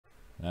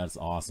That's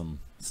awesome.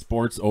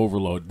 Sports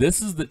overload.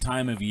 This is the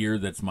time of year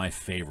that's my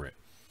favorite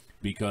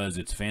because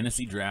it's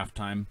fantasy draft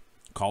time.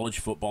 College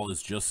football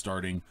is just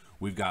starting.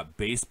 We've got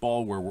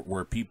baseball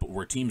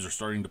where teams are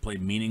starting to play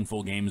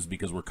meaningful games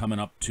because we're coming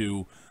up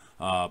to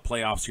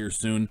playoffs here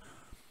soon,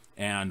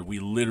 and we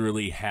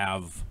literally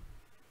have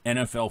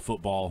NFL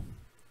football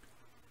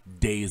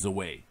days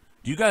away.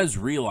 Do you guys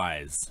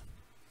realize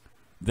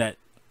that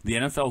the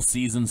NFL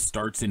season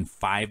starts in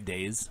 5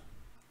 days?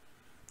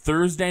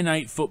 Thursday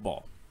night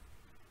football.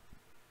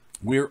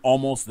 We're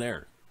almost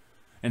there.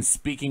 And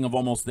speaking of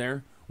almost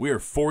there, we are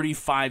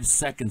 45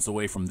 seconds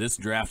away from this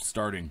draft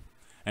starting,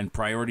 and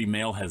Priority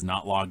Mail has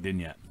not logged in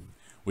yet,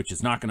 which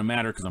is not going to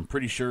matter because I'm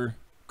pretty sure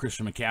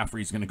Christian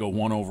McCaffrey is going to go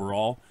 1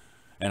 overall,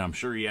 and I'm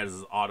sure he has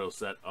his auto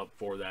set up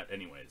for that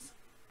anyways.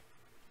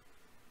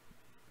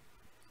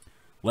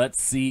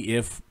 Let's see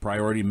if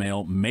Priority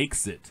Mail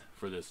makes it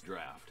for this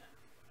draft.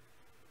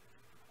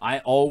 I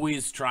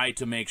always try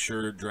to make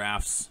sure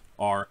drafts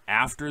are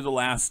after the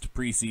last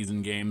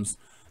preseason games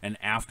and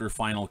after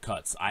final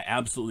cuts. I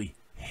absolutely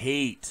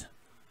hate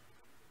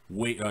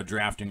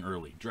drafting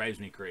early. Drives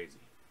me crazy.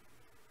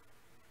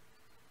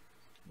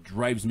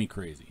 Drives me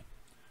crazy.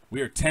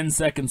 We are 10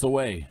 seconds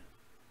away.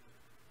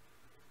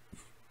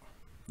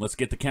 Let's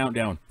get the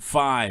countdown.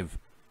 5,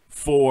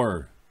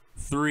 4,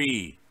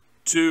 3,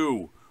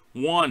 2,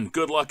 1.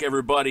 Good luck,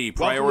 everybody.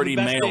 Priority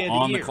Mail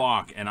on the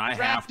clock. And I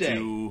have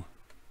to...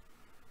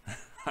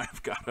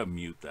 I've got to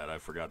mute that. I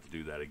forgot to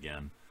do that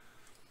again.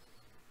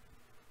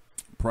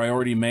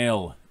 Priority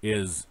Mail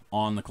is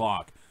on the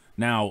clock.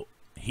 Now,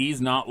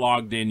 he's not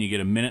logged in. You get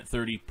a minute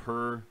 30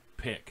 per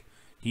pick.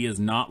 He is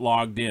not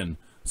logged in.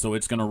 So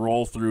it's going to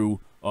roll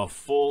through a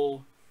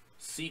full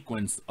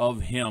sequence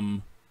of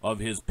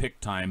his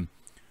pick time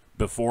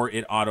before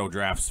it auto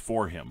drafts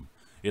for him.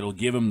 It'll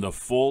give him the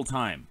full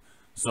time.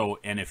 So,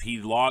 and if he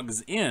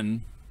logs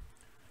in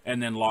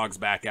and then logs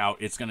back out,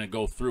 it's going to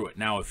go through it.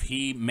 Now, if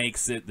he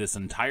makes it this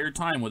entire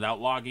time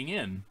without logging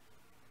in,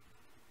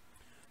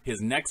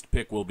 his next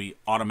pick will be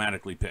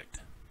automatically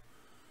picked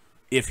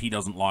if he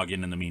doesn't log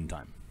in the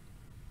meantime.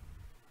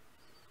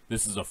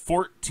 This is a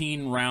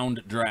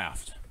 14-round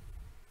draft.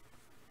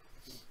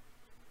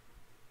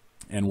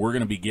 And we're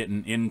going to be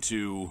getting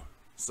into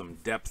some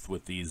depth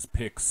with these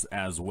picks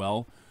as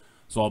well.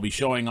 So I'll be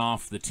showing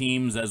off the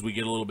teams as we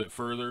get a little bit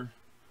further.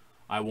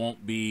 I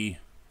won't be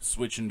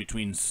switching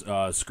between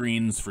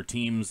screens for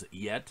teams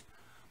yet,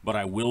 but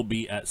I will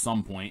be at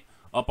some point.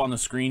 Up on the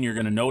screen, you're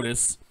going to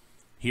notice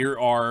here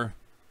are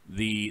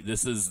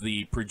this is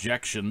the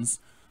projections.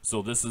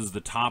 So this is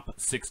the top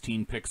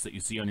 16 picks that you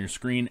see on your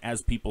screen.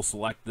 As people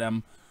select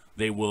them,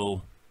 they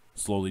will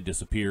slowly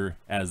disappear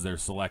as they're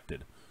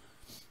selected.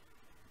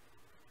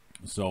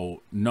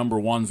 So number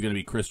 1 is going to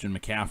be Christian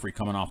McCaffrey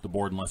coming off the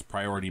board unless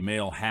Priority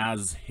Mail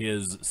has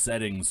his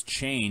settings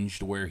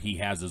changed where he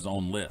has his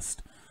own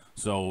list.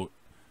 So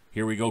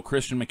here we go.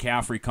 Christian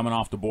McCaffrey coming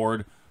off the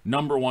board.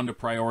 Number 1 to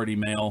Priority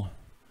Mail.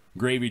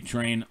 Gravy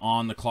Train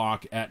on the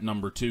clock at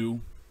number 2.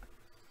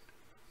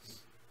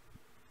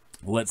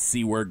 Let's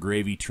see where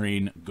Gravy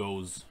Train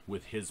goes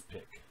with his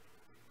pick.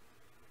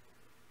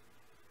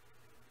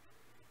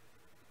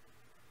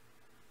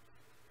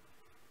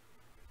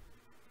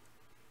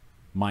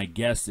 My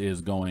guess is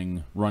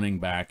going running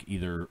back,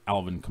 either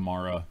Alvin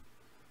Kamara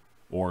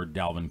or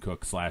Dalvin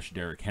Cook /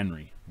 Derrick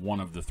Henry. One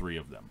of the 3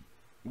 of them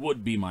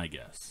would be my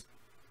guess.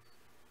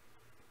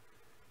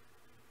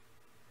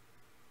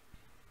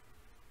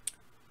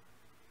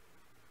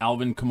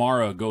 Alvin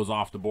Kamara goes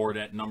off the board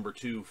at number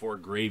 2 for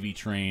Gravy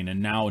Train,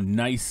 and now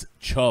Nice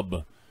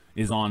Chubb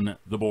is on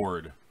the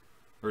board,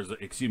 or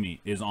excuse me,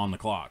 is on the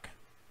clock.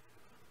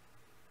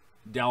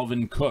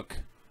 Dalvin Cook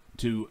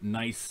to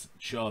Nice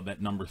Chubb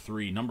at number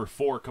 3. Number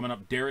 4 coming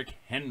up, Derrick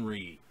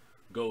Henry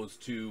goes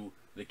to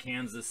the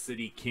Kansas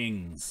City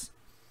Kings.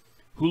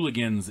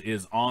 Hooligans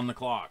is on the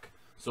clock.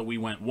 So we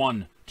went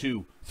 1,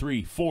 2,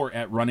 3, 4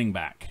 at running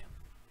back.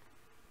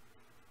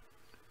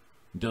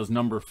 Does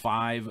number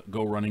 5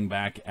 go running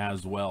back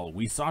as well?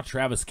 We saw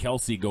Travis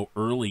Kelce go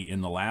early in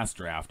the last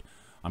draft.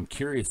 I'm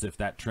curious if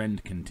that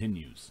trend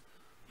continues.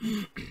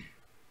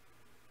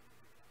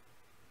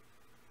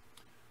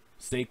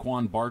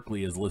 Saquon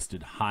Barkley is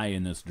listed high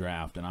in this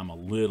draft, and I'm a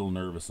little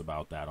nervous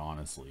about that,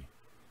 honestly.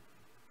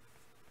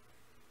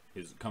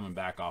 He's coming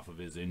back off of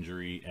his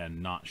injury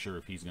and not sure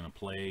if he's going to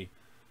play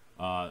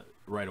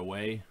right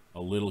away. A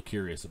little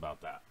curious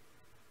about that.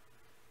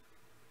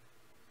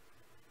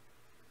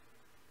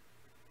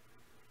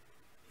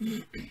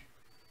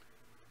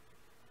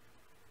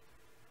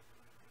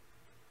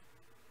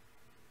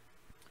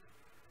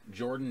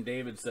 Jordan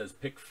David says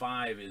pick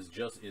 5 is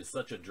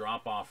such a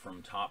drop off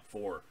from top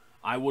 4.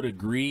 I would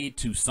agree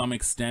to some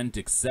extent,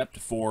 except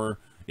for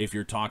if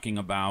you're talking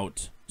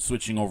about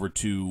switching over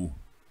to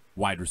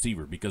wide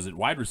receiver, because at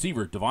wide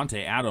receiver,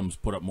 Devontae Adams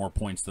put up more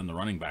points than the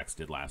running backs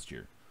did last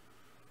year.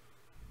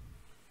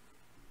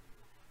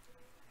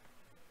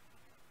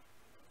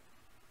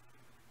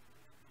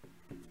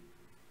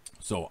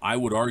 So I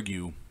would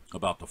argue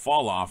about the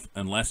fall off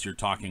unless you're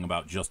talking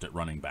about just at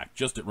running back.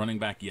 Just at running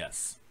back,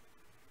 yes.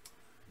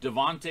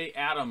 Devontae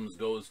Adams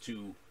goes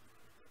to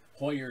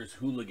Hoyer's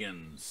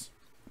Hooligans.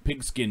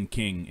 Pigskin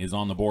King is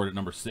on the board at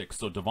number 6.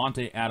 So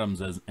Devontae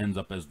Adams ends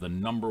up as the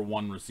number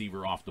 1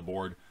 receiver off the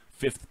board,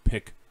 5th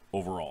pick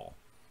overall.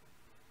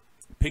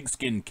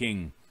 Pigskin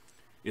King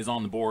is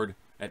on the board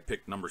at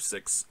pick number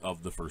 6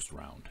 of the first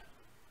round.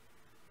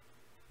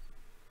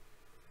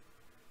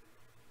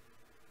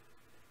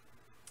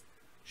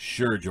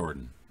 Sure,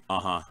 Jordan.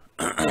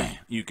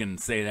 You can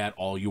say that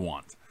all you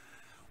want.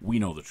 We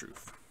know the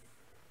truth.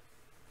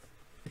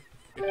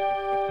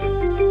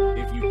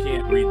 If you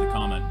can't read the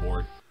comment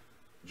board,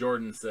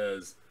 Jordan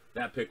says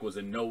that pick was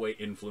in no way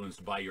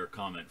influenced by your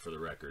comment, for the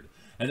record.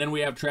 And then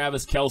we have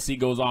Travis Kelce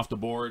goes off the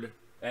board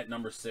at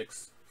number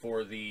 6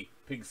 for the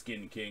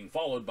Pigskin King,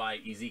 followed by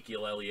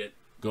Ezekiel Elliott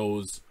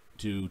goes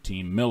to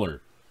Team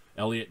Miller.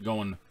 Elliott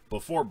going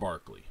before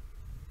Barkley.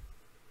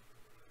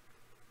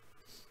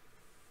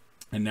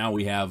 And now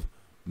we have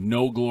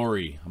No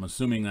Glory. I'm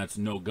assuming that's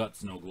No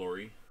Guts, No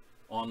Glory.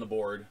 On the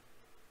board,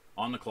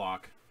 on the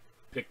clock,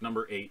 pick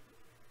number 8.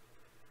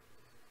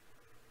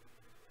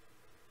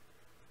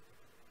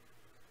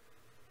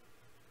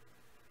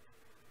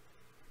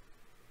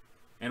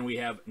 And we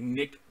have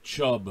Nick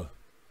Chubb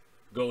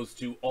goes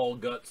to All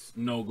Guts,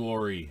 No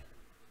Glory.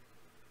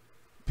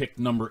 Pick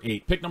number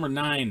 8. Pick number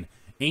 9,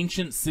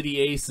 Ancient City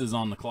Aces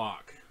on the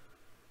clock.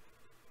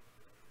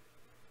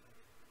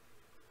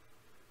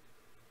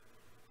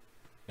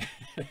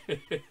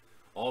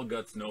 All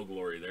Guts, No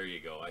Glory. There you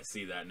go. I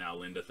see that now,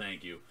 Linda.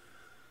 Thank you.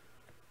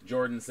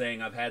 Jordan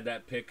saying, I've had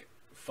that pick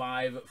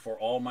 5 for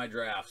all my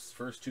drafts.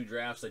 First 2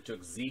 drafts, I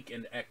took Zeke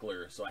and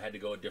Eckler, so I had to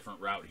go a different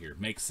route here.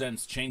 Makes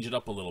sense. Change it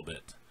up a little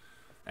bit.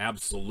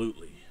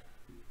 Absolutely.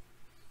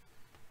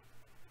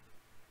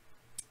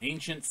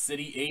 Ancient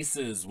City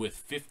Aces with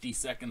 50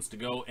 seconds to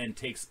go and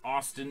takes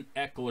Austin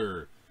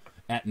Eckler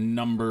at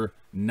number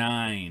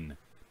 9.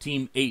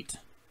 Team 8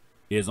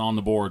 is on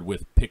the board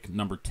with pick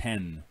number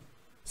 10.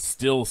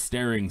 Still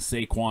staring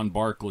Saquon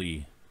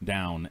Barkley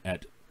down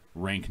at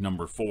rank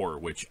number 4,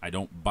 which I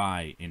don't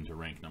buy into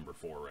rank number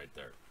 4 right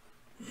there.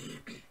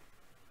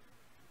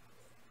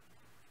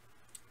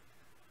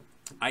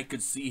 I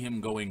could see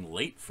him going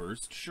late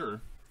first,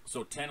 sure.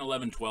 So 10,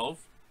 11, 12,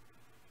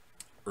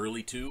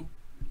 early 2,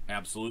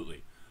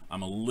 absolutely.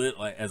 I'm a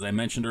little, as I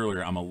mentioned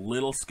earlier, I'm a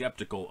little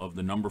skeptical of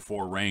the number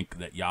 4 rank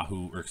that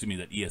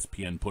that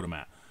ESPN put him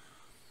at.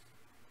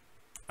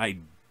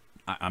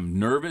 I'm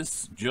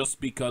nervous just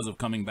because of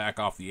coming back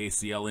off the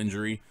ACL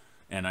injury,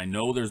 and I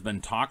know there's been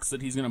talks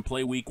that he's going to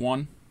play week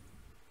 1,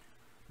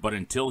 but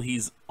until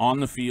he's on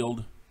the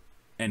field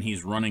and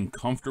he's running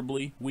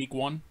comfortably week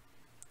 1,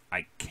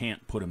 I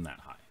can't put him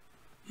that high.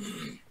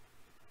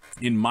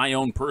 In my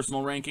own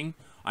personal ranking,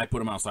 I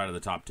put him outside of the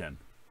top 10,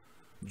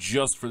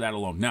 just for that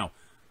alone. Now,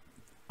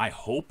 I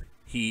hope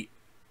he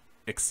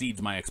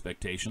exceeds my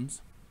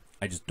expectations.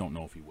 I just don't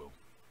know if he will.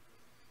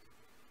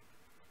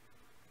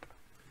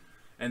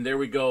 And there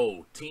we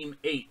go. Team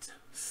 8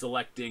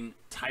 selecting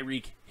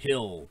Tyreek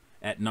Hill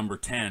at number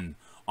 10.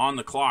 On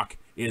the clock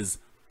is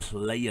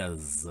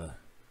Playas.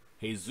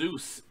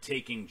 Jesus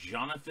taking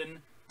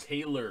Jonathan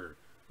Taylor.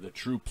 The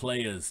true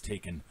Playas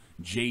taking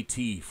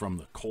JT from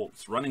the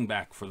Colts. Running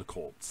back for the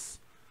Colts.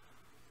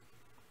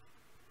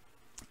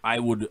 I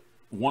would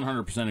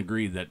 100%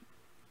 agree that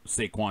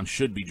Saquon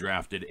should be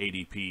drafted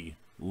ADP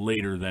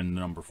later than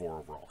number 4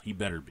 overall. He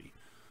better be.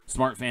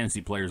 Smart fantasy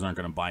players aren't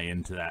going to buy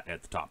into that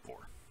at the top 4.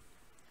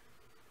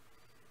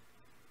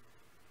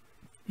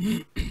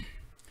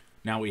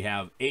 Now we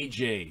have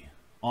AJ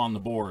on the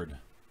board,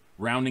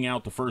 rounding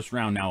out the first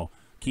round. Now,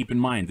 keep in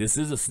mind, this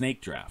is a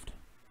snake draft.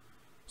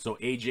 So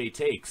AJ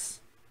takes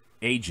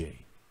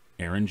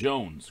Aaron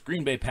Jones,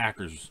 Green Bay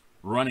Packers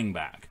running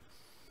back,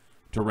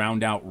 to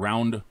round out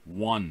round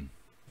 1.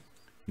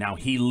 Now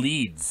he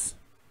leads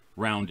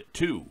round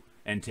 2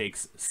 and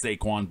takes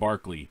Saquon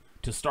Barkley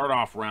to start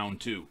off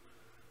round 2.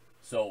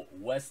 So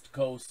West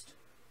Coast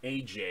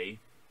AJ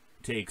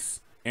takes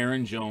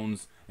Aaron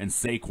Jones and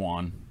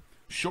Saquon,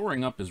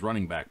 shoring up his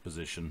running back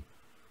position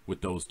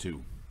with those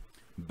 2.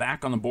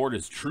 Back on the board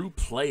is True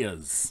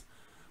Playas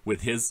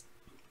with his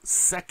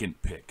 2nd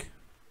pick.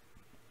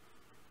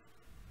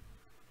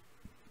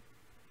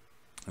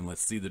 And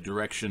let's see the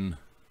direction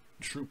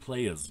True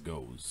Playas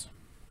goes.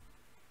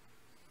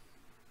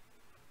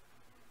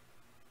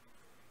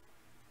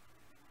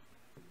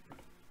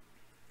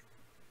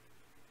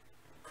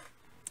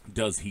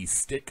 Does he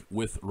stick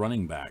with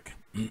running back?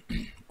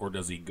 Or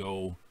does he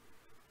go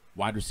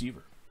wide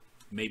receiver?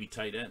 Maybe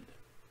tight end.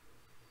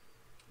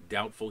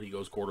 Doubtful he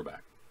goes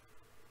quarterback.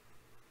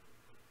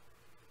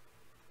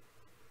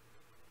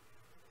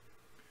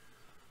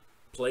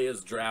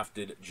 Playas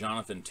drafted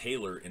Jonathan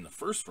Taylor in the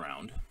first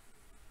round.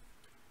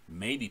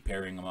 Maybe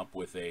pairing him up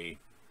with a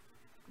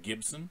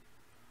Gibson,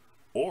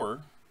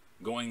 or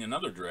going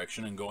another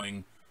direction and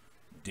going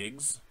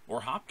Diggs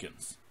or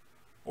Hopkins,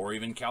 or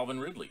even Calvin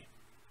Ridley.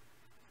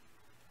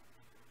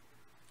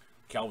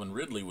 Calvin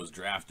Ridley was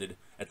drafted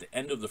at the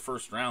end of the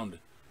first round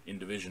in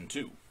Division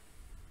 2.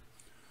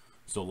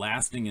 So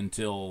lasting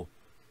until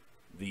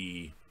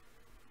the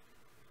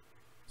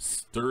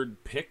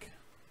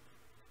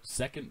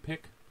second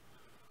pick.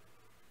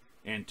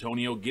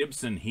 Antonio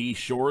Gibson, he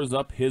shores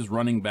up his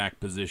running back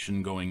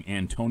position, going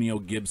Antonio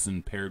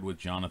Gibson paired with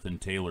Jonathan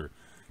Taylor.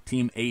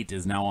 Team 8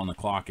 is now on the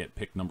clock at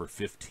pick number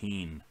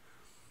 15.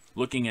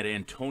 Looking at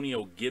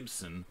Antonio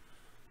Gibson,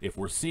 if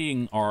we're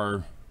seeing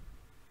our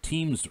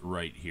teams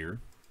right here,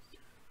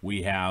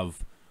 we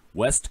have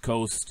West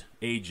Coast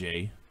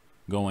AJ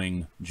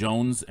going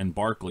Jones and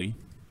Barkley.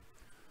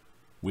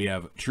 We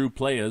have True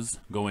Players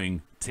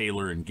going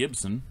Taylor and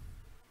Gibson.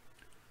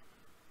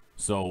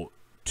 So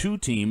 2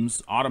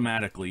 teams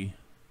automatically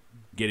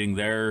getting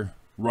their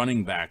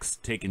running backs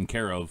taken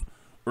care of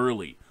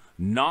early.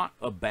 Not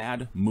a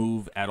bad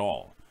move at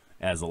all,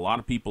 as a lot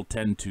of people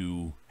tend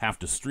to have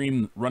to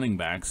stream running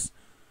backs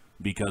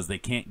because they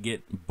can't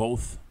get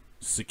both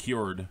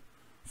secured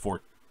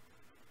for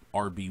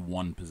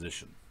RB1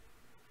 position.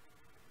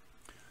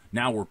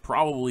 Now we're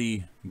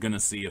probably going to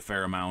see a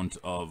fair amount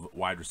of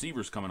wide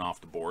receivers coming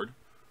off the board,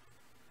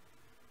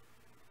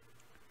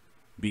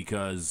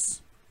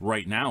 because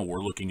right now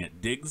we're looking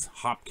at Diggs,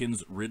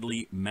 Hopkins,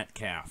 Ridley,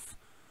 Metcalf.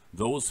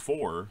 Those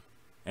 4.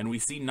 And we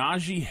see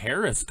Najee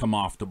Harris come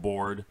off the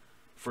board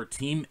for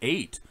Team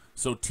 8.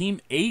 So Team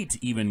 8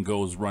 even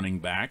goes running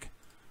back,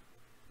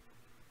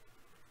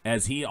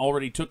 as he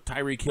already took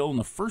Tyreek Hill in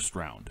the first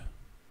round.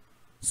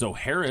 So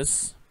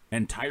Harris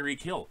and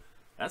Tyreek Hill.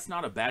 That's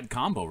not a bad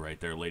combo right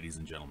there, ladies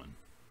and gentlemen.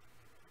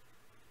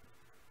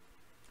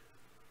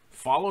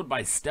 Followed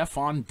by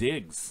Stephon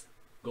Diggs,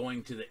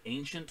 going to the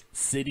Ancient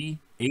City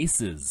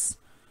Aces.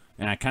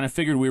 And I kind of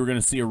figured we were going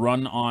to see a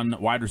run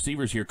on wide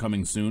receivers here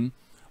coming soon.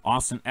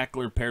 Austin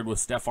Eckler paired with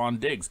Stephon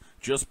Diggs.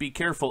 Just be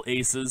careful,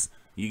 Aces.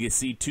 You can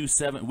see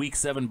week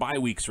 7 bye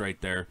weeks right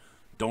there.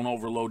 Don't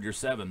overload your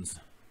 7s.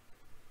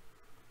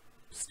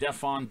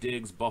 Stephon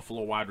Diggs,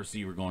 Buffalo wide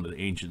receiver, going to the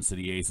Ancient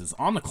City Aces.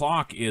 On the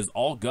clock is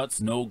All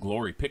Guts, No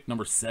Glory, pick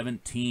number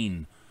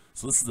 17.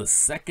 So this is the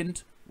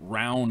second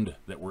round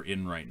that we're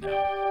in right now.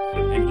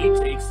 And he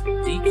takes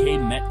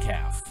DK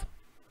Metcalf.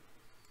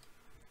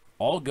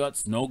 All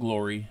Guts, No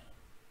Glory,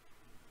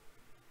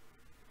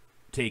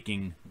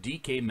 taking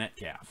DK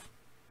Metcalf,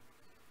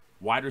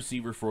 wide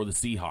receiver for the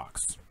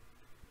Seahawks,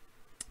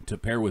 to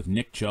pair with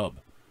Nick Chubb.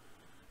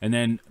 And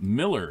then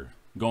Miller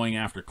going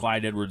after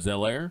Clyde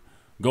Edwards-Helaire,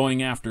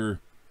 going after,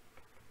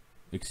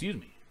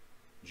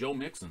 Joe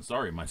Mixon.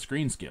 Sorry, my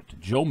screen skipped.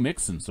 Joe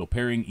Mixon, so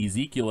pairing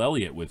Ezekiel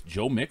Elliott with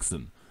Joe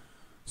Mixon.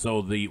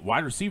 So the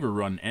wide receiver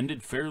run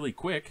ended fairly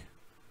quick,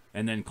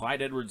 and then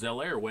Clyde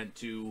Edwards-Helaire went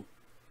to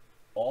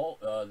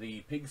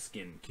the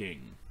Pigskin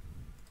King.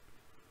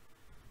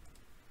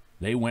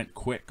 They went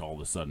quick all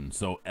of a sudden.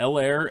 So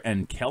Helaire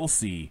and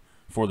Kelsey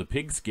for the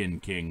Pigskin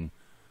King.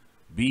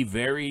 Be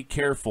very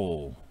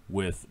careful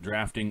with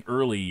drafting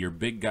early, your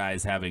big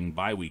guys having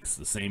bye weeks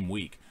the same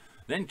week.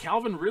 Then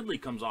Calvin Ridley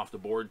comes off the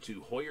board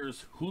to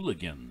Hoyer's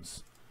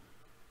Hooligans.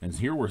 And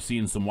here we're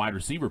seeing some wide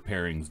receiver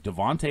pairings.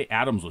 Devontae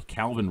Adams with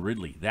Calvin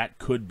Ridley. That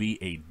could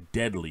be a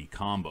deadly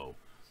combo.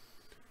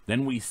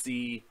 Then we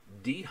see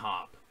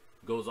D-Hop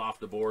goes off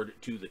the board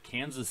to the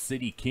Kansas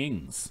City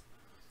Kings.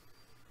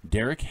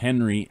 Derrick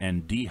Henry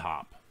and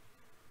D-Hop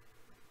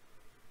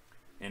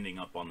ending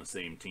up on the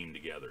same team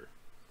together.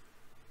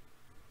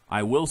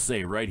 I will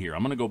say right here,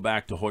 I'm going to go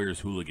back to Hoyer's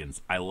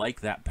Hooligans. I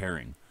like that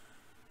pairing.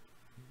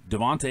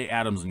 Devontae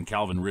Adams and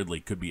Calvin Ridley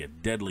could be a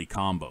deadly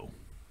combo.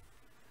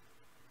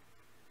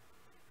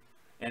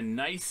 And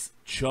Nice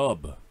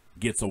Chubb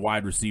gets a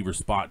wide receiver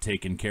spot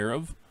taken care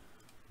of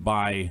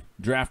by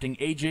drafting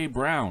A.J.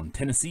 Brown,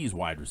 Tennessee's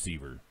wide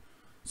receiver.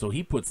 So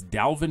he puts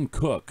Dalvin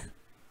Cook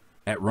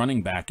at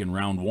running back in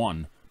round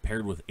 1,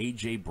 paired with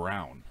A.J.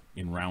 Brown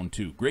in round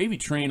 2. Gravy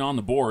Train on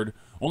the board.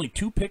 Only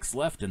 2 picks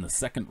left in the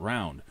second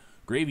round.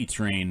 Gravy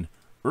Train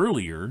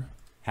earlier,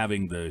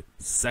 having the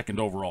second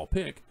overall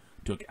pick,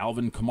 took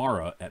Alvin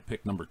Kamara at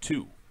pick number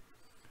 2.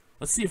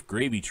 Let's see if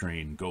Gravy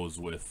Train goes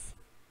with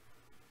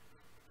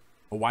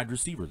a wide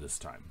receiver this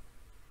time.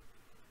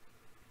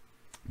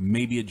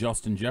 Maybe a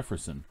Justin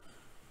Jefferson.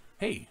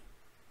 Hey,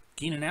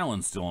 Keenan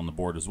Allen's still on the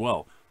board as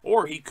well.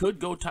 Or he could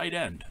go tight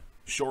end,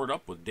 shored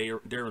up with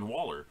Darren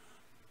Waller,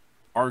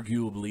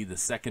 arguably the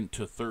second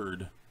to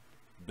third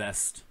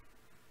best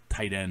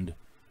tight end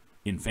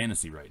in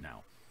fantasy right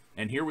now.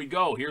 And here we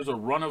go. Here's a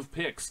run of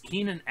picks.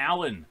 Keenan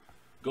Allen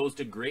goes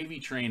to Gravy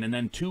Train, and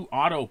then 2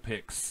 auto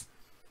picks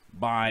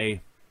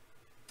by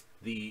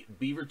the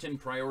Beaverton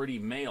Priority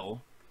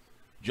Mail,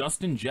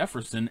 Justin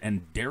Jefferson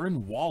and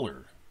Darren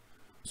Waller.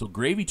 So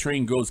Gravy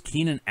Train goes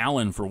Keenan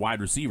Allen for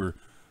wide receiver.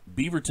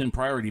 Beaverton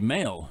Priority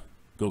Mail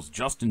goes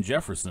Justin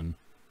Jefferson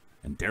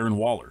and Darren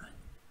Waller.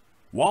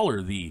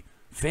 Waller, the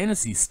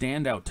fantasy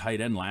standout tight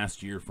end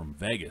last year from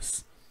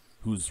Vegas,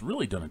 who's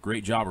really done a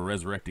great job of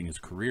resurrecting his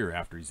career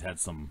after he's had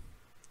some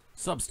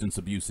substance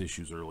abuse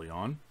issues early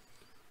on.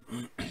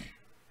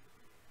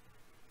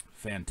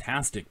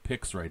 Fantastic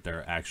picks right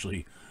there,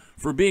 actually,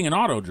 for being an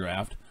auto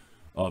draft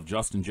of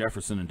Justin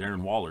Jefferson and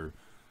Darren Waller.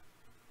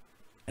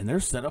 And they're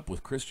set up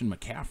with Christian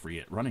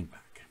McCaffrey at running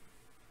back.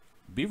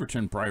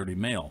 Beaverton Priority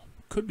Mail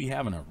could be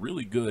having a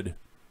really good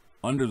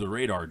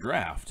under-the-radar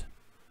draft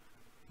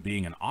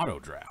being an auto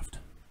draft.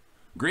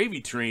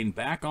 Gravy Train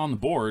back on the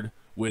board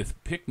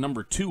with pick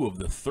number 2 of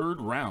the 3rd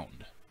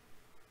round.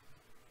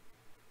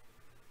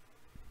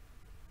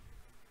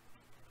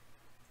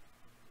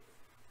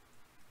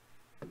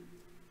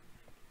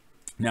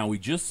 Now, we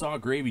just saw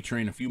Gravy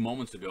Train a few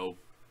moments ago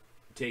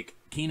take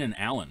Keenan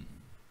Allen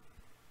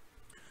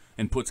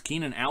and puts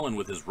Keenan Allen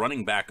with his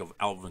running back of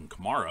Alvin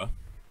Kamara.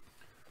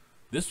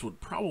 This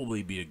would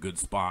probably be a good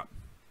spot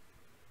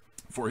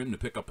for him to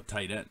pick up a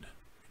tight end.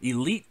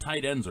 Elite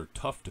tight ends are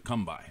tough to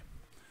come by.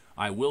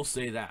 I will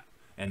say that.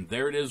 And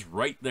there it is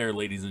right there,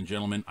 ladies and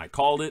gentlemen. I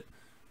called it.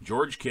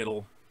 George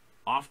Kittle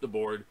off the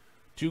board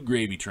to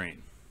Gravy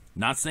Train.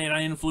 Not saying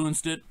I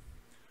influenced it.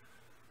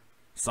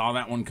 Saw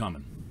that one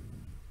coming.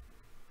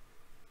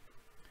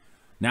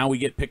 Now we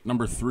get pick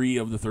number 3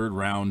 of the 3rd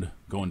round,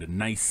 going to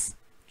Nice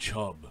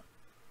Chubb.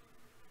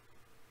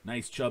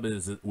 Nice Chubb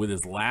is with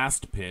his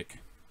last pick,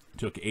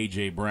 took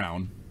A.J.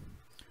 Brown.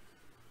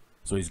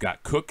 So he's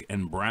got Cook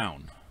and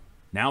Brown.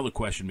 Now the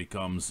question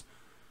becomes,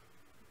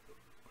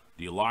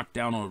 do you lock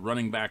down a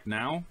running back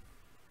now?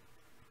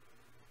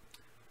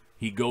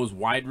 He goes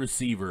wide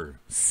receiver,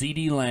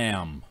 CeeDee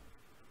Lamb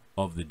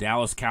of the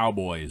Dallas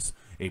Cowboys,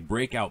 a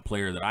breakout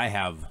player that I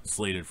have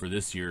slated for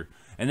this year.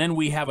 And then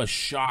we have a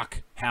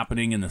shock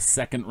happening in the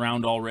 2nd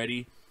round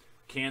already.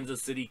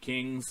 Kansas City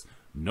Kings,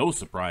 no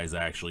surprise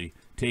actually,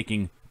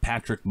 taking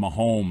Patrick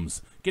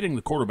Mahomes, getting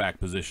the quarterback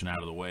position out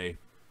of the way.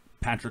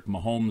 Patrick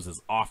Mahomes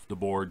is off the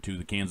board to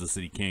the Kansas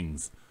City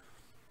Kings.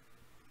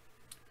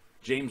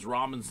 James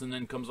Robinson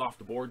then comes off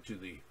the board to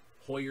the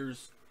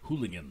Hoyers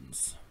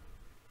Hooligans,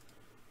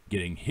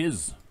 getting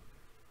his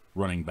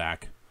running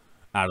back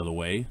out of the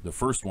way, the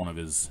first one of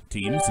his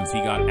team since he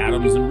got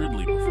Adams and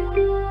Ridley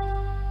before.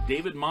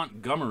 David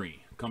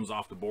Montgomery comes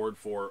off the board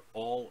for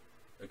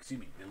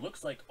it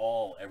looks like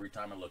all every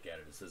time I look at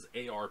it. It says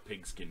AR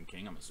Pigskin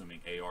King. I'm assuming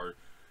AR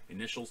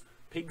initials.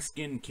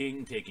 Pigskin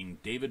King taking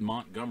David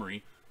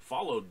Montgomery,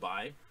 followed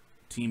by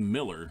Team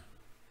Miller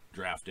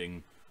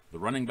drafting the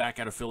running back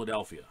out of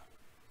Philadelphia,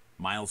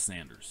 Miles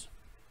Sanders.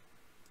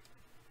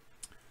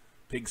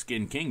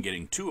 Pigskin King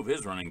getting 2 of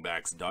his running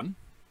backs done.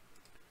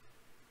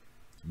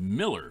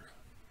 Miller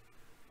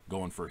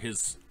going for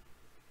his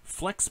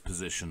flex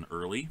position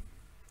early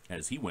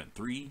as he went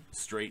 3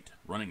 straight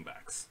running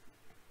backs.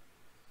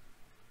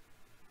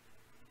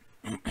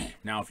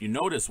 Now, if you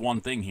notice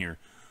one thing here,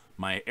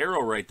 my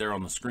arrow right there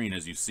on the screen,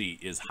 as you see,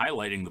 is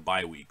highlighting the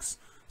bye weeks.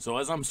 So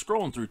as I'm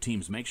scrolling through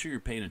teams, make sure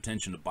you're paying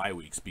attention to bye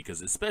weeks,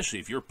 because especially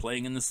if you're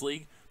playing in this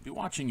league, be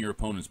watching your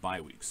opponent's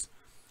bye weeks.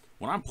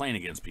 When I'm playing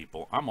against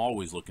people, I'm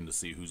always looking to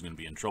see who's going to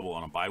be in trouble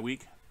on a bye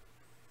week,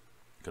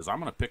 because I'm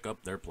going to pick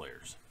up their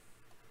players.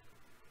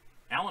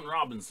 Allen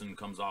Robinson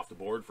comes off the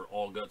board for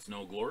All Guts,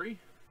 No Glory,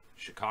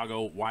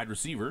 Chicago wide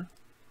receiver,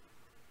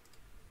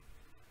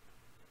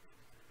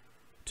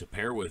 to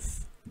pair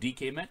with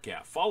DK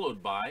Metcalf,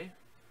 followed by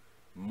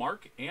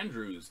Mark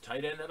Andrews,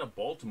 tight end out of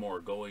Baltimore,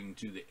 going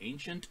to the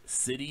Ancient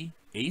City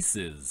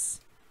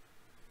Aces.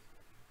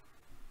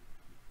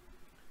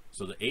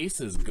 So the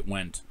Aces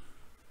went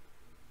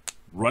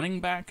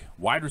running back,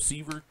 wide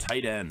receiver,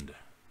 tight end.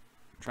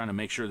 Trying to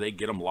make sure they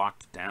get them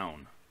locked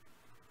down.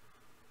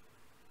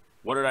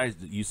 What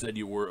did you said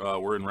you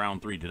were in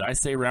round 3. Did I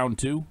say round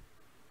 2?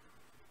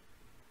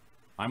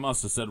 I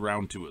must have said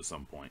round 2 at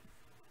some point.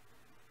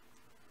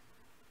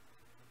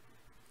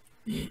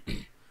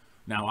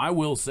 Now, I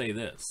will say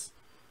this.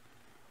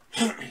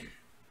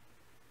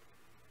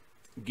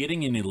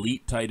 Getting an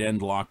elite tight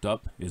end locked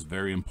up is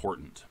very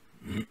important.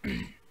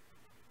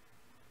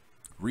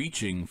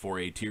 Reaching for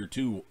a tier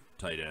 2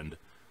 tight end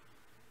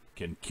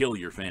can kill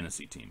your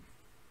fantasy team.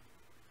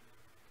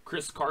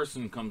 Chris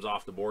Carson comes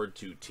off the board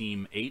to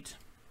Team 8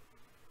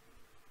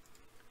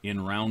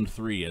 in round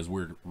 3 as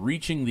we're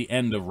reaching the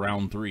end of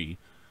round 3,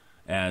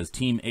 as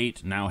Team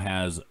 8 now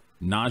has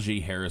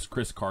Najee Harris,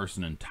 Chris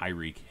Carson, and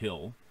Tyreek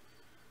Hill.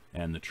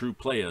 And the True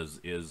Players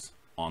is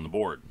on the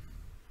board.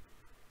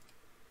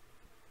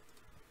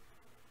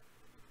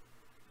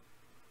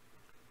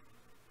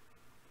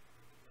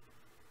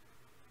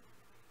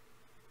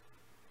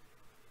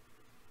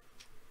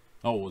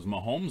 Oh, was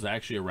Mahomes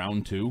actually a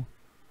round 2?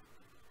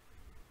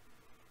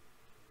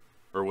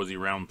 Or was he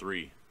round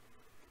 3?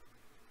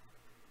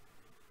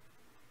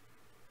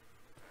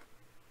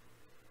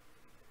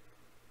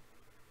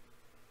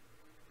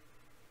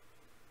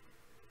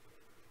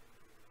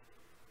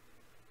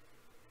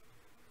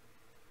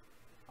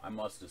 I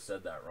must have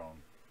said that wrong.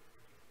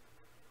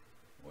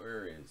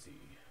 Where is he?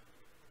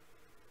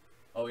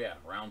 Oh yeah,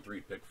 round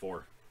 3, pick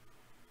 4.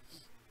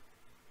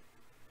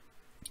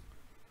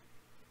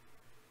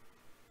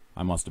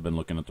 I must have been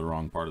looking at the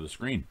wrong part of the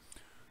screen.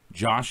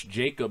 Josh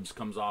Jacobs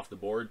comes off the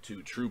board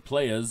to True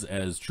Players,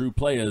 as True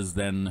Players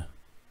then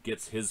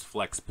gets his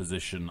flex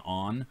position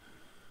on,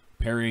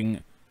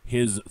 pairing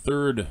his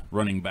 3rd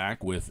running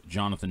back with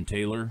Jonathan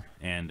Taylor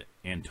and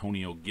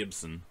Antonio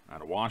Gibson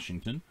out of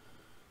Washington.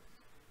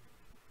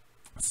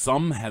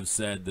 Some have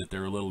said that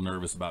they're a little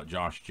nervous about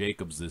Josh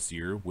Jacobs this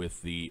year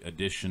with the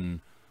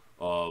addition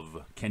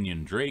of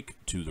Kenyon Drake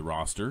to the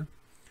roster.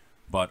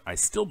 But I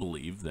still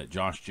believe that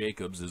Josh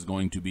Jacobs is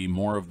going to be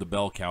more of the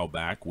bell cow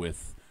back,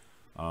 with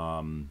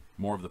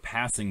more of the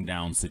passing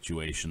down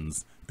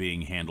situations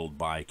being handled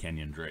by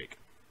Kenyon Drake.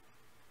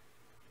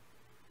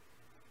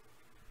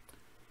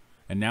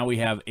 And now we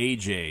have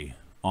AJ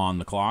on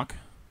the clock,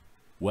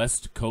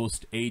 West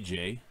Coast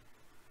AJ,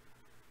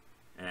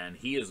 and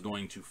he is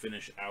going to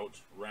finish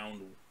out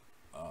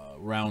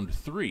round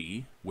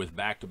 3 with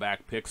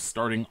back-to-back picks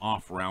starting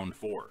off round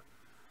 4.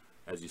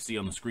 As you see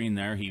on the screen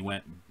there, he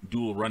went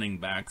dual running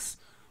backs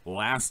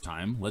last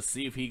time. Let's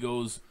see if he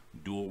goes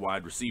dual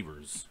wide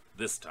receivers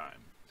this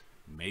time.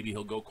 Maybe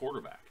he'll go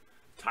quarterback.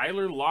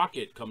 Tyler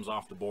Lockett comes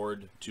off the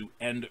board to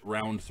end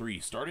round 3.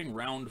 Starting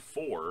round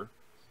 4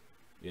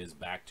 is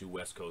back to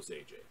West Coast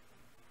AJ.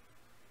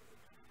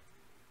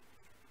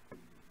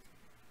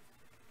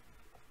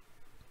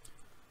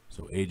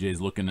 So AJ's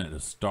looking at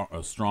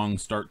a strong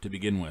start to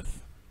begin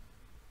with.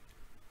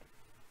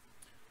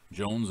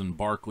 Jones and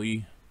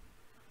Barkley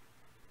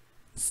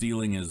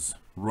sealing his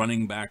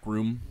running back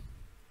room.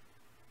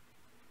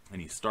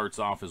 And he starts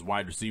off his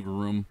wide receiver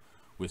room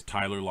with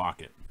Tyler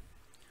Lockett.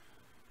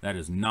 That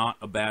is not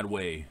a bad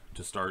way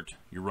to start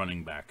your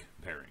running back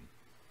pairing.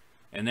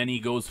 And then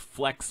he goes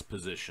flex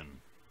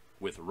position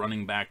with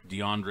running back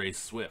DeAndre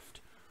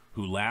Swift,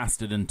 who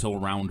lasted until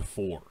round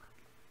 4.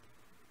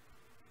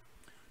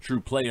 True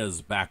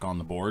Playa's back on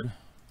the board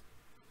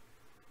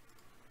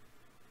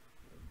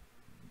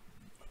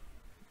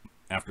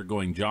after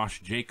going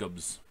Josh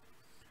Jacobs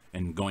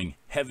and going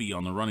heavy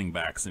on the running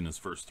backs in his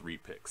first 3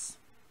 picks.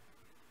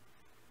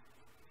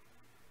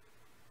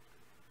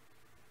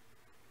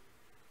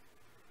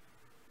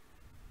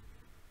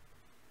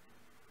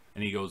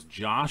 And he goes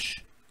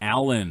Josh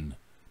Allen,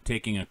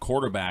 taking a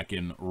quarterback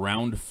in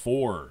round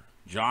 4.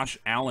 Josh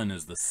Allen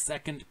is the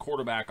second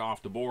quarterback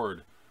off the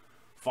board,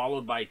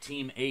 followed by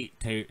Team 8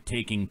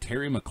 taking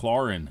Terry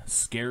McLaurin,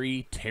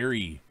 Scary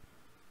Terry,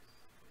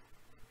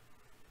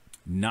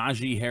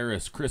 Najee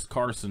Harris, Chris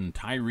Carson,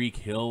 Tyreek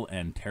Hill,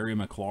 and Terry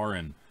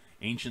McLaurin.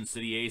 Ancient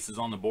City Ace is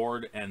on the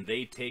board, and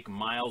they take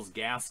Myles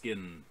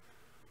Gaskin,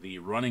 the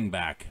running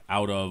back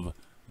out of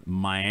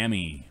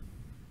Miami.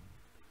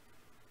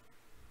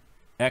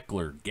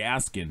 Eckler,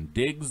 Gaskin,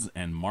 Diggs,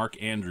 and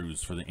Mark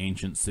Andrews for the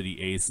Ancient City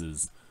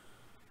Aces.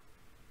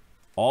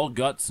 All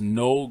Guts,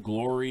 No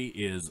Glory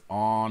is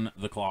on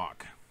the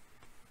clock.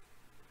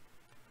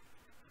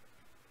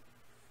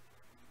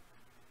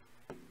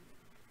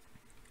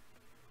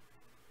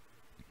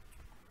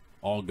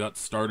 All Guts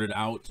started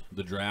out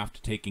the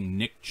draft taking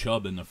Nick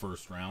Chubb in the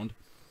first round,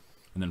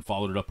 and then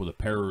followed it up with a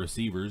pair of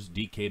receivers,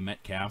 DK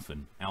Metcalf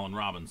and Allen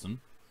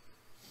Robinson.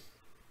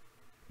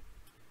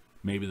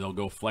 Maybe they'll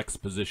go flex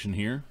position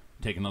here,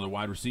 take another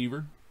wide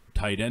receiver,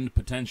 tight end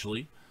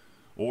potentially,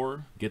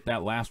 or get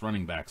that last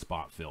running back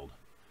spot filled.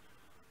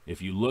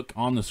 If you look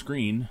on the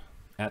screen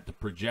at the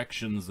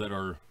projections that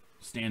are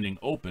standing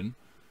open,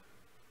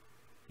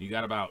 you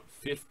got about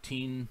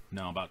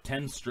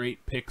 10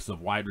 straight picks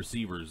of wide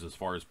receivers as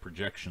far as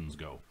projections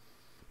go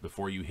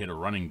before you hit a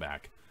running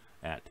back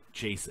at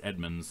Chase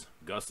Edmonds,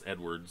 Gus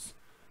Edwards,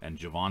 and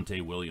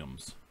Javonte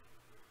Williams,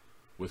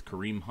 with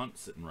Kareem Hunt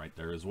sitting right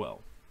there as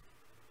well.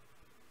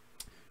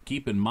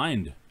 Keep in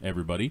mind,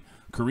 everybody,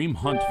 Kareem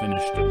Hunt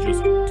finished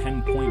just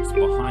 10 points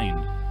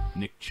behind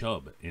Nick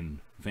Chubb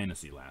in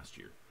fantasy last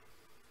year.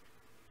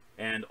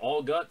 And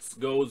All Guts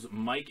goes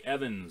Mike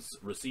Evans,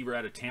 receiver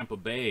out of Tampa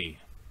Bay,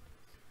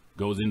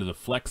 goes into the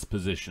flex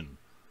position.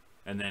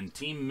 And then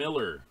Team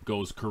Miller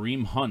goes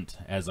Kareem Hunt,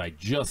 as I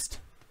just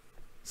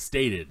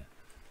stated,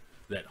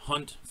 that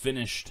Hunt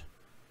finished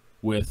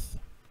with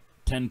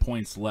 10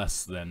 points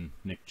less than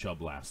Nick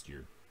Chubb last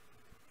year.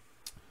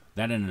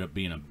 That ended up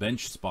being a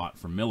bench spot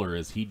for Miller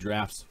as he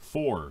drafts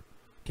 4,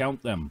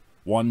 count them,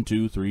 1,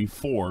 2, 3,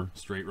 4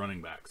 straight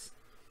running backs.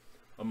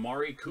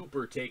 Amari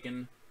Cooper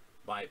taken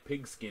by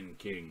Pigskin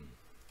King.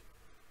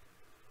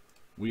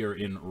 We are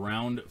in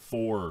round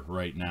 4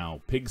 right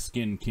now.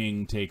 Pigskin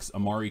King takes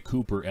Amari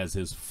Cooper as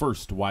his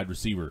first wide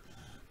receiver.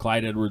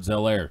 Clyde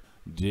Edwards-Helaire,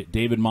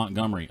 David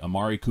Montgomery,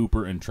 Amari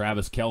Cooper, and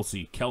Travis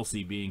Kelce.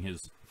 Kelce being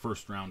his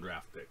first round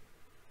draft pick.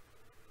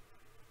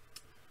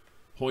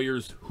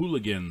 Hoyer's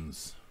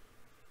Hooligans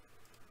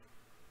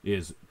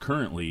is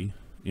currently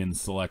in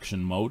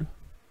selection mode.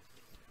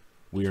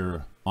 We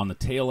are on the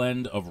tail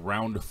end of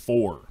round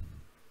 4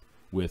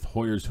 with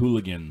Hoyer's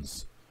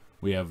Hooligans.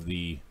 We have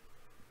the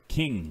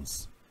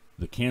Kings,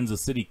 the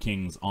Kansas City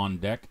Kings on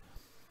deck.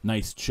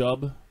 Nice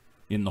Chubb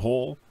in the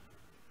hole.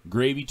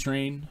 Gravy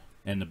Train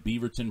and the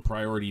Beaverton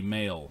Priority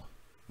Mail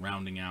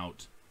rounding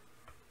out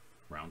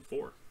round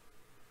 4.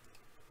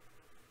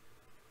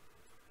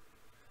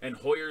 And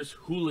Hoyer's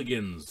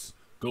Hooligans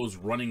goes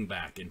running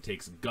back and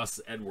takes Gus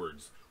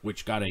Edwards,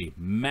 which got a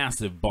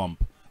massive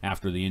bump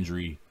after the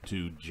injury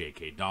to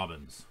J.K.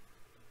 Dobbins.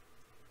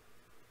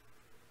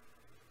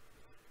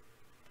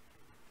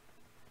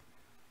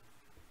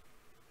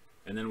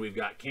 And then we've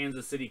got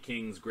Kansas City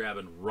Kings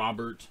grabbing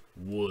Robert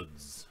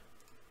Woods,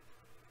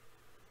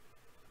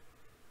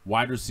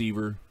 wide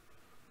receiver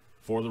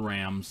for the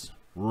Rams.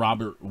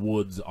 Robert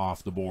Woods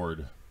off the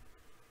board.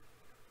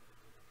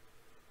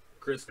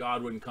 Chris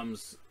Godwin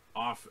comes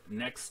off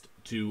next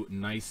to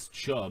Nice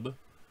Chubb,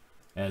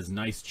 as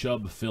Nice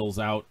Chubb fills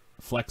out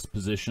flex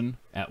position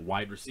at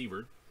wide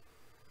receiver.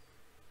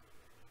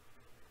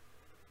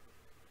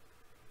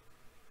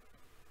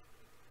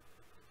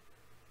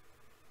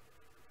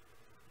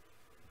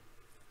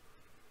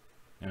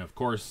 And of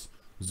course,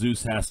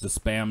 Zeus has to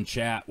spam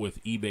chat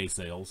with eBay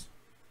sales.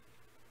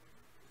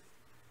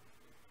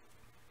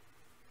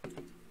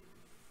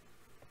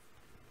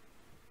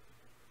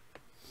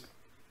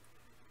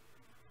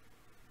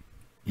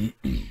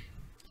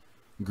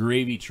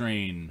 Gravy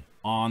train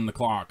on the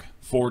clock.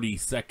 40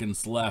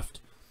 seconds left.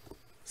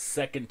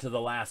 Second to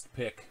the last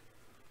pick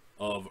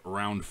of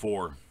round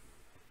 4.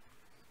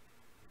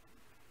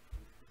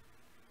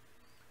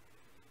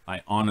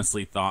 I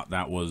honestly thought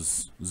that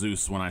was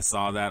Zeus. When I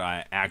saw that,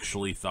 I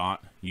actually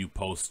thought you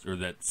or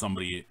that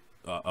somebody,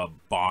 a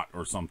bot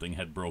or something,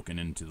 had broken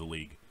into the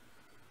league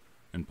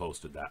and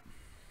posted that.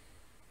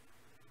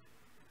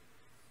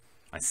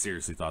 I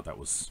seriously thought that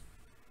was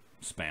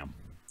spam.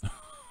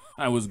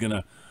 I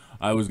thought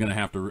I was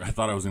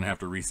gonna have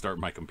to restart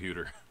my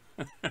computer.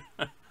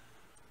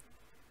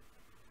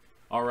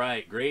 All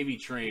right, gravy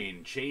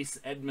train. Chase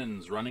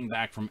Edmonds, running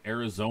back from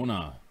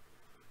Arizona.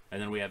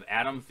 And then we have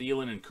Adam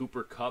Thielen and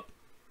Cooper Kupp,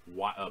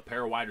 a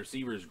pair of wide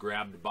receivers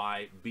grabbed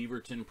by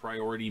Beaverton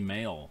Priority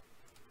Mail.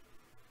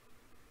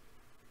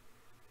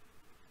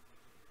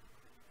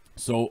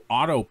 So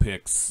auto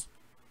picks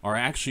are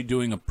actually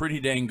doing a pretty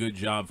dang good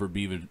job for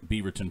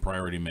Beaverton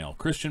Priority Mail.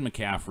 Christian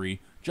McCaffrey,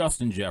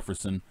 Justin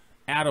Jefferson,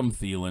 Adam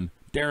Thielen,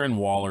 Darren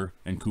Waller,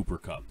 and Cooper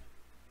Kupp.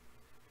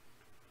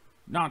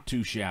 Not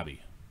too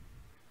shabby.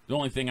 The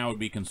only thing I would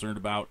be concerned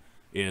about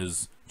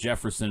is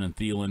Jefferson and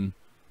Thielen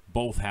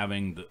both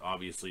having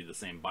obviously the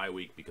same bye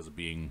week because of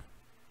being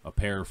a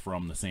pair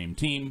from the same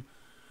team.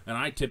 And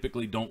I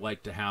typically don't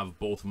like to have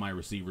both of my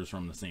receivers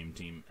from the same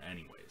team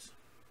anyways.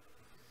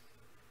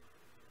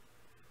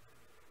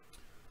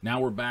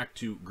 Now we're back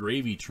to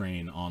Gravy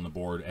Train on the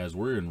board as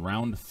we're in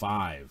round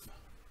 5.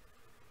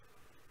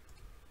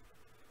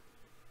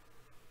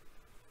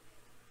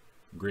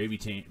 Gravy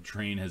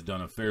Train has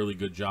done a fairly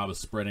good job of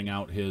spreading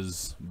out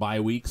his bye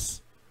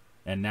weeks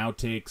and now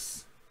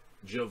takes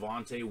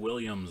Javonte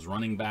Williams,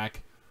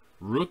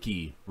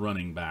 rookie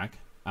running back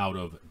out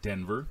of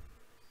Denver,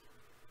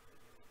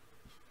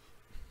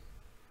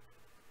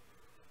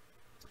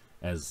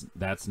 as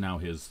that's now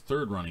his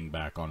third running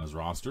back on his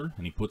roster,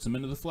 and he puts him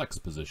into the flex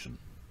position.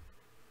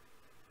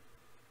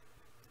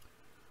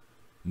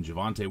 And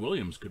Javonte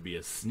Williams could be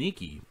a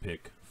sneaky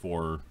pick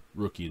for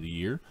Rookie of the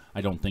Year.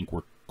 I don't think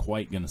we're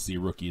quite going to see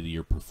Rookie of the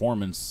Year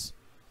performance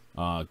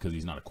because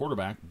he's not a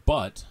quarterback,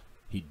 but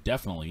he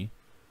definitely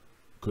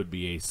could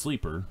be a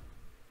sleeper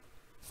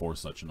for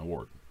such an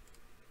award.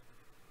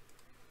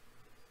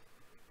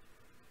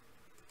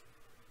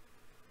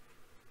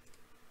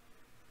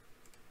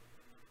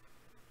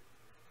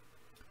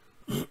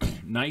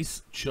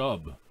 Nice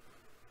Chubb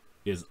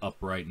is up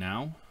right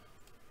now.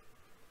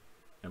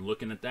 And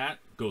looking at that,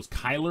 goes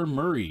Kyler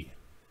Murray,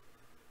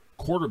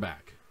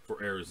 quarterback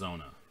for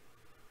Arizona.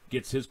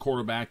 Gets his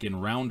quarterback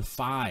in round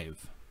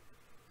 5.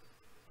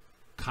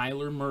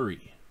 Kyler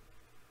Murray.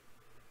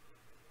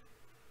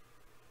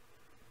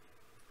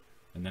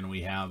 And then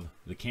we have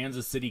the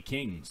Kansas City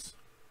Kings.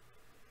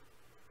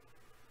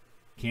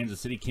 Kansas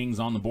City Kings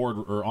on the board,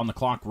 or on the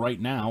clock right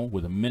now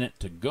with a minute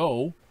to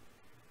go.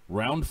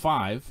 Round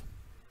 5.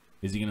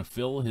 Is he going to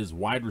fill his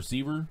wide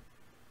receiver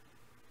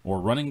or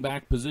running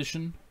back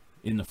position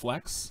in the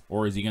flex?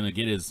 Or is he going to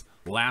get his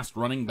last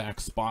running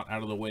back spot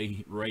out of the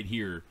way right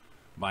here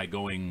by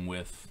going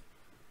with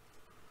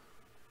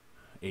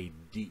a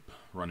deep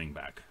running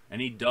back?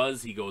 And he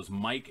does. He goes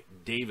Mike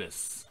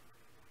Davis,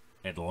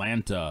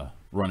 Atlanta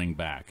running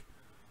back.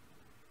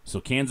 So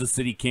Kansas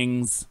City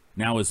Kings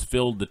now has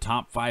filled the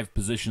top 5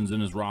 positions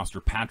in his roster.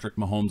 Patrick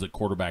Mahomes at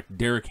quarterback,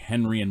 Derrick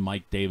Henry and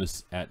Mike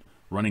Davis at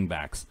running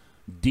backs,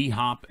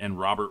 D-Hop and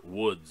Robert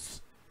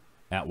Woods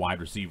at wide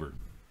receiver,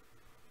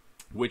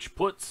 which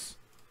puts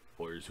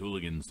Hoyer's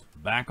Hooligans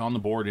back on the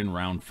board in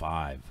round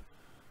 5.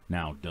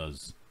 Now,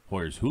 does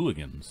Hoyer's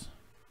Hooligans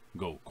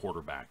go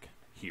quarterback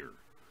here?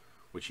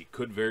 Which he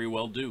could very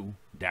well do.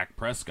 Dak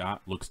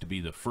Prescott looks to be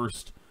the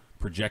first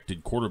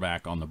projected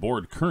quarterback on the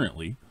board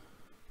currently,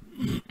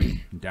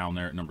 down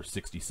there at number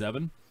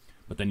 67.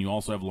 But then you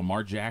also have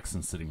Lamar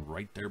Jackson sitting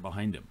right there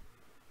behind him.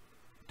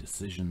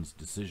 Decisions.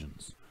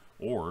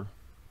 Or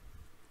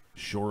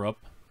shore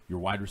up your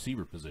wide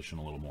receiver position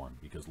a little more,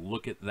 because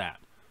look at that.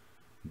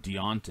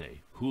 Deontay,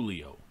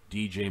 Julio,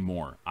 DJ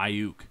Moore,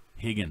 Ayuk,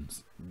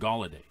 Higgins,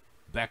 Galladay,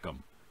 Beckham,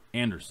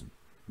 Anderson,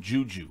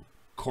 Juju,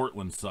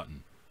 Cortland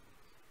Sutton,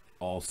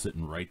 all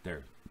sitting right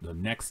there. The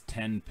next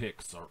 10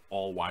 picks are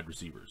all wide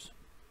receivers.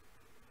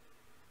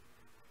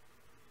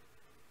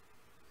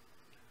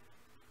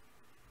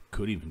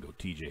 Could even go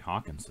TJ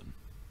Hawkinson.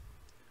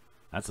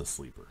 That's a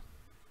sleeper.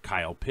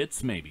 Kyle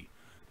Pitts, maybe.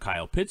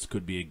 Kyle Pitts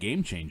could be a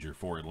game changer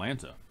for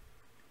Atlanta.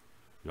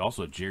 You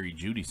also have Jerry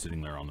Jeudy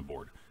sitting there on the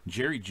board.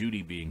 Jerry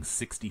Jeudy being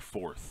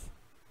 64th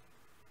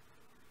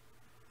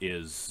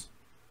is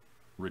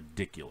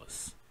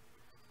ridiculous.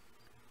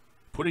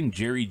 Putting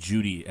Jerry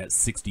Jeudy at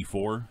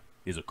 64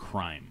 is a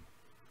crime.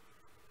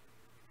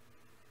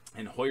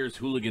 And Hoyer's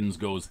Hooligans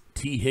goes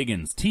T.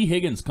 Higgins. T.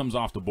 Higgins comes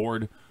off the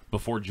board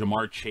before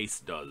Jamar Chase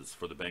does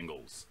for the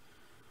Bengals.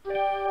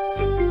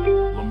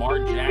 Lamar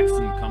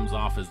Jackson comes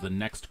off as the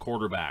next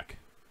quarterback,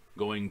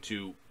 going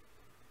to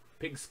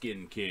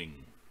Pigskin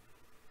King.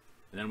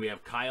 And then we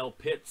have Kyle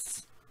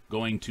Pitts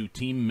going to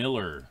Team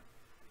Miller.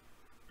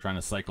 Trying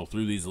to cycle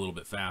through these a little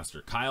bit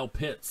faster. Kyle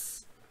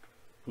Pitts,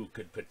 who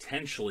could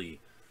potentially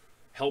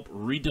help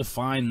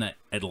redefine the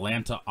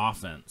Atlanta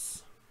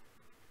offense.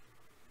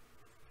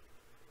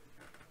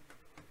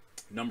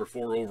 Number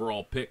 4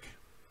 overall pick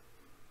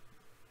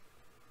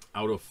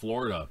out of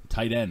Florida,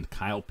 tight end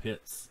Kyle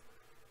Pitts.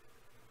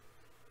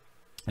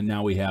 And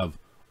now we have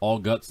all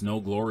guts, no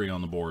glory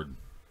on the board.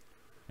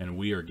 And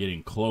we are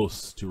getting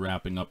close to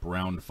wrapping up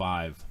round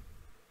 5.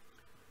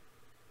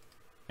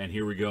 And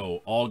here we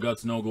go. All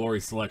guts, no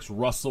glory selects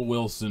Russell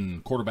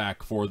Wilson,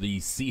 quarterback for the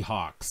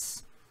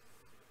Seahawks.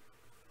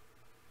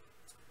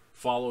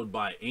 Followed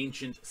by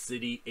Ancient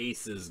City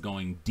Aces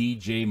going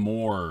DJ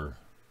Moore.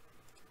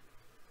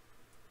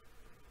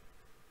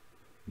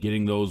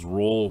 Getting those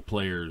role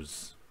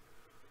players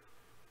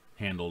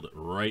handled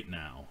right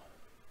now.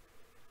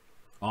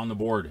 On the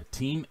board,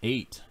 Team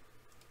 8.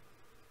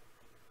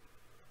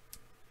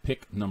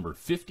 Pick number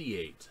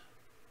 58.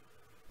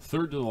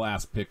 Third to the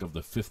last pick of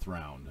the 5th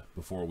round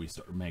before we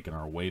start making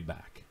our way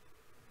back.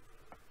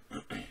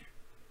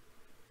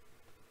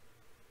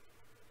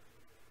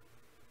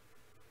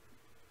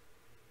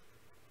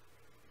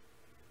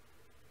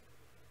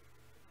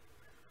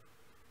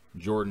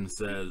 Jordan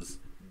says,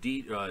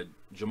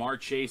 Jamar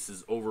Chase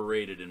is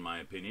overrated in my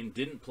opinion.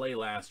 Didn't play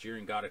last year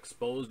and got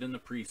exposed in the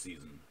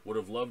preseason. Would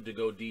have loved to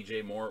go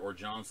DJ Moore or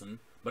Johnson,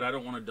 but I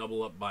don't want to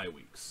double up bye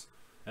weeks.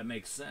 That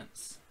makes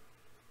sense.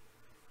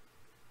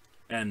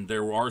 And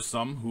there are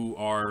some who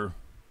are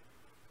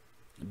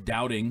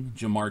doubting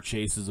Jamar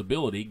Chase's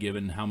ability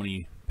given how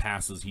many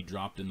passes he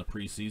dropped in the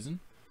preseason.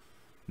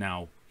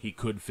 Now, he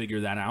could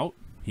figure that out.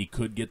 He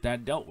could get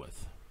that dealt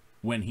with.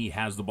 When he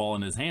has the ball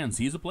in his hands,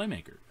 he's a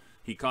playmaker.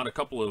 He caught a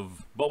couple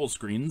of bubble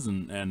screens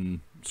and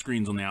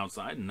screens on the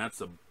outside, and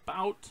that's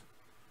about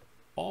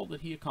all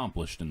that he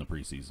accomplished in the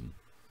preseason.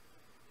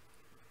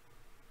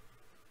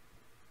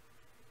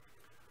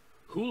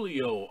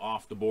 Julio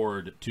off the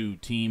board to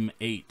Team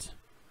 8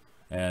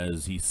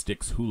 as he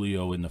sticks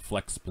Julio in the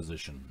flex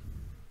position.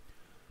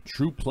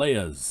 True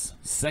Playas,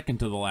 second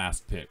to the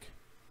last pick.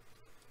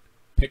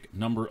 Pick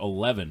number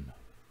 11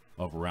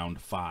 of round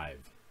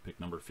 5. Pick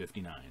number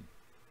 59.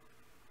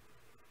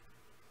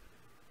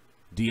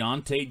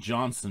 Deontay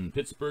Johnson,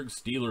 Pittsburgh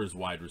Steelers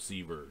wide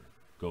receiver,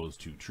 goes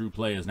to True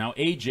Playas. Now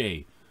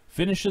AJ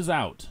finishes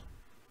out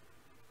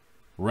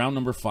round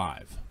number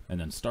 5 and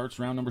then starts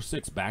round number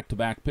 6,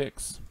 back-to-back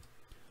picks.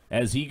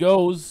 As he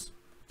goes,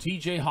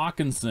 TJ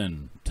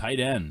Hawkinson, tight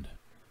end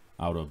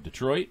out of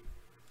Detroit.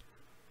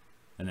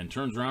 And then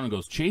turns around and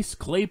goes Chase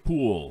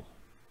Claypool.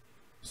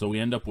 So we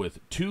end up with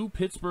 2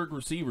 Pittsburgh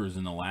receivers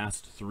in the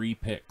last 3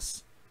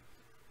 picks.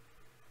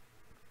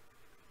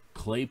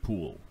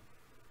 Claypool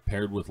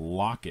paired with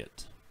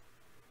Lockett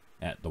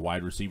at the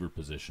wide receiver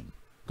position.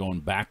 Going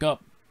back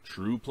up,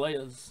 True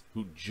Playas,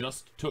 who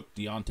just took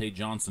Deontay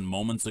Johnson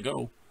moments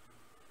ago.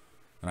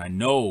 And I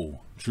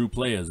know True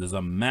Playas is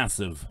a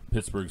massive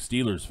Pittsburgh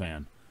Steelers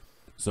fan.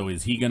 So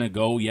is he going to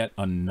go yet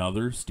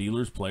another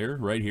Steelers player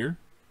right here?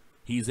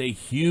 He's a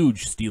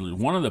huge Steelers,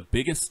 one of the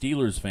biggest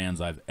Steelers fans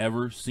I've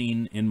ever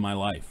seen in my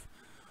life.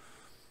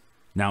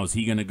 Now is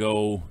he going to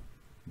go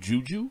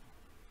Juju?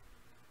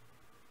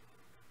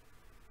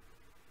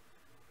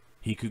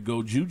 He could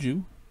go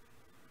Juju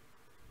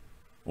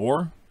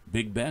or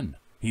Big Ben.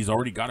 He's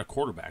already got a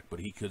quarterback,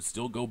 but he could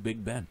still go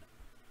Big Ben.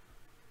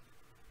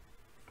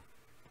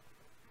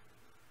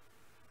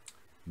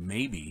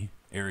 Maybe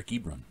Eric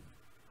Ebron.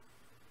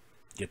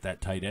 Get that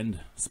tight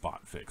end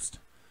spot fixed.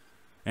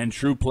 And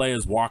True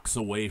Playas walks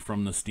away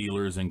from the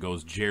Steelers and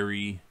goes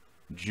Jerry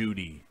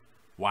Jeudy,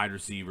 wide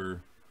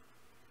receiver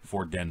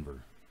for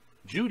Denver.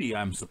 Jeudy,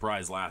 I'm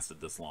surprised,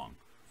 lasted this long.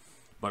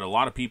 But a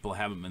lot of people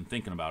haven't been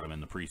thinking about him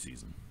in the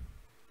preseason.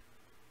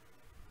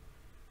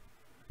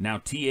 Now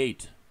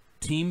T8,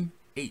 Team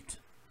 8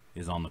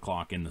 is on the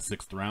clock in the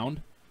 6th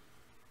round.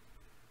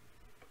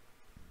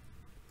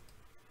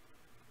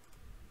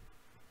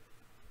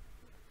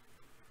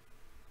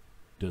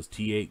 Does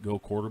T8 go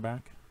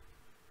quarterback?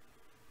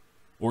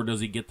 Or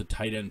does he get the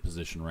tight end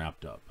position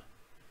wrapped up?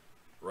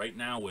 Right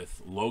now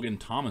with Logan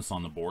Thomas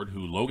on the board, who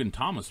Logan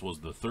Thomas was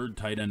the 3rd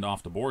tight end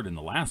off the board in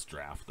the last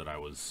draft that I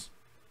was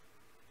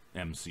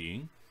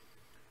emceeing.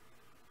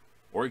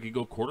 Or he could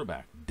go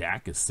quarterback.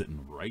 Dak is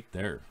sitting right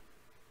there.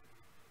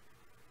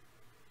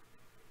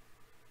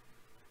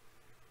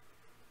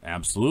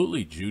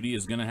 Absolutely, Jeudy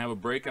is going to have a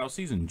breakout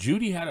season.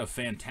 Jeudy had a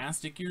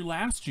fantastic year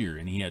last year,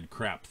 and he had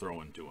crap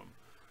thrown to him.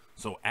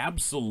 So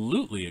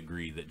absolutely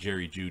agree that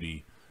Jerry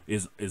Jeudy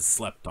is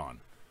slept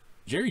on.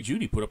 Jerry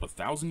Jeudy put up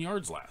 1,000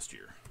 yards last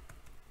year.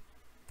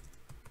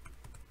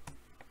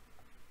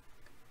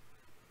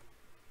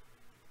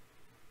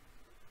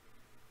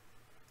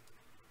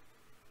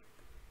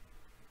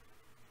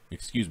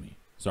 excuse me.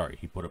 Sorry,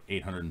 he put up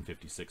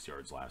 856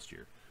 yards last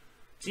year.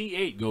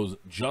 T8 goes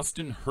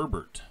Justin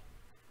Herbert.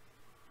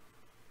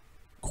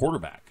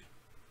 Quarterback.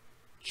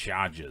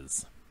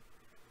 Charges.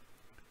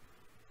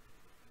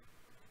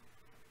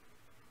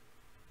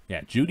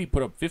 Yeah, Judy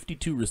put up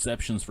 52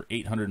 receptions for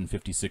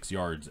 856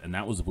 yards, and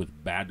that was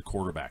with bad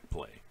quarterback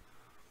play.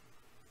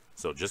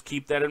 So just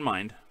keep that in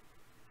mind.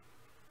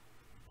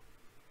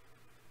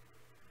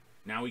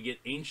 Now we get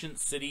Ancient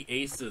City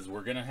Aces.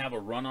 We're going to have a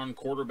run on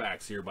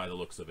quarterbacks here by the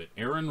looks of it.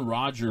 Aaron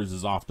Rodgers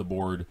is off the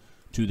board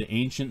to the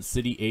Ancient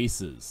City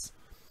Aces.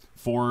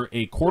 For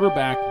a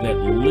quarterback that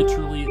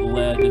literally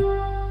led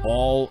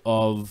all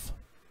of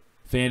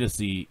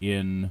fantasy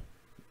in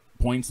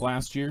points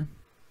last year,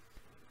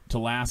 to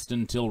last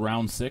until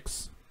round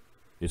 6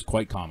 is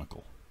quite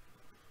comical.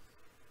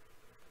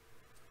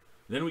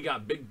 Then we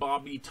got Big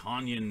Bobby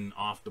Tonyan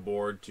off the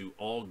board to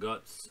All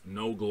Guts,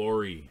 No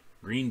Glory,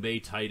 Green Bay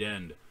tight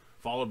end,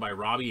 followed by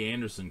Robbie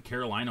Anderson,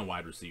 Carolina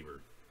wide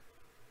receiver.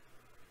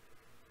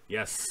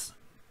 Yes,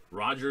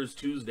 Rogers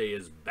Tuesday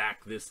is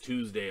back this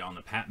Tuesday on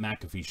the Pat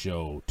McAfee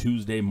Show,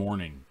 Tuesday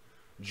morning.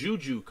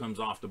 Juju comes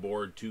off the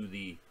board to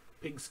the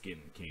Pigskin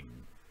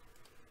King.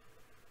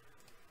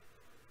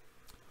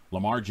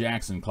 Lamar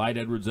Jackson, Clyde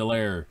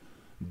Edwards-Helaire,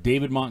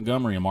 David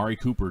Montgomery, Amari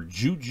Cooper,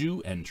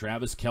 Juju, and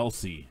Travis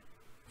Kelce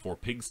for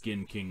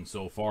Pigskin King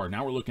so far.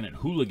 Now we're looking at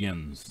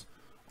Hooligans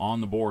on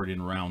the board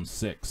in round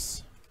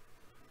 6.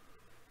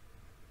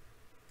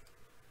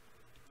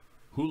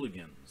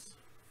 Hooligans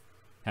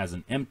has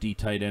an empty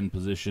tight end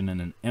position and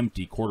an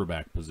empty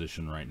quarterback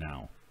position right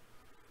now.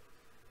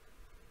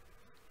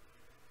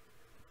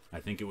 I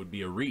think it would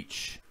be a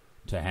reach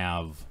to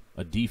have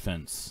a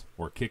defense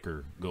or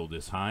kicker go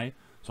this high.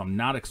 So I'm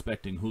not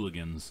expecting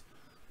Hooligans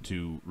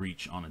to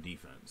reach on a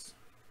defense.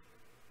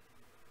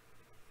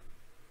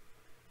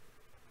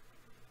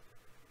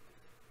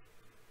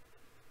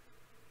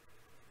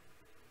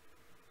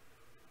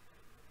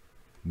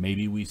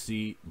 Maybe we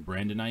see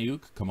Brandon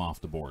Ayuk come off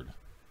the board.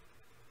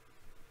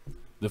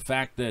 The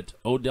fact that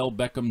Odell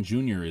Beckham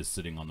Jr. is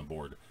sitting on the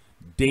board.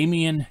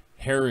 Damian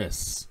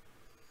Harris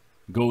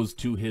goes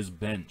to his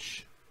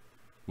bench,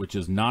 which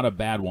is not a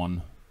bad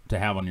one to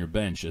have on your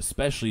bench,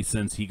 especially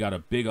since he got a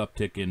big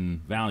uptick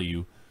in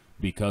value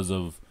because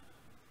of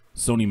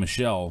Sony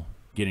Michel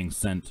getting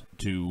sent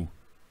to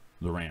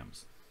the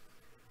Rams.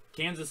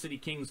 Kansas City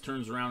Kings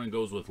turns around and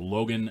goes with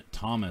Logan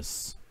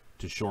Thomas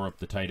to shore up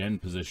the tight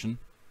end position.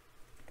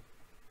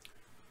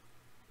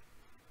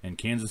 And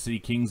Kansas City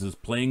Kings is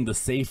playing the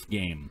safe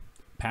game.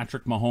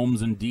 Patrick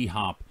Mahomes and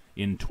D-Hop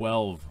in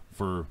 12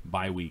 for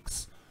bye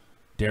weeks.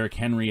 Derrick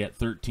Henry at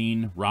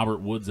 13,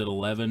 Robert Woods at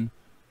 11.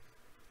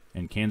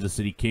 And Kansas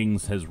City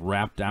Kings has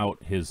wrapped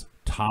out his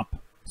top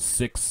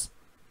 6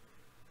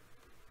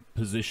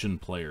 position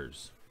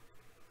players.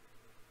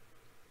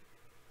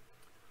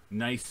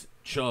 Nice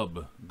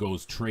Chubb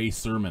goes Trey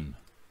Sermon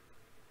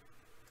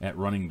at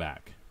running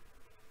back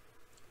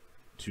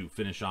to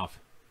finish off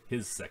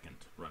his second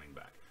running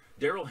back.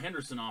 Darrell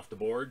Henderson off the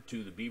board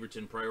to the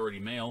Beaverton Priority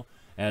Mail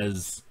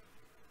as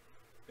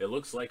it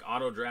looks like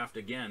auto draft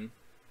again.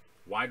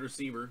 Wide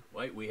receiver.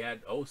 Wait, we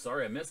had, oh,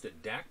 sorry, I missed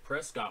it. Dak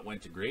Prescott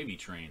went to Gravy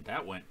Train.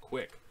 That went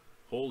quick.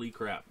 Holy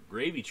crap.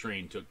 Gravy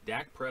Train took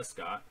Dak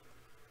Prescott,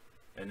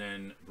 and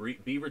then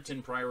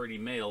Beaverton Priority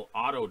Mail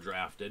auto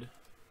drafted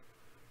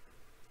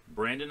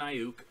Brandon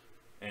Ayuk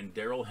and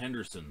Darrell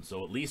Henderson.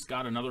 So at least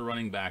got another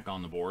running back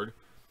on the board,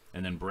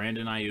 and then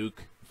Brandon Ayuk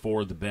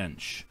for the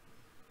bench.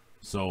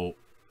 So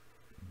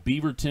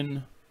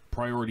Beaverton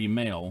Priority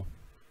Mail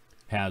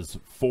has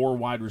 4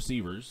 wide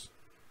receivers,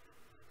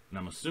 and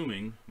I'm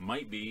assuming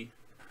might be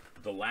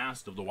the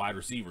last of the wide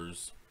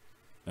receivers,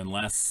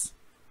 unless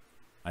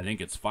I think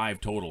it's 5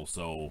 total,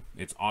 so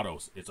it's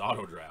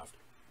auto draft.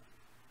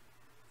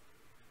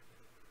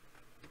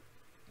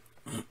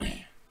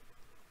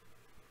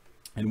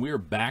 And we are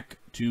back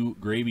to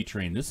Gravy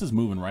Train. This is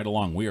moving right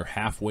along. We are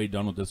halfway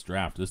done with this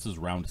draft. This is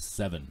round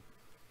 7.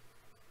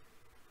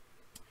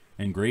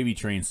 And Gravy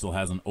Train still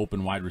has an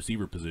open wide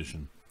receiver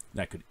position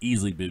that could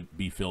easily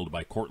be filled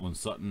by Cortland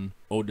Sutton,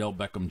 Odell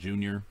Beckham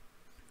Jr.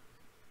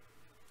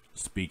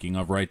 Speaking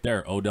of right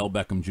there, Odell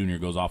Beckham Jr.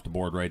 goes off the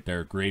board right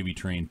there. Gravy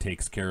Train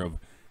takes care of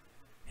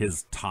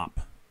his top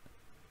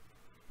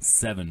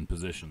 7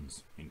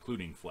 positions,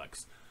 including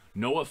flex.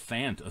 Noah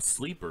Fant, a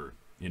sleeper,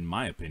 in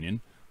my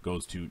opinion,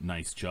 goes to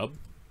Nice Chubb,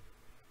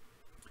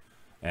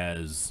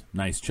 as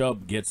Nice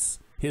Chubb gets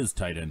his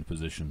tight end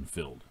position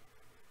filled.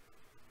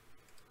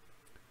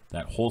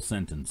 That whole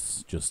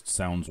sentence just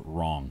sounds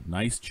wrong.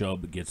 Nice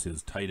Chubb gets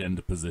his tight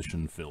end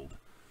position filled.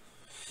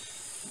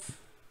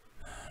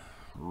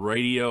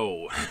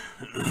 Radio.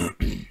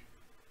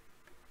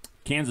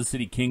 Kansas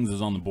City Kings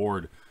is on the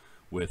board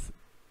with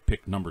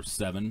pick number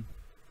 7.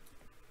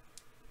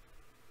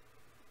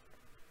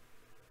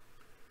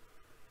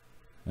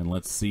 And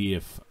let's see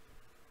if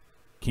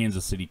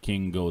Kansas City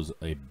King goes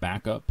a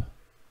backup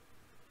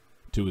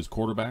to his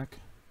quarterback.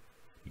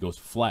 He goes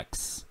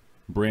flex.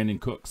 Brandon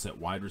Cooks at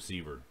wide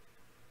receiver.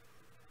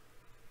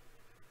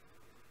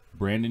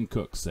 Brandon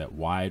Cooks at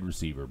wide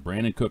receiver.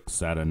 Brandon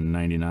Cooks at a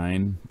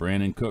 99.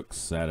 Brandon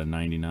Cooks at a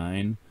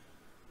 99.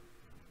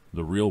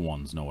 The real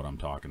ones know what I'm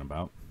talking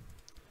about.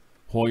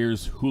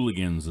 Hoyer's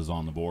Hooligans is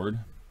on the board.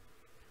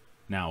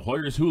 Now,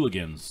 Hoyer's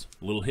Hooligans,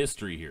 a little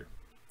history here,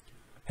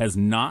 has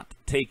not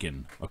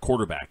taken a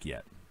quarterback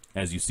yet,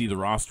 as you see the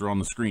roster on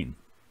the screen.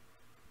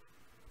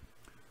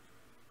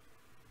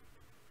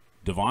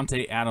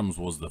 Devontae Adams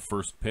was the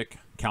first pick.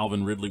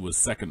 Calvin Ridley was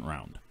second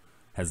round.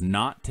 Has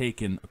not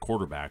taken a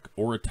quarterback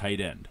or a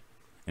tight end.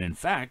 And in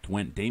fact,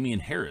 went Damian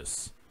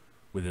Harris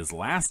with his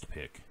last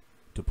pick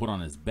to put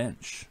on his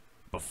bench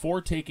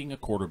before taking a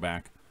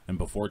quarterback and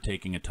before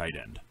taking a tight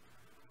end.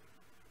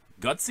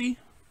 Gutsy?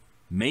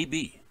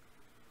 Maybe.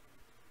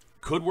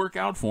 Could work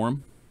out for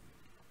him.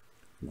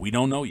 We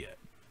don't know yet.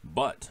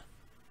 But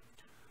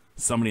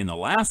somebody in the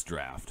last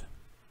draft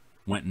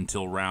went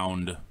until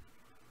round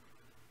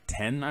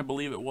 10, I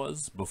believe it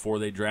was, before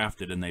they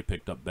drafted, and they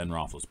picked up Ben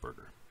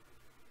Roethlisberger.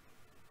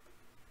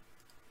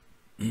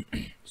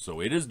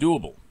 So it is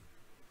doable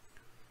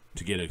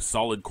to get a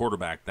solid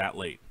quarterback that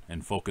late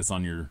and focus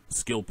on your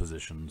skill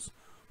positions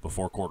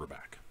before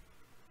quarterback.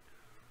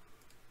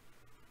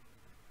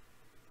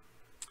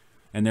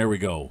 And there we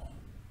go.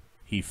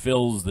 He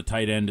fills the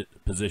tight end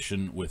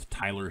position with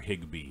Tyler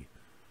Higbee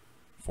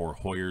for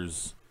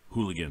Hoyer's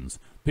Hooligans.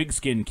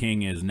 Pigskin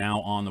King is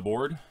now on the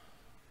board.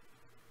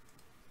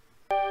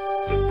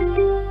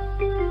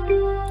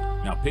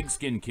 Now,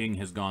 Pigskin King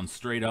has gone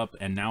straight up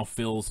and now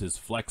fills his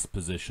flex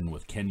position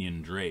with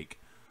Kenyon Drake,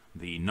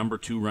 the number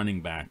 2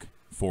 running back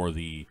for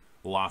the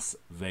Las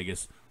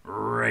Vegas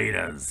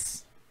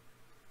Raiders.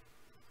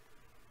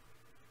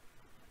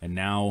 And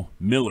now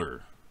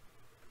Miller.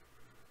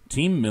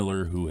 Team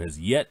Miller, who has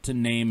yet to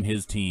name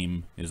his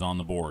team, is on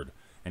the board.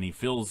 And he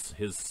fills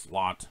his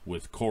slot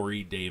with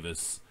Corey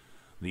Davis,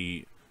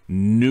 the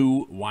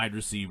new wide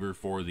receiver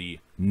for the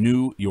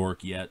New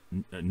York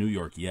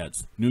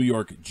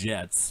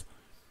Jets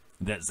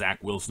that Zach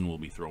Wilson will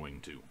be throwing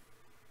to.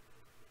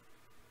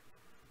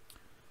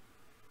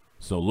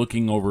 So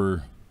looking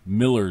over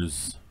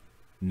Miller's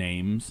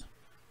names,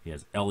 he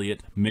has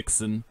Elliott,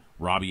 Mixon,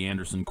 Robbie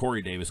Anderson,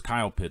 Corey Davis,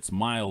 Kyle Pitts,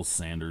 Miles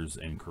Sanders,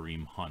 and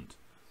Kareem Hunt.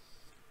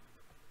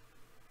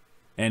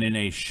 And in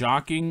a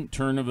shocking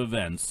turn of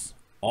events,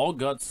 all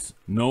guts,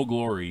 no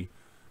glory,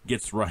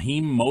 gets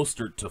Raheem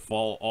Mostert to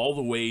fall all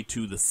the way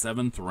to the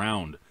 7th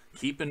round.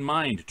 Keep in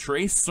mind,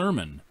 Trey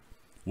Sermon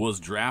was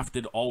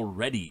drafted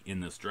already in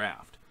this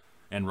draft.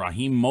 And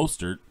Raheem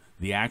Mostert,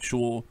 the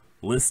actual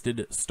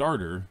listed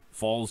starter,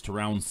 falls to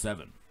round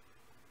 7.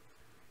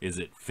 Is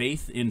it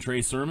faith in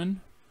Trey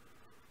Sermon?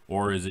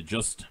 Or is it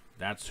just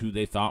that's who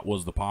they thought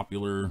was the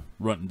popular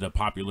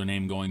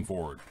name going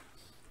forward?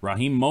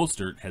 Raheem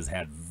Mostert has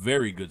had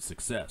very good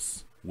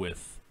success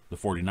with the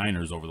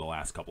 49ers over the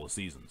last couple of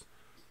seasons.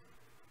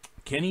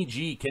 Kenny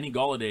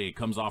Golladay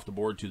comes off the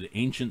board to the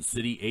Ancient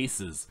City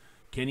Aces.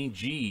 Kenny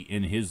G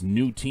in his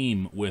new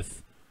team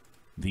with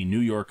the New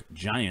York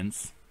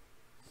Giants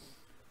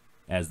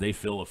as they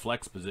fill a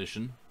flex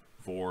position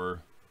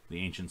for the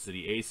Ancient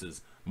City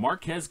Aces.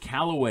 Marquez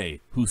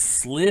Callaway, who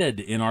slid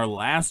in our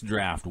last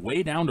draft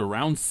way down to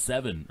round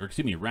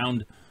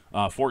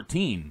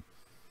 14.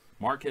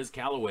 Marquez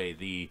Callaway,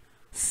 the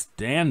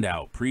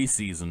standout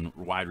preseason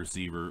wide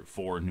receiver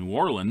for New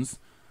Orleans,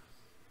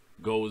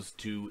 goes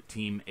to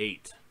Team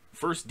 8.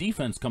 First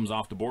defense comes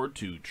off the board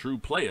to True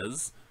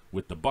Players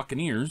with the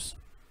Buccaneers,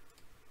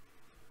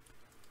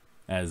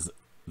 as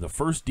the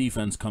first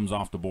defense comes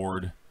off the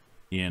board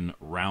in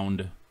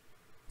round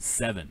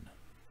 7.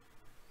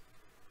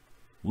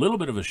 Little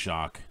bit of a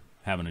shock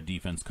having a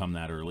defense come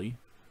that early,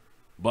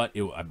 but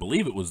I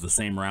believe it was the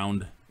same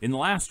round in the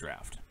last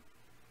draft.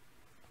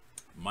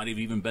 Might have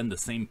even been the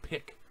same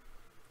pick.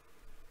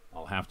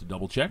 I'll have to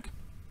double check.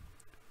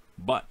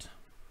 But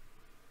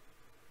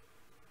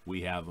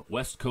we have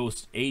West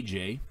Coast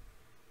AJ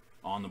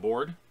on the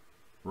board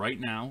right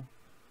now,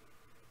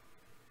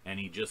 and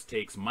he just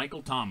takes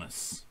Michael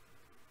Thomas.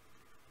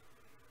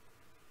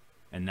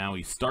 And now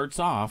he starts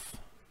off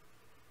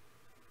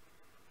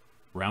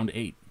round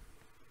 8.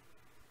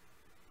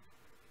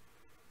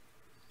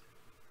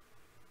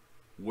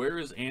 Where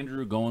is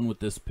Andrew going with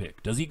this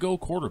pick? Does he go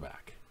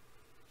quarterback?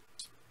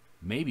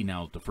 Maybe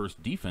now that the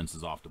first defense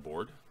is off the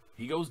board,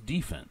 he goes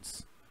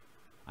defense.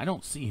 I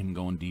don't see him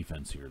going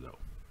defense here, though.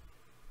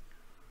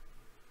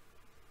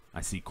 I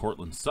see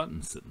Cortland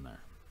Sutton sitting there.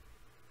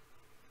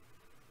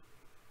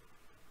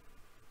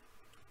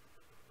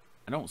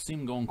 I don't see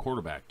him going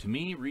quarterback. To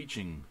me,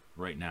 reaching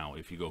right now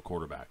if you go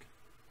quarterback.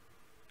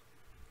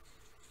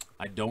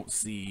 I don't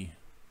see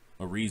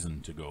a reason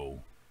to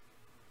go.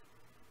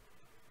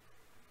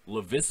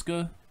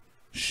 Laviska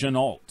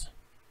Shenault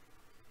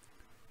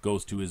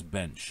goes to his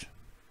bench.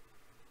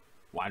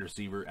 Wide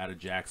receiver out of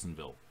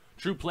Jacksonville.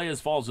 True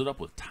Players follows it up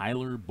with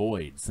Tyler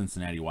Boyd,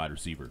 Cincinnati wide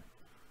receiver.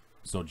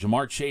 So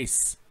Jamar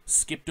Chase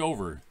skipped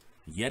over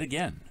yet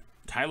again.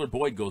 Tyler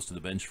Boyd goes to the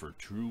bench for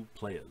True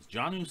Players.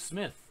 Jonnu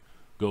Smith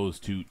goes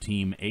to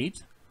Team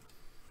 8.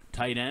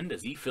 Tight end,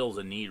 as he fills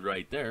a need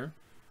right there.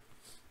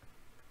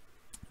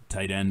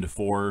 tight end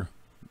for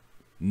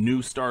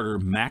new starter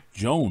Mac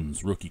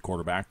Jones, rookie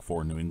quarterback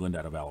for New England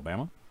out of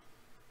Alabama.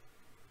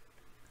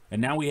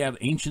 And now we have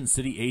Ancient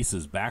City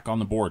Aces back on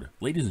the board.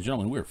 Ladies and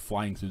gentlemen, we are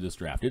flying through this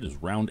draft. It is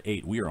round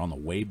 8. We are on the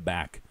way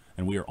back,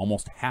 and we are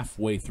almost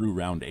halfway through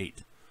round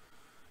 8.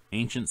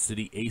 Ancient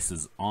City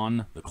Aces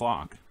on the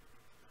clock.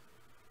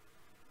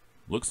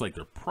 Looks like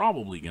they're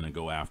probably going to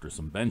go after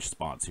some bench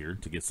spots here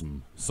to get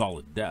some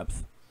solid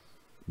depth.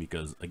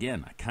 Because,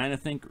 again, I kind of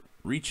think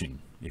reaching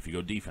if you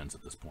go defense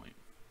at this point.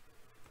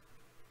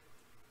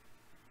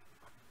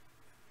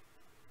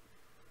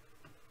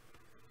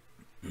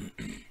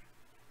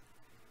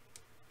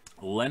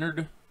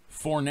 Leonard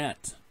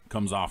Fournette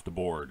comes off the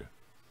board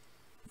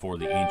for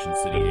the Ancient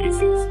City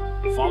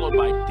Aces, followed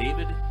by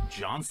David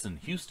Johnson,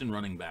 Houston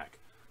running back,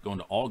 going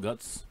to All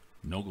Guts,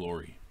 No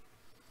Glory.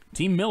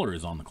 Team Miller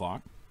is on the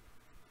clock.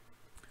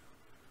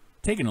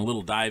 Taking a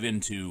little dive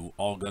into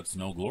All Guts,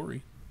 No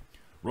Glory.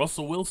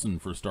 Russell Wilson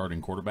for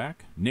starting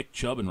quarterback, Nick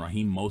Chubb and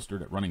Raheem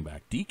Mostert at running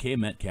back, DK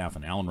Metcalf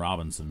and Allen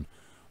Robinson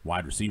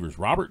wide receivers,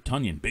 Robert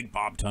Tonyan, Big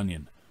Bob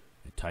Tonyan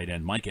at tight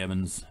end, Mike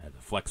Evans at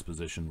the flex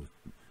position with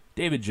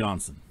David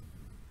Johnson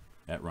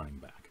at running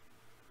back.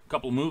 A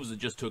couple moves that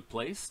just took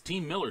place.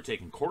 Team Miller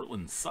taking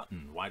Cortland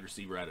Sutton, wide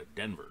receiver out of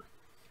Denver,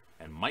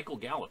 and Michael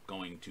Gallup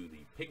going to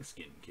the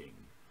Pigskin King,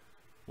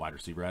 wide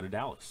receiver out of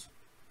Dallas.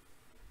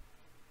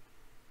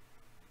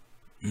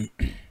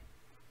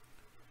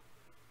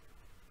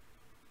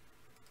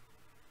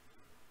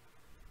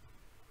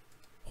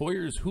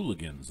 Hoyer's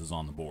Hooligans is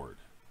on the board.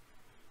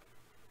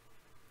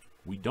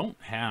 We don't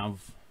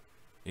have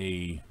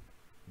a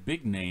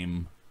big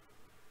name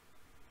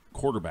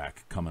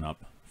quarterback coming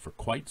up for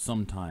quite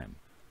some time.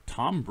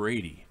 Tom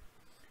Brady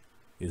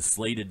is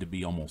slated to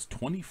be almost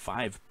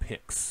 25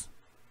 picks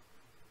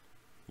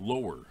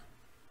lower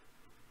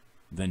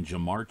than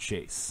Jamar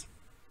Chase.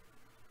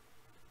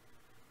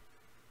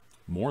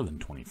 More than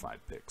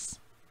 25 picks.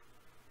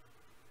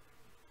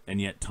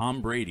 And yet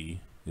Tom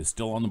Brady is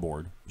still on the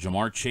board.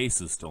 Jamar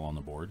Chase is still on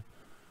the board.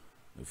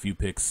 A few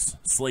picks,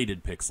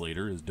 slated picks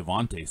later, is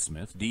Devontae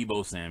Smith,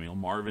 Deebo Samuel,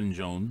 Marvin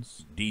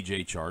Jones,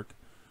 DJ Chark,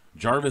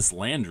 Jarvis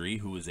Landry,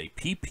 who is a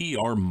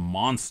PPR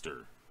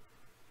monster,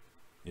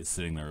 is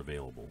sitting there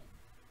available.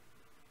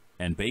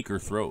 And Baker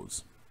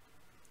throws.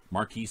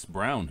 Marquise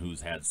Brown,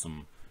 who's had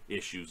some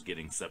issues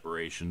getting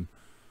separation,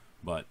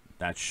 but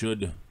that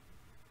should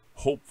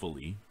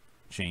hopefully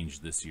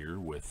change this year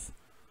with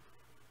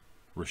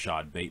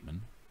Rashad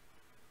Bateman.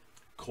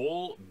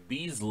 Cole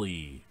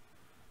Beasley,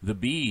 the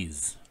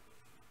Bees,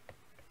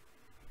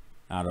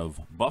 out of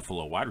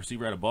Buffalo, wide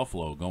receiver out of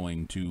Buffalo,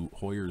 going to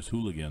Hoyer's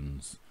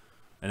Hooligans.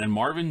 And then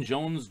Marvin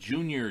Jones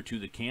Jr. to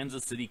the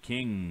Kansas City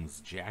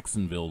Kings,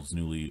 Jacksonville's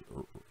newly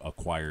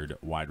acquired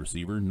wide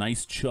receiver.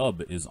 Nice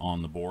Chubb is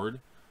on the board.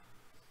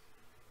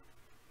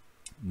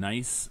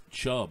 Nice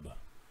Chubb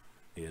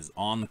is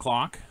on the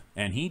clock,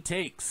 and he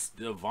takes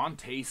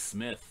Devontae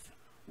Smith,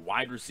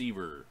 wide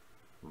receiver,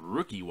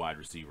 rookie wide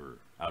receiver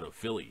out of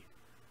Philly.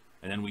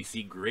 And then we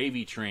see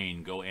Gravy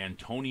Train go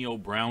Antonio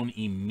Brown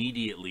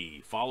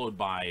immediately, followed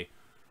by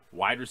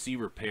wide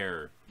receiver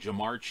pair,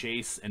 Jamar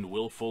Chase and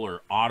Will Fuller,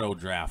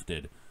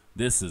 auto-drafted.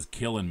 This is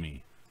killing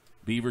me.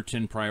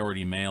 Beaverton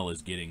Priority Mail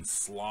is getting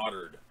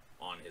slaughtered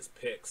on his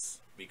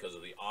picks because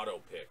of the auto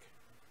pick,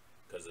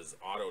 because his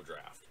auto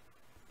draft.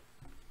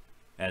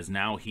 As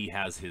now he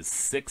has his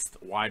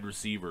 6th wide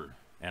receiver,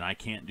 and I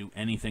can't do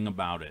anything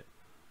about it.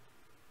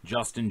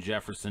 Justin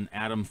Jefferson,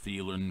 Adam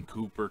Thielen,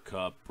 Cooper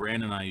Kupp,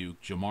 Brandon Ayuk,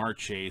 Jamar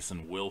Chase,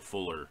 and Will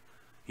Fuller.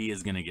 He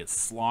is going to get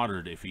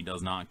slaughtered if he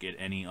does not get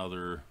any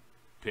other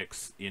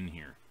picks in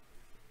here.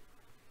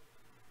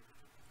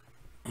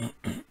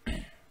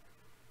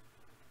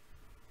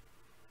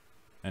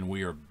 And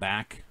we are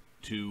back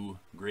to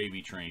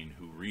Gravy Train,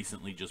 who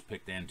recently just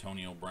picked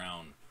Antonio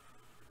Brown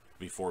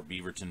before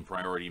Beaverton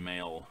Priority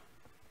Mail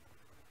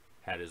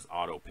had his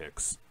auto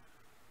picks.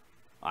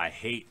 I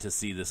hate to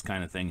see this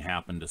kind of thing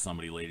happen to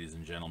somebody, ladies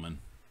and gentlemen.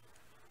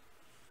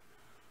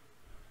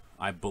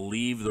 I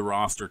believe the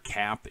roster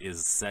cap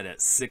is set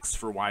at 6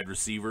 for wide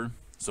receiver,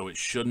 so it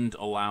shouldn't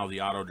allow the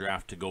auto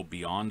draft to go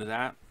beyond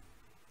that.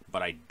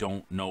 But I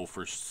don't know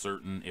for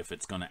certain if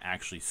it's going to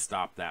actually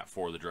stop that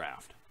for the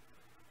draft.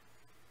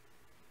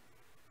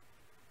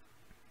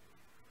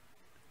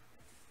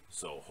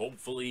 So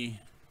hopefully,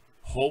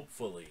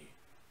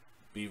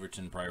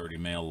 Beaverton Priority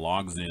Mail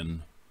logs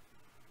in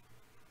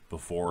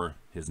before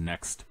his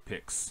next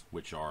picks,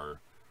 which are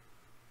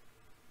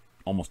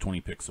almost 20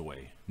 picks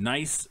away.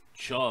 Nice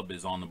Chubb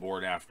is on the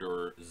board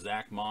after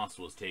Zach Moss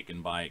was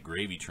taken by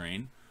Gravy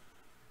Train.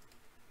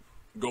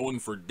 Going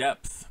for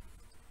depth,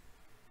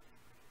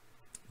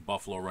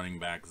 Buffalo running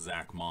back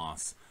Zach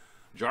Moss.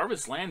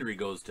 Jarvis Landry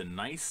goes to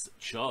Nice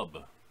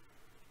Chubb.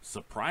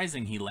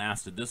 Surprising he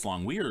lasted this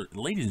long.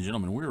 Ladies and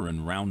gentlemen, we're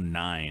in round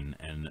 9,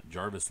 and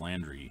Jarvis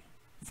Landry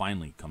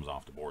finally comes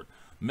off the board.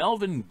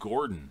 Melvin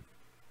Gordon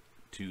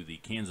to the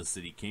Kansas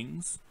City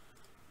Kings.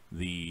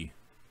 We'll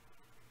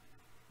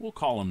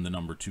call him the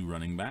number 2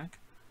 running back.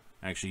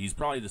 Actually, he's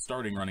probably the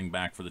starting running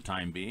back for the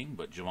time being,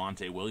 but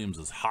Javonte Williams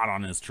is hot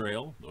on his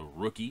trail, the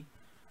rookie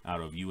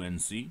out of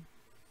UNC.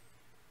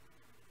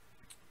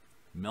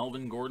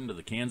 Melvin Gordon to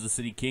the Kansas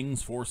City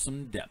Kings for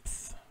some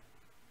depth.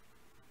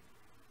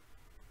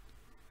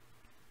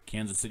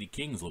 Kansas City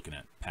Kings looking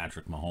at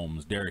Patrick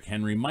Mahomes, Derrick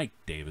Henry, Mike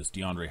Davis,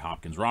 DeAndre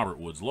Hopkins, Robert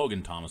Woods,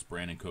 Logan Thomas,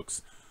 Brandon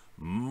Cooks,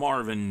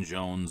 Marvin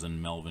Jones,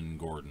 and Melvin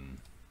Gordon.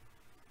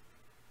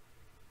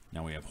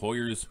 Now we have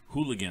Hoyer's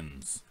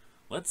Hooligans.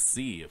 Let's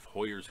see if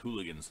Hoyer's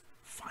Hooligans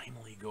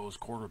finally goes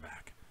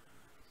quarterback.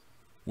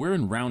 We're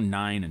in round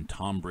 9 and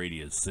Tom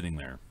Brady is sitting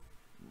there,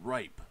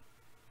 ripe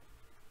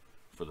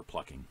for the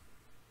plucking.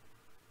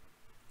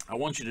 I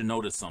want you to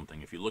notice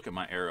something. If you look at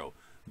my arrow,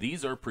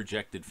 these are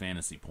projected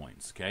fantasy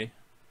points, okay?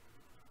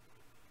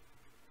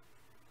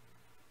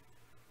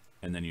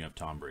 And then you have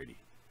Tom Brady.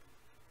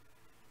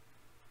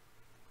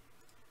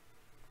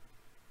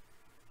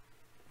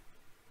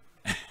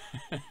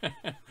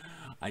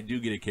 I do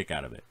get a kick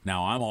out of it.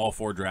 Now, I'm all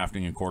for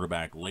drafting a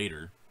quarterback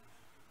later,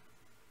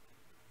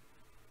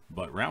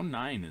 but round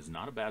 9 is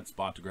not a bad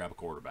spot to grab a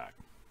quarterback.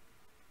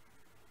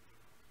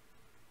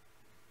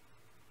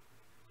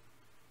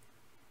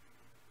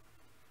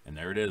 And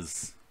there it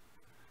is.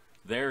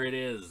 There it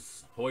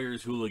is.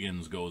 Hoyer's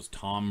Hooligans goes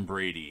Tom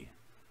Brady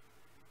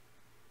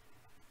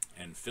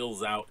and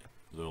fills out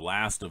the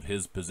last of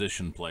his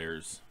position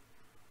players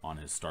on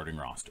his starting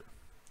roster.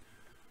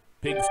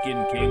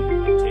 Pigskin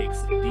King takes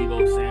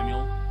Deebo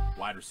Samuel,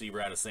 wide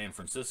receiver out of San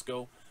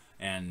Francisco,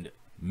 and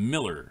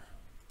Miller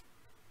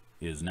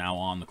is now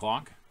on the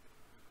clock.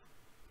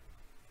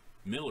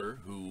 Miller,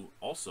 who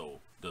also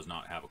does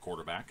not have a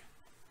quarterback.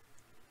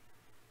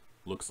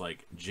 Looks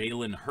like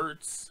Jalen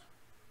Hurts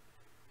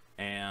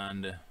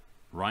and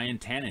Ryan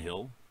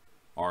Tannehill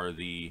are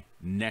the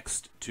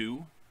next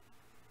two.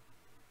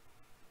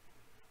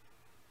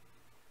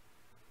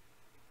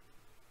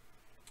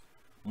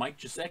 Mike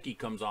Gesicki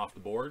comes off the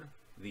board,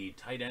 the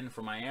tight end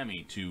for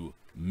Miami, to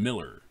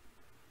Miller,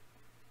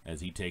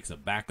 as he takes a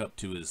backup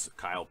to his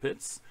Kyle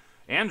Pitts.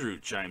 Andrew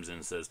chimes in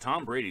and says,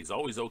 Tom Brady's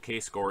always okay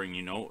scoring,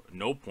 you know,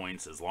 no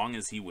points as long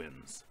as he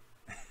wins.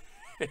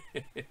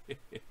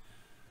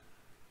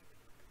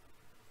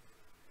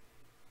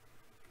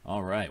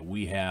 All right,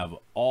 we have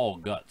all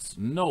guts,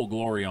 no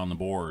glory on the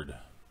board.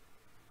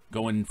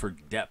 Going for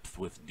depth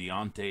with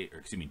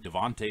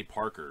Devontae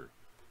Parker,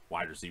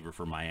 wide receiver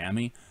for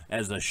Miami,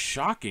 as a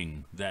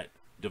shocking that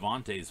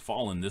Devontae's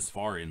fallen this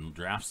far in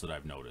drafts that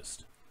I've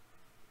noticed.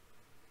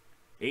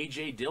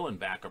 A.J. Dillon,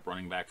 backup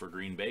running back for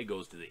Green Bay,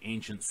 goes to the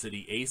Ancient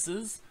City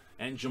Aces.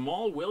 And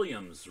Jamal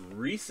Williams,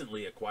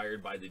 recently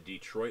acquired by the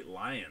Detroit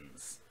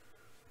Lions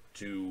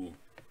to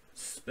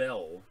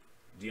spell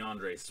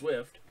DeAndre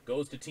Swift,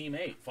 goes to Team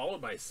 8,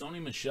 followed by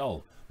Sony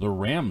Michel, the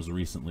Rams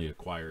recently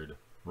acquired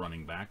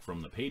running back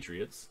from the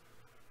Patriots,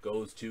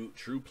 goes to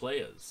True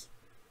Players.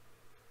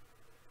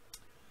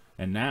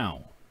 And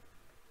now,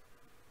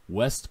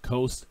 West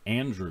Coast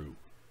Andrew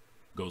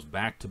goes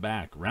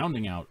back-to-back,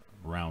 rounding out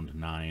round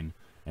 9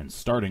 and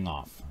starting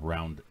off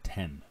round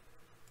 10.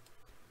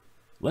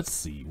 Let's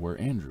see where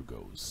Andrew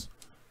goes.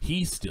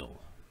 He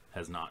still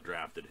has not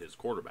drafted his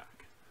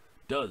quarterback.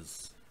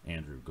 Does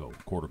Andrew go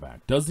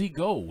quarterback? Does he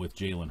go with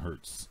Jalen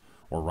Hurts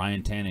or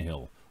Ryan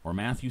Tannehill or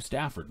Matthew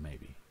Stafford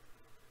maybe?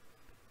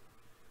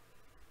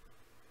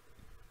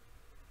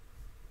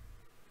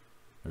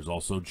 There's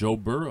also Joe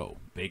Burrow,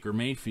 Baker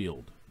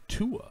Mayfield,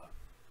 Tua.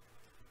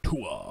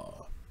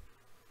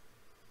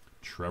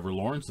 Trevor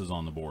Lawrence is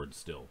on the board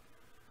still.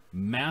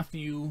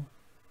 Matthew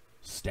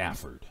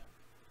Stafford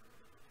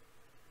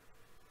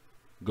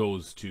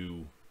goes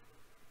to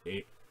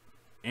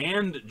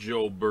and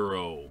Joe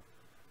Burrow.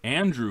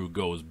 Andrew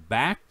goes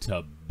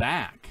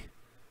back-to-back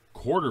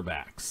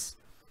quarterbacks,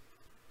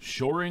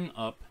 shoring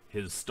up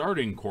his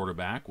starting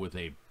quarterback with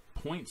a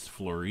points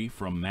flurry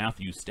from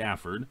Matthew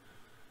Stafford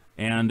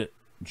and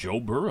Joe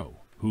Burrow,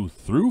 who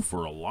threw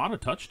for a lot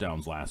of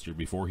touchdowns last year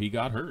before he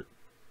got hurt.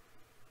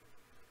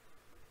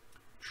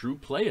 True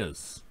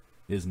Players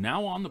is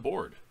now on the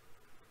board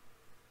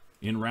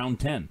in round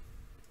 10.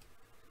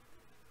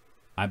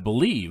 I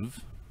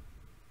believe,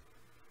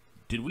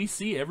 did we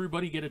see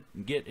everybody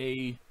get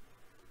a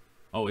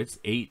oh, it's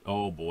 8.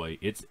 Oh boy,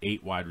 it's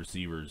 8 wide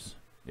receivers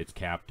it's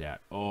capped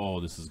at. Oh,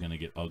 this is going to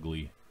get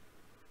ugly.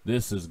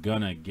 This is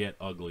going to get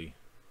ugly.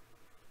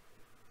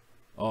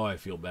 Oh, I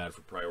feel bad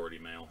for Priority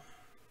Mail.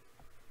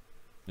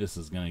 This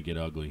is going to get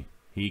ugly.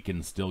 He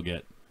can still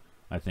get,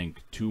 I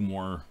think, 2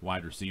 more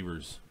wide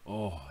receivers.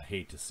 Oh, I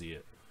hate to see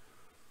it.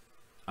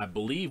 I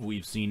believe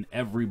we've seen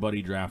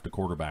everybody draft a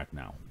quarterback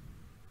now.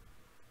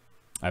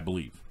 I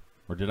believe.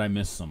 Or did I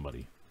miss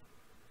somebody?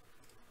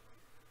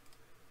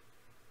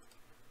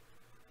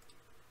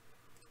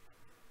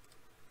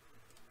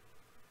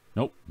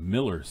 Nope.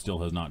 Miller still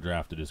has not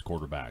drafted his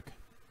quarterback.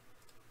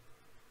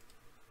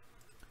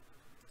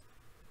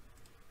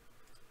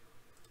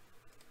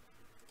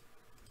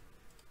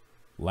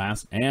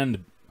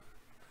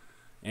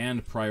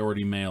 And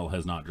Priority Mail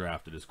has not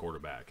drafted his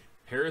quarterback.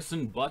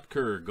 Harrison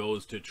Butker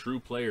goes to True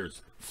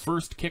Players.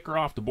 First kicker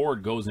off the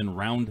board goes in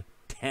round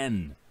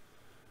 10.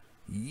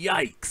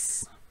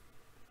 Yikes.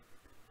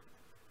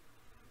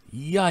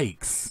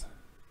 Yikes.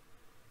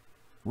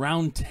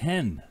 Round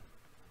 10.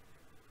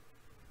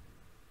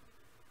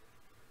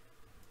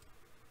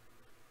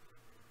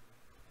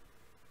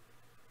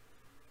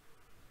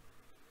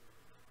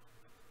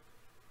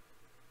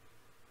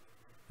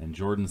 And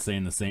Jordan's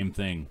saying the same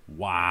thing.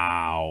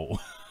 Wow.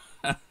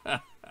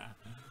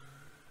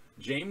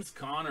 James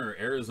Conner,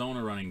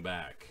 Arizona running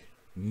back.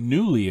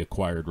 Newly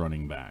acquired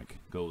running back.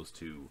 Goes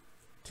to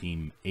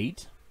Team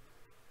 8.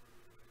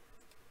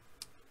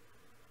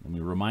 Let me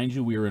remind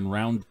you, we are in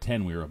round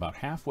 10. We are about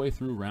halfway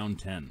through round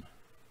 10.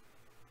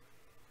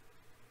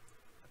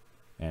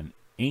 And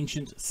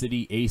Ancient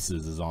City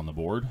Aces is on the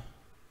board.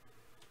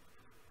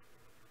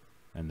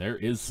 And there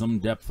is some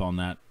depth on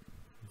that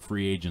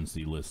free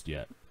agency list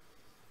yet.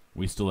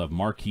 We still have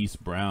Marquise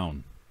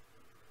Brown.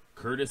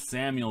 Curtis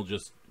Samuel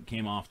just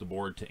came off the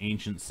board to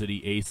Ancient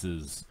City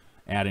Aces,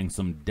 adding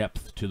some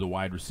depth to the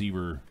wide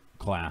receiver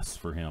class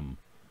for him.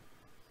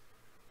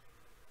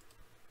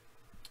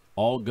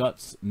 All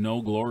guts,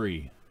 no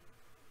glory.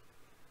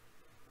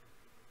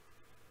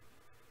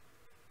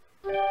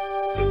 Goes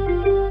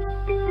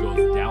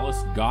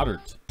Dallas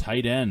Goedert,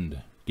 tight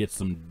end. Get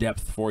some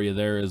depth for you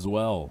there as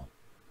well.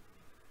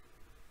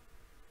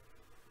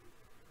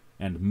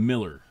 And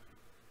Miller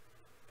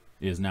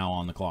is now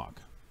on the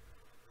clock.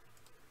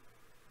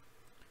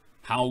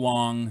 How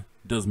long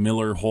does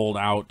Miller hold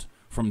out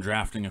from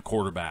drafting a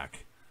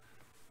quarterback?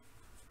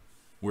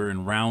 We're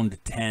in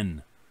round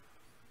 10.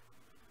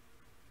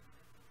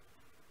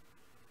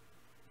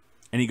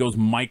 And he goes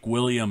Mike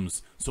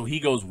Williams. So he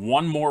goes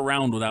one more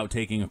round without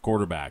taking a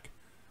quarterback.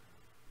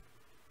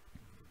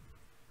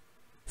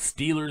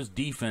 Steelers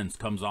defense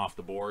comes off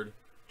the board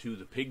to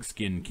the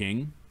Pigskin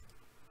King.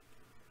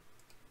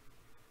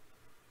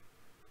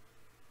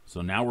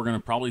 So now we're going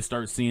to probably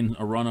start seeing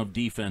a run of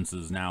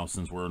defenses now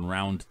since we're in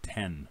round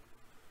 10.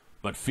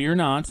 But fear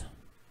not.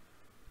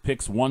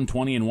 Picks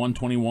 120 and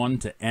 121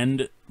 to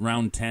end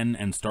round 10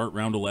 and start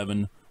round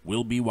 11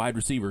 will be wide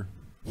receiver.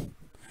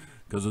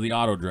 Because of the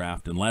auto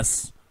draft,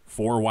 unless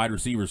 4 wide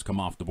receivers come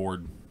off the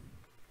board.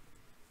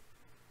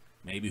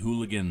 Maybe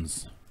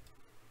Hooligans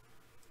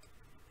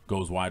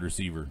goes wide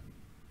receiver.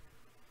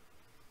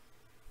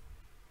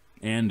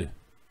 And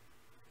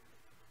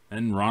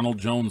Ronald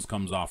Jones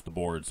comes off the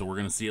board. So we're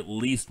going to see at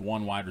least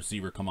 1 wide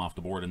receiver come off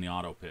the board in the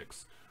auto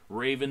picks.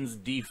 Ravens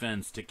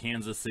defense to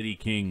Kansas City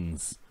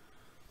Kings.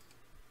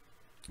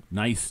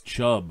 Nice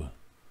Chubb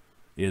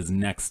is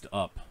next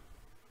up.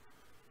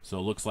 So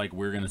it looks like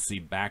we're going to see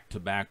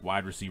back-to-back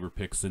wide receiver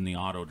picks in the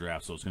auto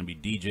draft. So it's going to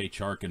be DJ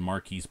Chark and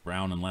Marquise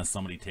Brown unless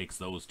somebody takes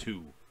those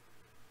 2.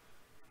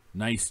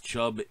 Nice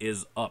Chubb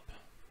is up.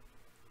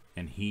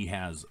 And he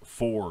has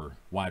 4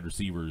 wide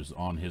receivers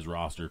on his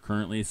roster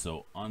currently,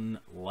 so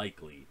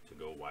unlikely to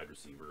go wide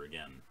receiver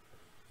again.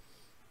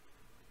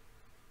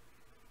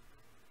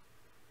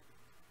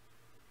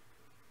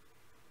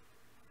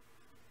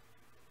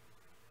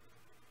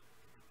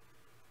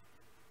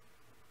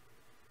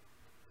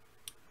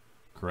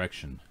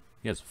 Correction.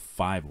 He has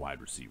 5 wide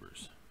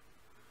receivers.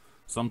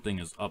 Something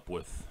is up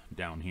with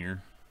down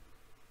here.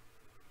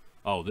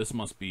 Oh, this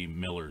must be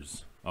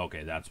Miller's.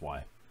 Okay, that's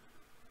why.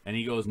 And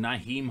he goes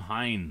Nyheim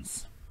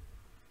Hines,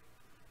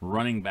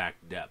 running back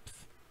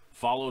depth,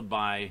 followed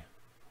by,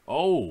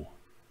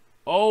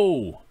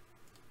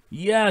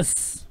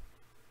 yes,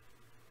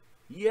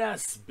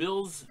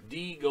 Bills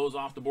D goes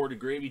off the board to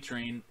Gravy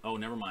Train. Oh,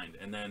 never mind.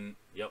 And then,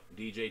 yep,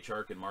 DJ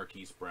Chark and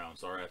Marquise Brown.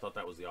 Sorry, I thought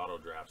that was the auto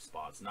draft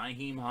spots.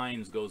 Nyheim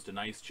Hines goes to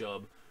Nice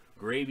Chubb.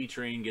 Gravy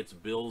Train gets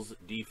Bills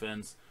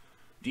defense.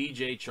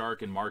 DJ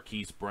Chark and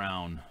Marquise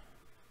Brown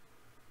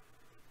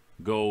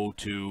go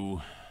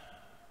to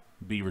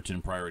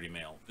Beaverton Priority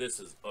Mail. This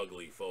is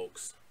ugly,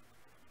 folks.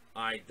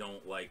 I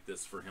don't like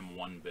this for him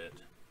one bit.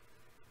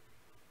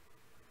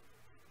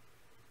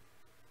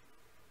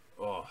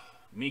 Oh,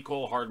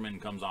 Mecole Hardman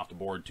comes off the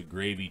board to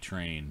Gravy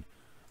Train.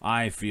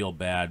 I feel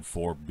bad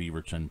for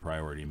Beaverton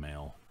Priority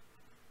Mail.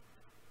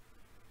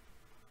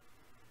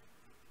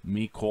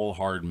 Mecole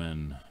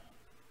Hardman.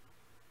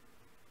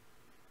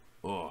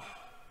 Oh.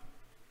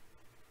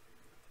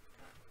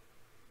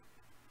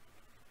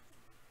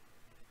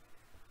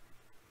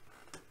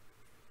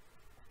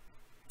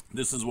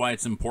 This is why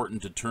it's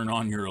important to turn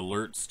on your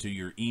alerts to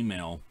your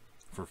email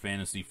for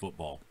fantasy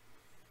football.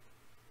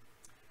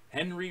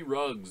 Henry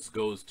Ruggs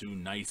goes to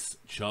Nice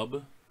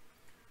Chubb,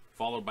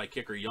 followed by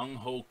kicker Young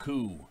Ho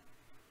Koo.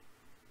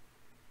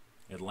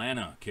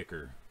 Atlanta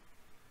kicker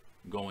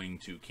going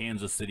to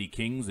Kansas City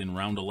Kings in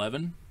round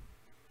 11.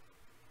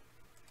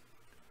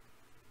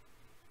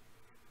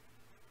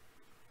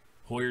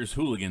 Hoyer's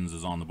Hooligans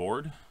is on the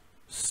board.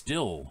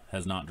 Still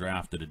has not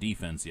drafted a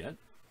defense yet.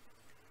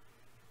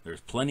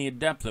 There's plenty of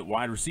depth at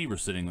wide receiver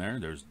sitting there.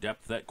 There's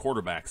depth at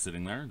quarterback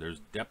sitting there. There's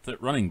depth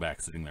at running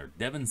back sitting there.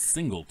 Devin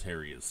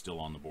Singletary is still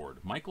on the board.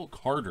 Michael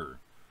Carter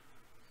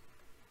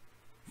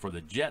for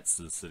the Jets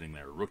is sitting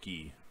there.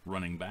 Rookie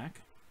running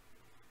back.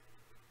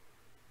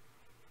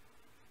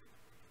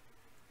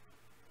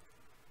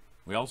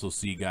 We also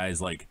see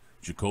guys like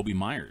Jacoby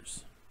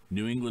Myers,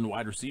 New England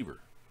wide receiver.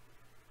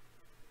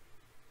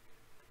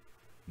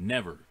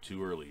 Never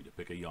too early to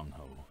pick a young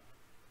ho.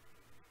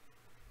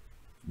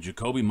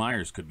 Jacoby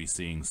Myers could be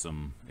seeing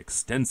some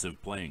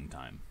extensive playing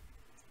time.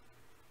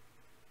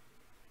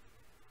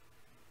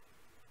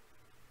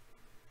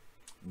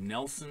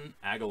 Nelson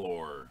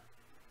Aguilar,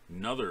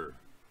 another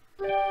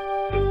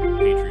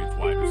Patriots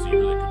wide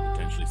receiver that could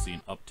potentially see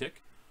an uptick.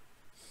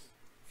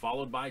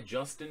 Followed by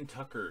Justin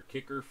Tucker,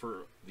 kicker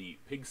for the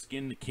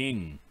Pigskin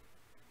King.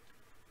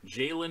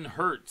 Jalen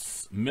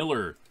Hurts.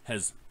 Miller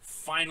has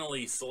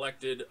finally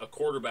selected a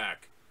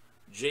quarterback.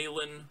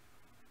 Jalen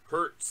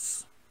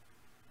Hurts.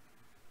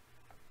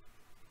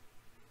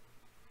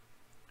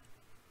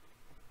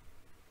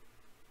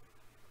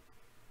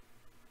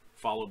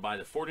 Followed by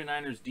the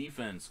 49ers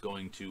defense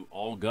going to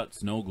all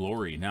guts, no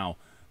glory. Now,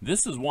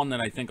 this is one that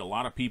I think a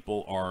lot of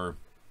people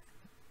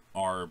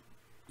are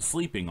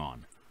sleeping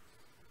on,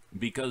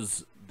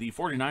 because the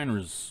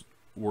 49ers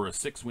were a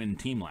 6-win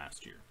team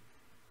last year.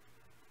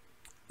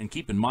 And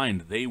keep in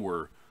mind, they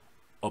were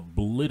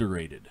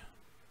obliterated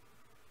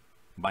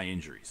by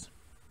injuries.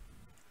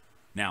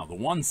 Now, the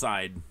one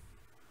side,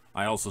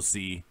 I also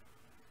see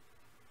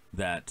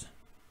that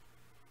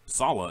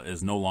Saleh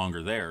is no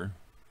longer there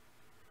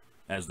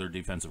as their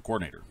defensive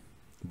coordinator,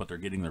 but they're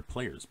getting their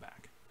players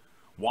back.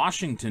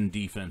 Washington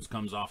defense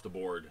comes off the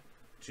board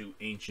to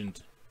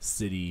Ancient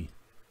City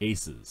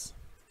Aces.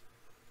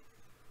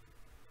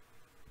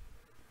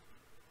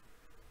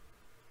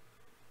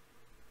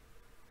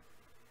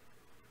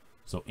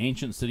 So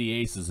Ancient City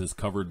Aces has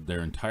covered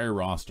their entire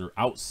roster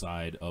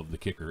outside of the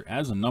kicker,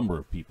 as a number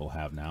of people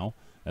have now,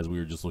 as we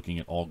were just looking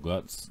at All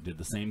Guts, did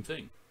the same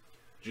thing.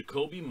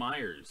 Jacoby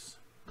Myers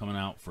coming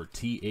out for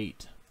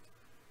T8.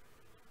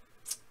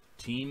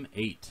 Team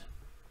 8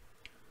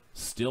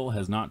 still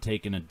has not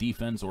taken a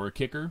defense or a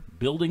kicker,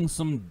 building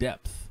some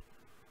depth,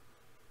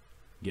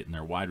 getting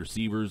their wide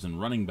receivers and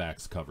running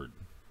backs covered.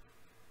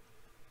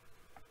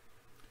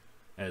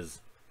 As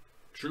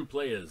True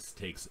Players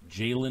takes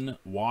Jalen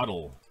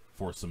Waddle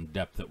for some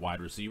depth at wide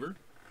receiver.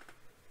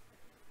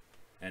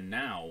 And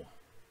now,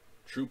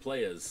 True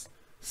Players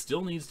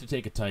still needs to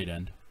take a tight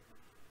end.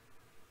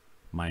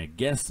 My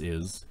guess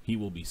is he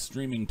will be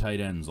streaming tight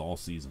ends all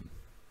season.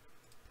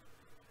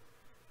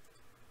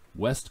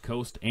 West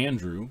Coast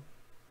Andrew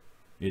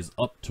is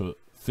up to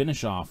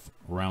finish off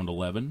round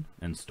 11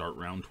 and start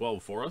round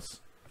 12 for us.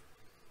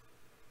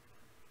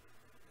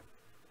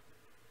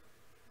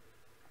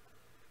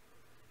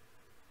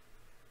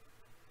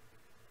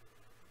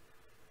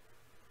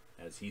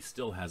 As he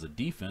still has a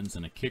defense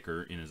and a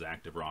kicker in his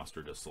active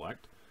roster to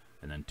select,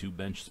 and then 2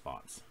 bench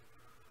spots.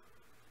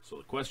 So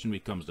the question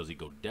becomes, does he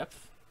go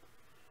depth?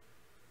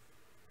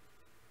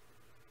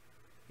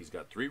 He's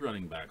got 3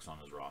 running backs on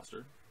his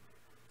roster.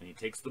 And he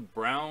takes the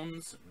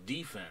Browns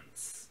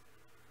defense,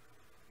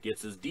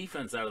 gets his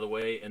defense out of the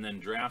way, and then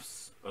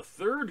drafts a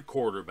 3rd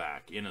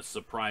quarterback in a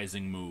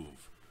surprising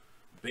move.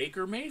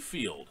 Baker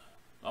Mayfield.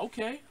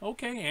 Okay.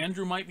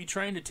 Andrew might be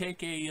trying to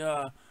take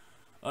an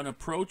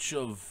approach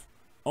of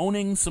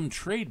owning some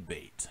trade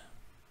bait.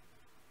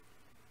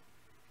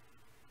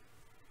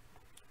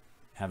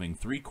 Having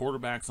 3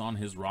 quarterbacks on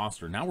his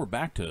roster. Now we're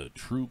back to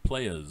True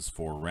Players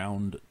for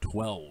round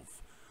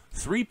 12.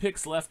 3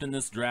 picks left in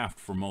this draft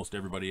for most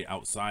everybody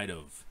outside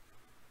of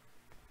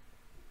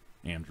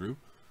Andrew.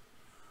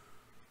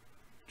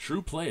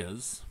 True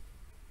Players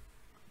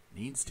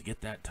needs to get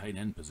that tight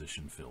end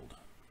position filled.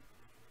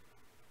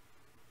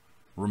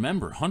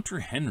 Remember,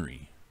 Hunter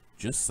Henry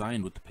just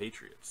signed with the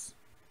Patriots,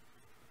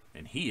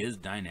 and he is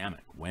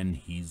dynamic when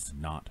he's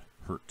not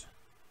hurt.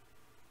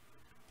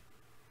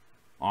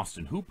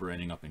 Austin Hooper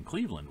ending up in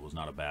Cleveland was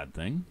not a bad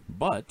thing,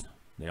 but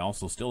they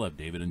also still have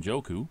David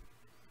Njoku.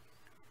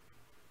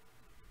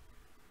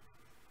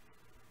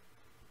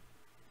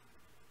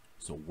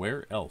 So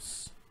where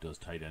else does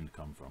tight end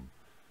come from?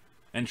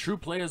 And True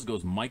Players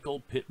goes Michael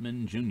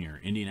Pittman Jr.,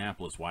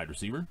 Indianapolis wide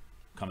receiver,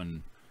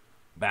 coming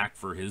back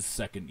for his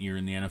 2nd year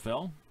in the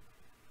NFL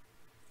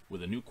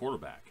with a new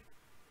quarterback.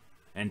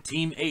 And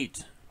Team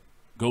 8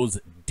 goes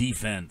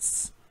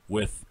defense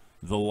with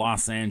the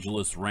Los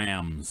Angeles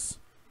Rams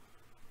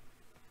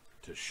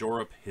to shore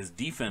up his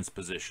defense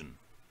position.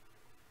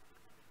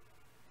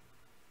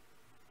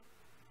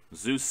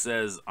 Zeus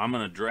says, I'm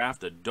going to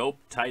draft a dope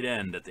tight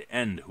end at the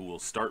end who will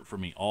start for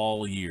me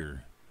all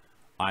year.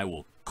 I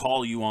will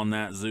call you on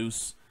that,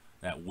 Zeus.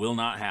 That will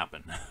not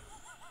happen.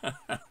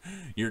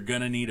 You're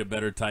going to need a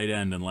better tight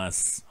end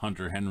unless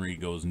Hunter Henry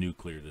goes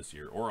nuclear this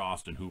year, or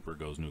Austin Hooper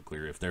goes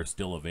nuclear, if they're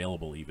still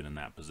available even in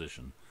that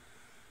position.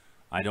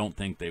 I don't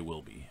think they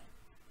will be.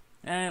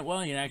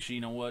 Well, actually,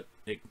 you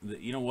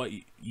know what?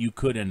 You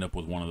could end up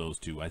with one of those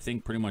two. I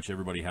think pretty much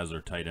everybody has their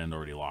tight end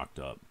already locked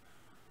up.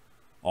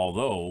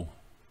 Although...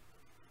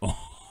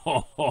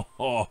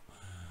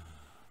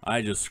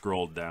 I just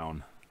scrolled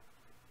down.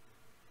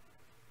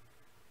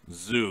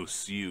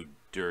 Zeus, you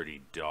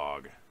dirty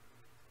dog.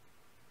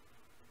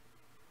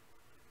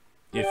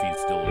 If he's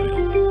still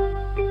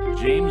available.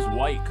 James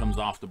White comes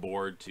off the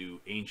board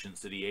to Ancient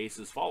City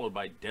Aces, followed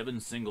by Devin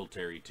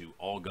Singletary to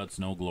All Guts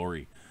No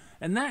Glory.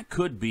 And that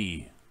could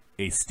be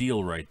a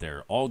steal right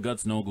there. All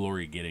Guts No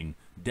Glory getting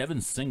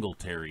Devin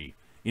Singletary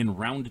in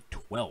round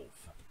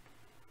 12.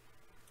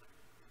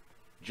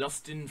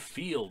 Justin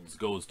Fields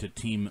goes to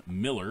Team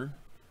Miller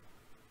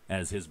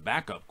as his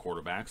backup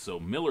quarterback. So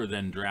Miller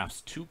then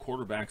drafts 2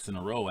 quarterbacks in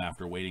a row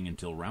after waiting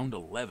until round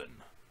 11.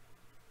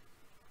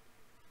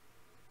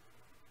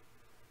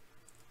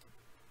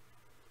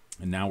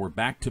 And now we're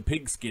back to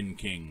Pigskin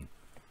King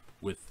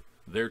with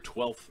their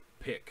 12th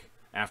pick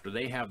after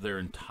they have their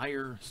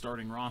entire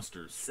starting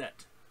roster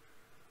set.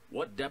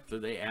 What depth are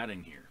they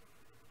adding here?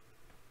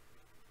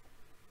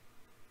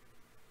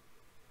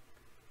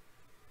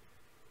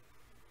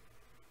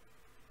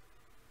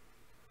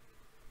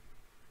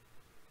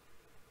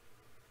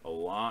 A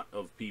lot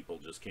of people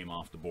just came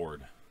off the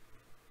board.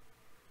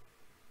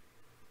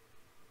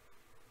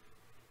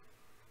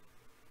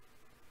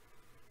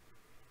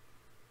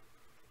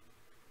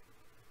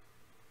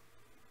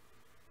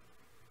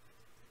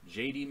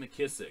 J.D.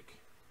 McKissick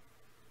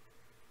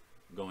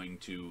going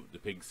to the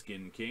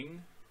Pigskin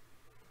King.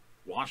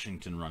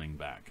 Washington running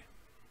back.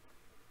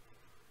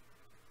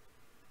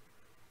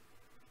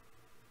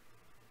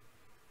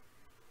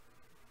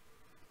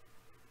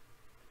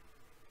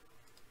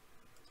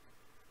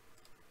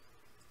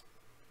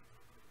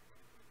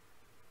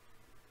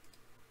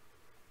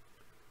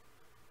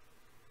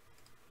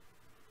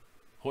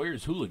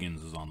 Hoyer's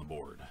Hooligans is on the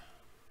board.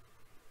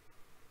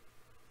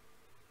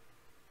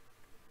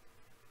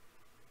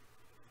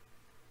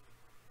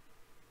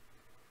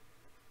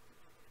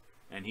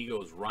 And he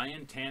goes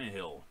Ryan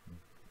Tannehill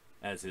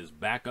as his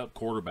backup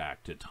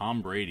quarterback to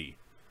Tom Brady.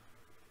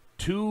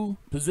 2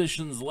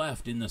 positions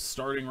left in the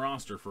starting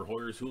roster for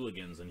Hoyer's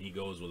Hooligans, and he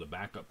goes with a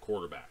backup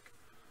quarterback.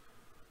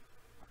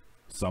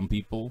 Some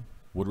people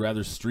would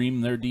rather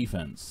stream their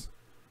defense.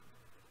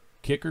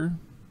 Kicker,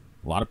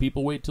 a lot of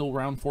people wait till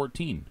round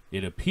 14.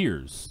 It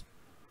appears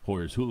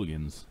Hoyer's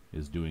Hooligans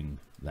is doing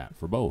that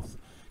for both.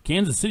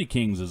 Kansas City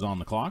Kings is on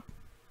the clock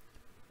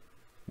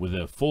with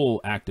a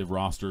full active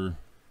roster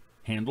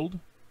handled.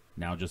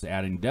 Now just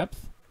adding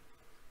depth.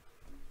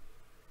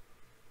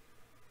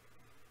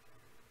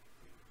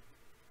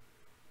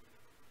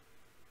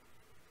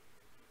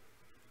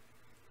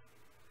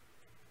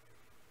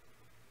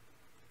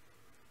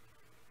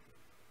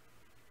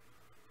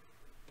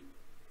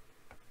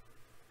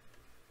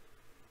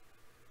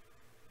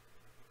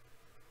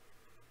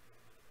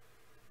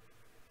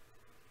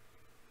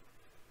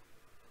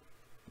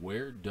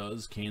 Where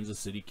does Kansas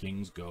City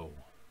Kings go?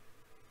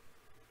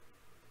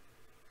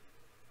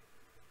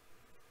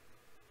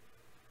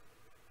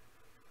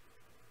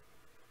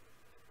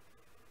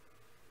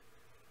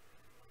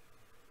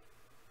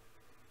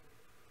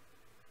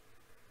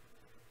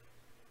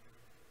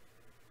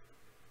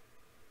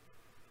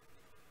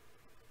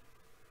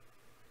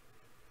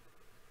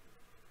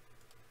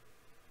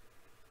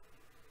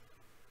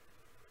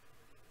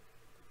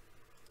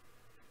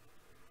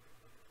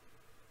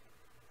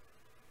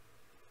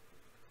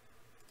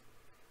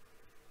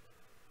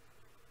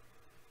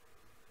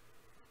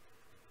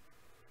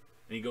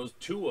 And he goes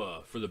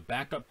Tua for the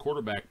backup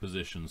quarterback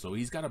position. So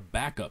he's got a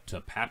backup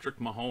to Patrick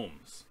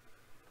Mahomes.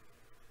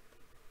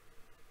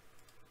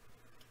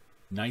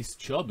 Nice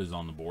Chubb is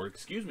on the board.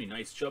 Excuse me,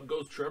 Nice Chubb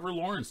goes Trevor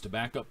Lawrence to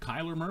back up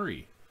Kyler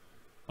Murray.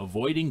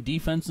 Avoiding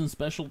defense and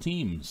special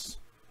teams.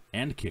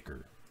 And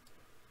kicker.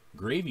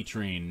 Gravy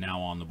Train now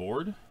on the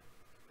board.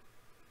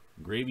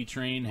 Gravy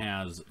Train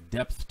has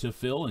depth to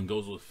fill and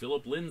goes with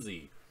Philip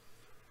Lindsay.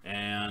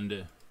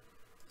 And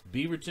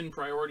Beaverton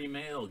Priority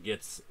Mail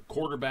gets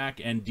quarterback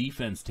and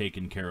defense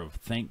taken care of,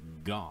 thank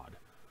God.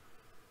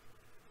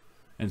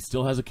 And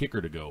still has a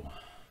kicker to go.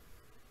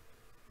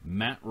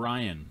 Matt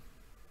Ryan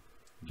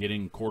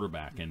getting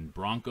quarterback and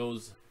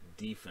Broncos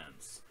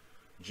defense.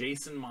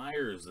 Jason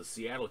Myers, the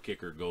Seattle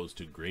kicker, goes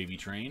to Gravy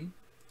Train.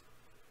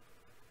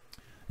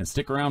 And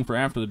stick around for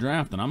after the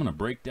draft, and I'm going to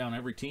break down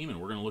every team, and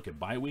we're going to look at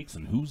bye weeks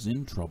and who's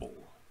in trouble.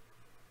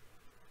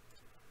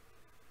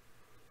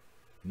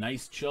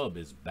 Nice Chubb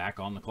is back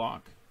on the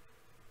clock.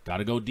 Got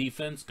to go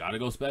defense, got to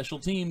go special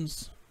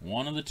teams.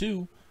 One of the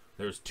two.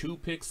 There's 2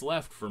 picks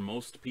left for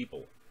most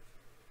people.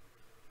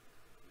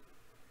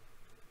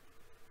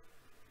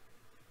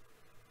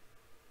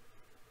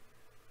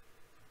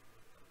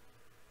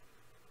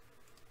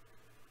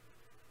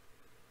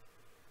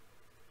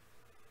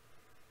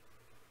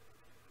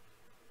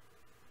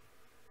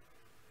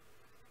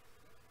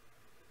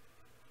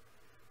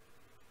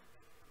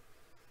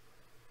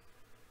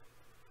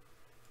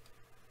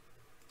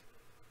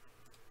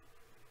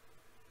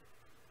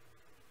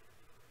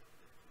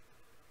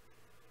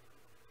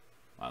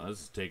 Wow,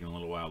 this is taking a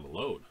little while to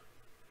load.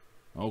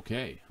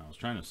 Okay, I was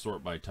trying to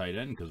sort by tight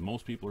end because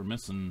most people are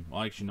missing,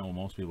 well, actually no,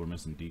 most people are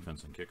missing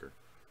defense and kicker.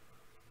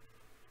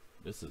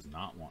 This is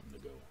not wanting to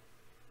go.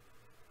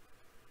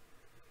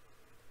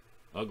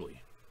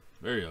 Ugly.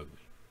 Very ugly.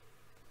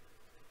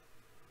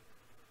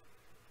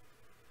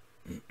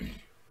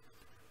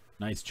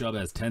 Nice Chubb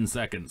has 10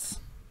 seconds.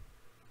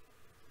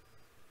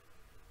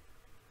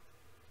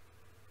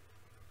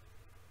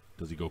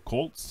 Does he go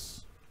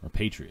Colts or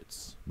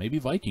Patriots? Maybe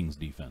Vikings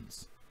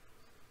defense.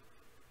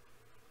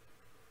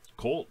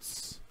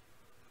 Colts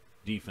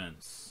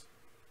defense.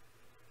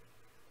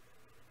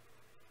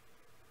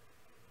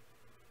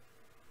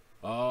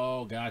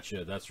 Oh,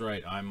 gotcha. That's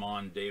right. I'm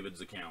on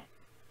David's account.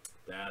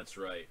 That's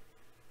right.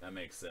 That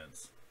makes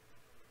sense.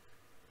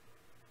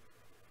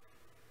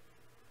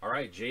 All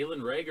right, Jalen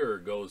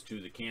Reagor goes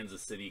to the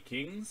Kansas City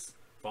Kings,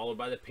 followed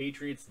by the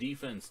Patriots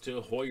defense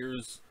to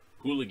Hoyer's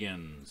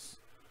Hooligans.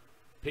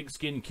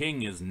 Pigskin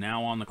King is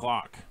now on the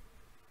clock.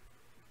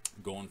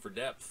 Going for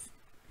depth.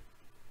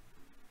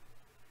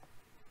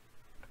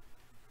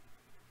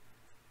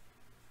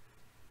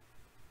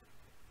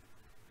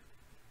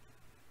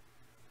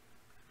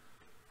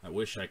 I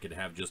wish I could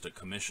have just a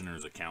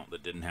commissioner's account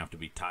that didn't have to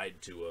be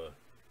tied to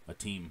a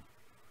team.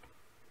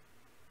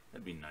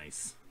 That'd be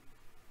nice.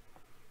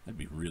 That'd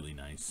be really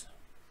nice.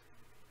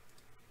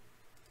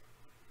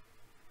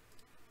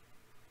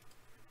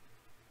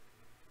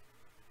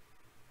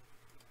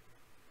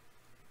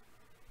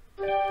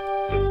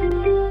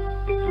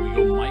 And we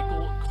go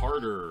Michael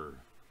Carter,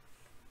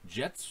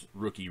 Jets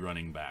rookie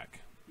running back.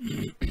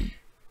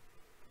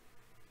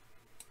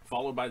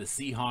 Followed by the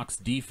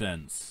Seahawks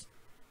defense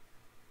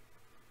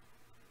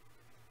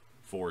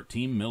for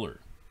Team Miller.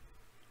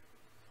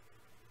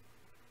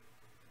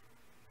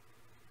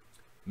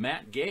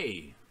 Matt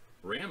Gay,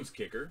 Rams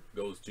kicker,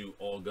 goes to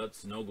All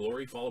Guts, No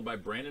Glory, followed by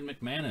Brandon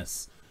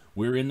McManus.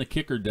 We're in the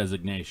kicker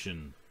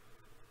designation.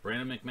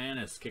 Brandon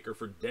McManus, kicker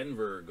for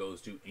Denver, goes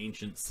to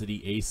Ancient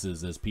City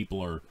Aces as people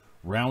are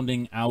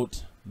rounding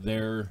out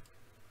their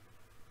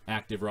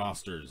active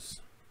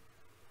rosters.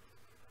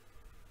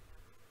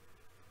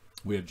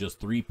 We have just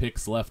 3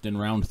 picks left in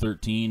round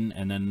 13,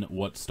 and then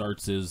what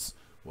starts is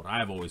what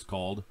I've always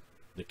called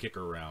the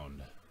kicker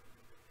round.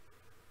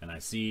 And I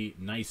see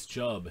Nice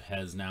Chubb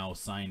has now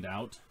signed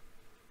out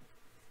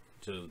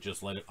to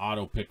just let it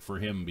auto pick for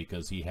him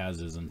because he has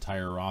his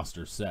entire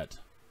roster set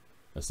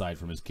aside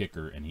from his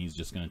kicker, and he's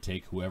just going to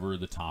take whoever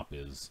the top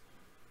is.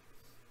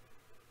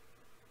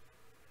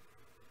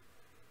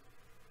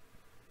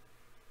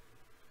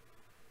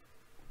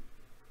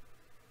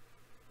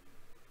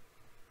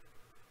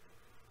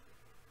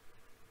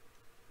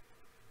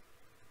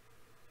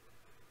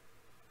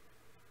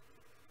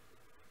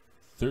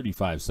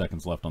 "35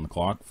 seconds left on the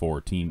clock for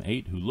Team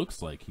 8, who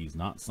looks like he's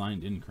not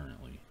signed in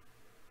currently.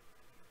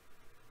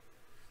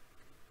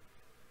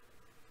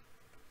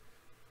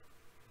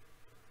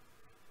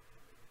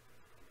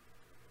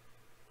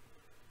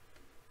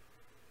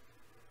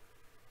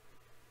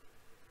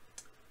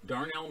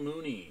 Darnell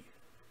Mooney.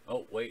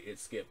 Oh, wait, it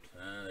skipped.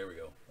 There we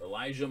go.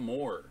 Elijah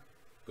Moore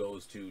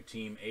goes to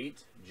Team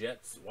 8,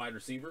 Jets wide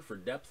receiver for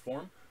depth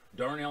form.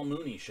 Darnell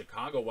Mooney,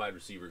 Chicago wide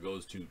receiver,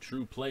 goes to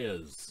True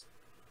Players.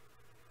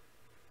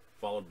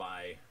 Followed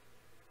by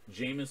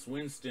Jameis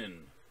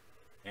Winston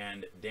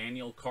and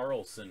Daniel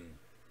Carlson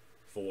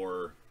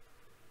for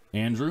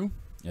Andrew.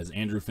 As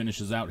Andrew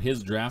finishes out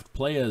his draft,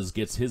 Playas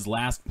gets his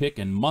last pick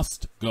and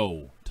must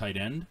go tight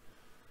end.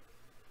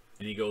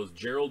 And he goes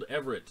Gerald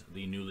Everett,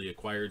 the newly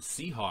acquired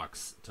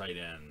Seahawks tight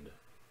end.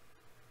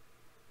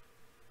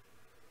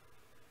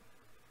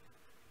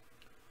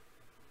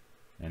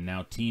 And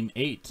now Team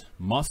 8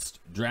 must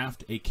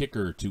draft a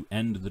kicker to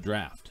end the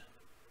draft.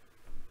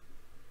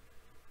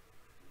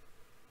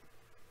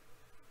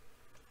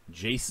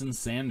 Jason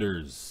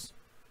Sanders,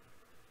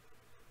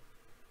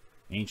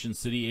 Ancient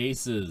City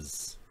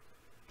Aces,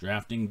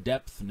 drafting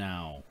depth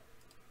now.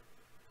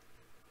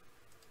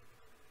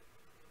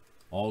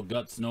 All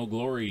Guts, No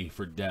Glory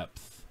for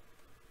depth.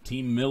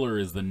 Team Miller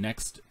is the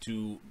next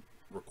to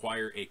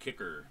require a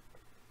kicker.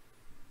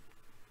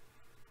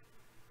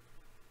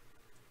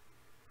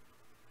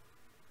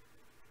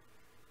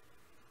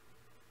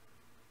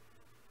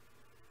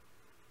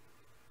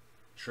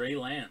 Trey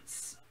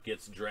Lance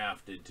gets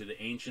drafted to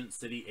the Ancient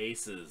City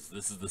Aces.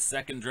 This is the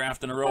second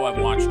draft in a row I've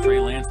watched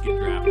Trey Lance get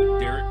drafted.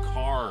 Derek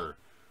Carr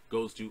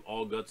goes to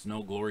All Guts,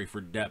 No Glory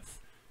for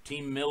depth.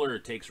 Team Miller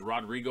takes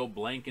Rodrigo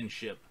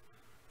Blankenship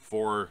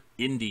for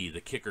Indy, the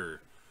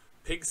kicker.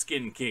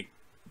 Pigskin King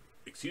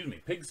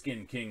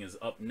is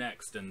up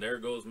next, and there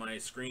goes my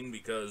screen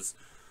because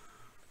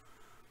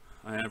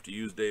I have to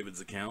use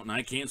David's account, and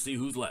I can't see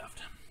who's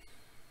left.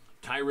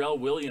 Tyrell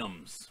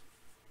Williams,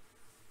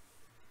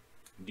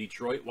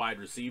 Detroit wide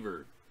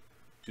receiver,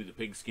 to the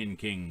Pigskin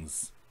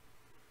Kings.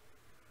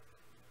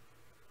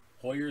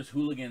 Hoyer's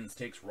Hooligans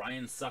takes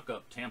Ryan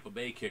Suckup, Tampa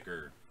Bay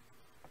kicker.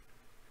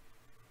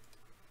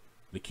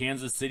 The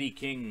Kansas City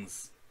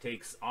Kings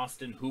takes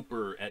Austin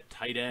Hooper at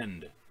tight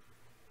end.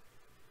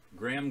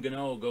 Graham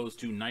Gano goes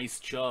to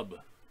Nice Chubb.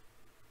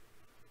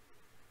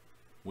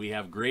 We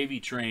have Gravy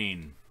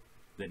Train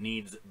that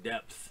needs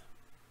depth.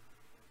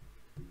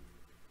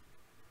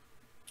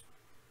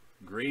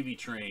 Gravy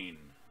Train.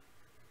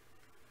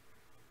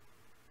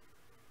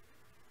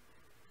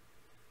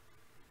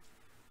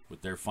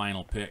 With their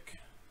final pick.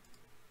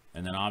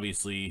 And then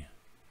obviously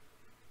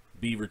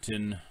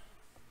Beaverton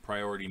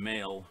Priority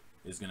Mail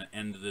is going to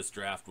end this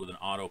draft with an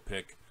auto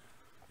pick,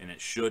 and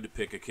it should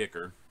pick a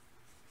kicker.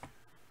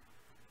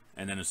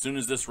 And then as soon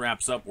as this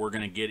wraps up, we're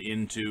going to get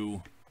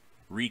into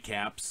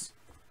recaps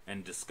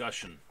and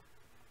discussion.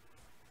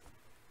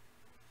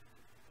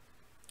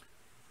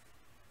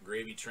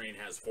 Gravy Train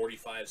has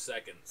 45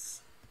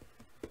 seconds.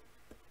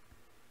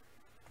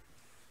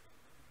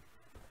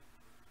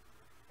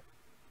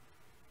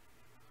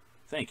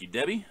 Thank you,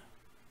 Debbie.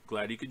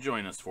 Glad you could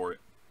join us for it.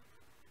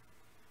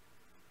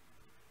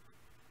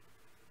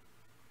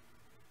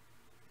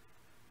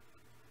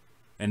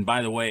 And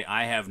by the way,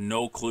 I have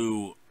no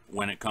clue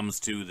when it comes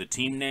to the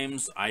team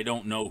names. I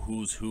don't know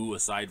who's who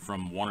aside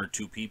from one or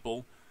two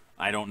people.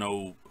 I don't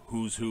know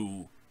who's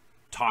who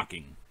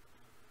talking,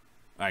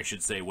 I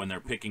should say, when they're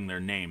picking their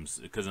names.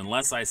 Because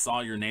unless I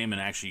saw your name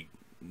and actually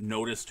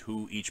noticed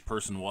who each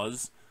person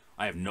was,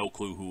 I have no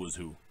clue who was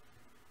who.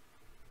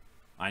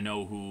 I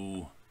know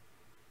who...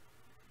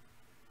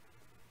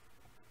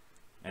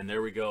 And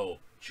there we go.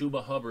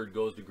 Chuba Hubbard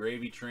goes to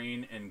Gravy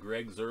Train, and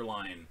Greg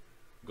Zerline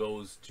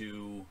goes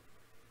to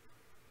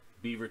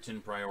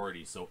Beaverton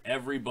Priority. So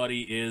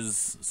everybody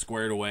is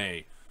squared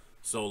away.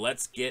 So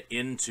let's get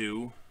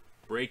into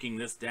breaking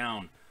this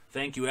down.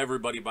 Thank you,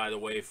 everybody, by the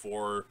way,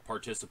 for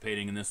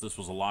participating in this. This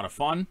was a lot of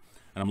fun,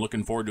 and I'm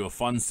looking forward to a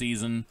fun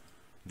season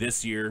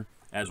this year.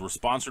 As we're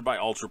sponsored by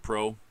Ultra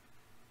Pro,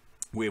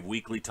 we have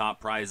weekly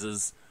top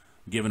prizes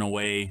given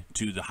away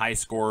to the high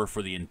scorer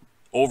for the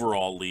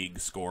overall league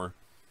score.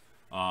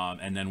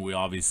 And then we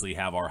obviously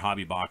have our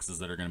hobby boxes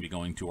that are going to be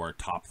going to our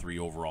top 3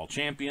 overall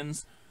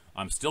champions.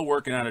 I'm still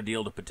working out a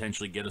deal to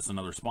potentially get us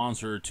another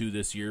sponsor or two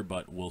this year,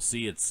 but we'll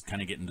see. It's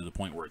kind of getting to the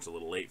point where it's a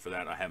little late for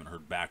that. I haven't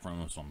heard back from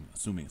them, so I'm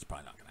assuming it's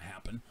probably not going to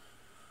happen.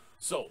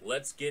 So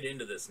let's get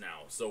into this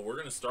now. So we're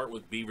going to start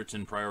with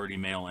Beaverton Priority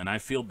Mail, and I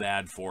feel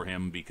bad for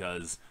him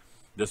because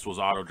this was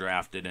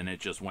auto-drafted, and it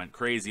just went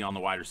crazy on the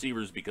wide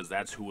receivers because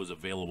that's who was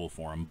available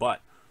for him.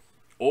 But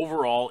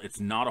overall, it's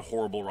not a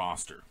horrible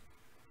roster.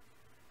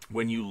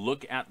 When you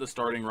look at the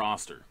starting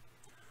roster,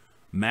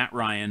 Matt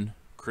Ryan,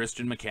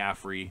 Christian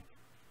McCaffrey,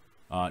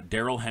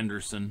 Darrell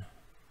Henderson,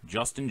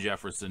 Justin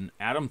Jefferson,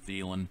 Adam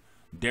Thielen,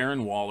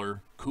 Darren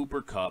Waller,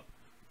 Cooper Kupp,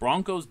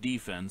 Broncos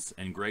defense,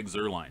 and Greg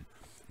Zerline.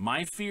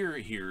 My fear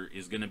here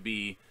is going to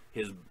be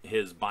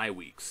his bye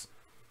weeks.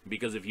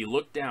 Because if you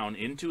look down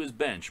into his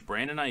bench,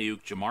 Brandon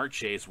Ayuk, Jamar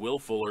Chase, Will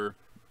Fuller,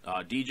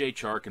 DJ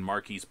Chark, and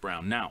Marquise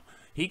Brown. Now,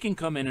 he can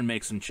come in and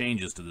make some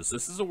changes to this.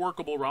 This is a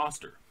workable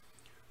roster.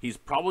 He's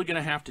probably going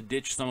to have to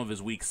ditch some of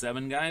his Week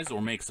 7 guys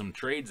or make some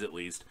trades at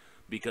least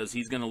because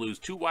he's going to lose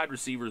 2 wide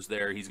receivers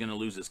there. He's going to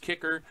lose his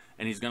kicker,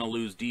 and he's going to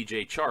lose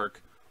DJ Chark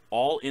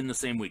all in the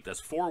same week.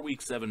 That's 4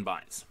 Week 7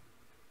 buys.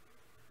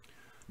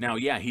 Now,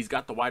 yeah, he's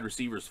got the wide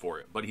receivers for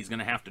it, but he's going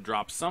to have to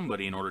drop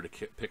somebody in order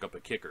to pick up a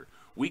kicker.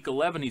 Week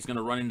 11, he's going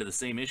to run into the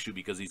same issue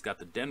because he's got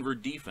the Denver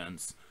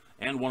defense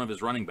and one of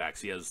his running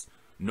backs. He has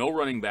no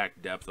running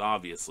back depth,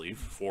 obviously,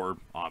 for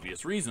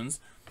obvious reasons,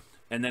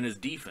 and then his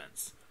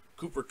defense.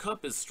 Cooper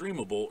Kupp is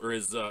streamable or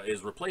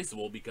is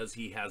replaceable because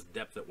he has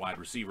depth at wide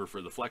receiver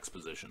for the flex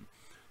position.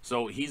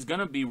 So he's going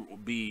to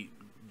be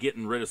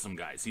getting rid of some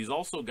guys. He's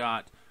also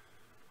got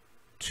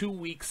 2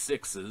 Week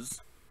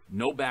 6s,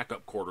 no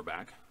backup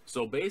quarterback.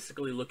 So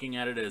basically looking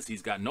at it as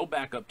he's got no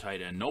backup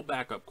tight end, no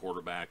backup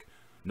quarterback,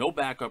 no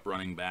backup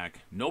running back,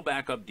 no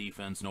backup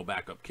defense, no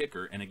backup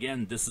kicker. And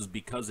again, this is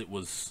because it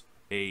was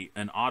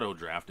an auto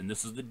draft, and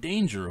this is the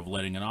danger of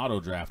letting an auto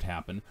draft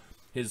happen.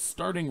 His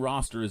starting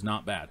roster is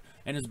not bad,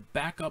 and his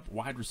backup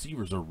wide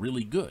receivers are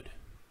really good,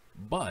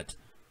 but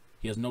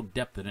he has no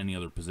depth at any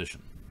other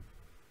position.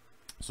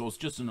 So it's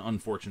just an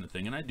unfortunate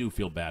thing, and I do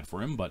feel bad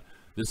for him, but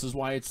this is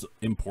why it's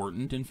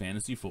important in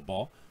fantasy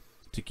football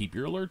to keep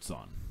your alerts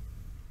on.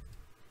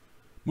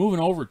 Moving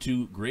over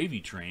to Gravy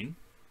Train.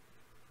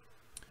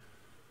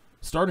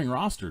 Starting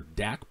roster,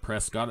 Dak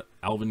Prescott,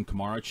 Alvin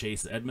Kamara,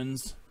 Chase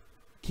Edmonds,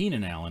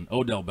 Keenan Allen,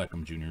 Odell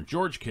Beckham Jr.,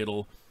 George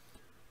Kittle,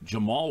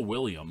 Jamal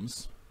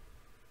Williams.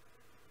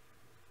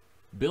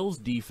 Bills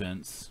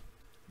defense,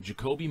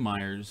 Jacoby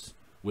Myers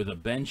with a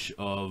bench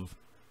of,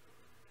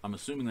 I'm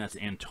assuming that's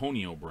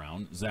Antonio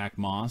Brown, Zach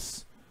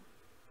Moss,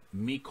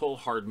 Mecole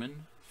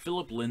Hardman,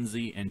 Phillip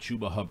Lindsay, and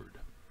Chuba Hubbard.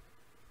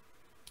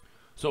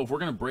 So if we're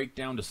going to break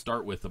down to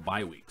start with the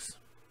bye weeks,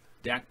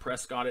 Dak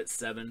Prescott at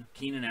 7,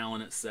 Keenan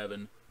Allen at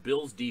 7,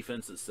 Bills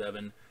defense at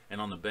 7, and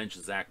on the bench,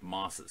 Zach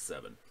Moss at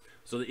 7.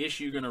 So the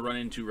issue you're going to run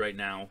into right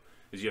now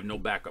is you have no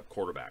backup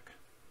quarterback.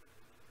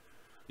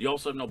 You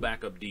also have no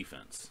backup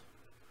defense.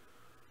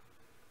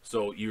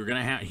 So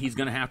he's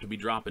going to have to be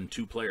dropping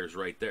 2 players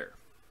right there.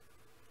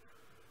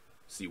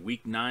 See,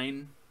 Week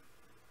 9,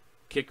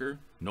 kicker,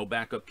 no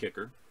backup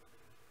kicker.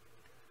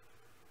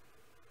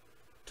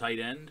 Tight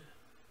end,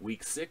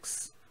 Week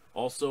 6,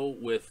 also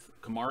with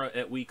Kamara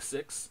at Week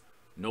 6,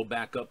 no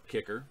backup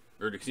kicker,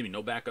 or excuse me,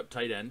 no backup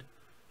tight end.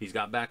 He's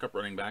got backup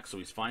running back, so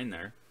he's fine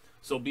there.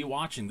 So be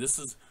watching. This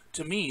is,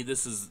 to me,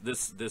 this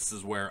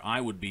is where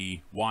I would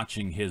be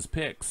watching his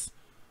picks,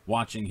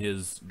 watching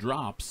his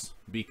drops,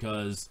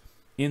 because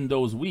in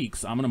those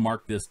weeks, I'm going to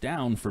mark this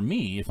down for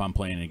me if I'm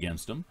playing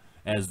against him,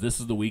 as this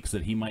is the weeks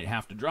that he might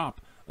have to drop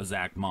a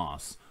Zach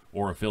Moss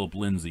or a Phillip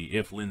Lindsay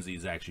if Lindsay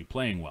is actually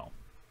playing well.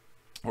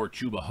 or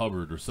Chuba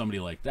Hubbard or somebody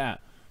like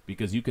that,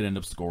 because you could end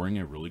up scoring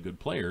a really good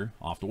player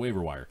off the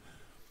waiver wire.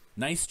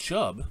 Nice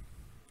Chubb,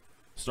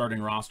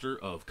 starting roster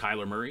of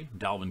Kyler Murray,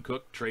 Dalvin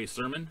Cook, Trey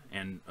Sermon,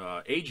 and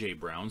A.J.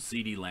 Brown,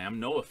 C.D. Lamb,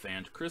 Noah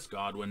Fant, Chris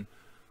Godwin,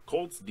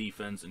 Colts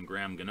defense, and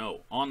Graham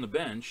Gano. On the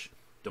bench,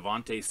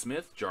 Devontae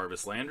Smith,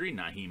 Jarvis Landry,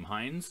 Nyheim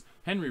Hines,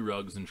 Henry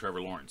Ruggs, and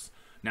Trevor Lawrence.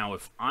 Now,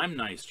 if I'm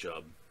Nice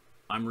Chubb,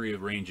 I'm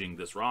rearranging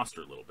this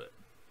roster a little bit.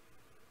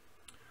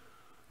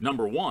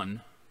 Number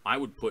one, I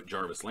would put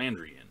Jarvis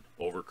Landry in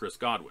over Chris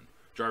Godwin.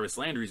 Jarvis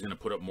Landry is going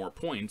to put up more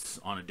points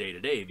on a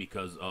day-to-day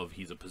because of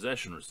he's a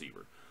possession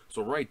receiver.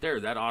 So right there,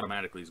 that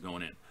automatically is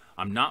going in.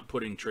 I'm not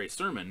putting Trey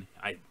Sermon.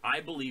 I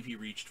believe he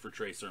reached for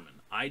Trey Sermon.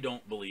 I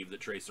don't believe that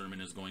Trey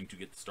Sermon is going to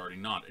get the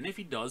starting nod. And if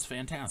he does,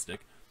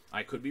 fantastic.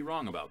 I could be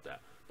wrong about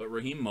that. But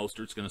Raheem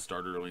Mostert's going to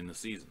start early in the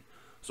season.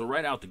 So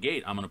right out the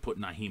gate, I'm going to put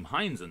Nyheim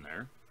Hines in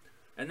there.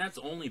 And that's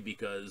only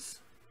because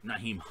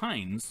Nyheim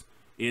Hines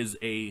is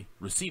a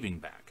receiving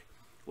back.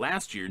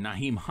 Last year,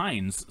 Nyheim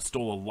Hines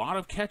stole a lot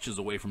of catches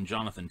away from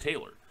Jonathan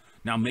Taylor.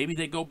 Now, maybe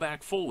they go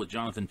back full with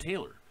Jonathan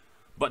Taylor.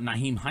 But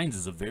Nyheim Hines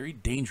is a very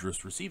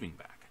dangerous receiving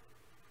back.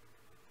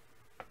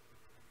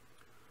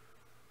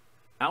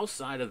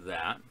 Outside of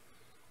that,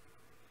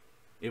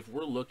 if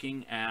we're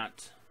looking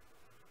at,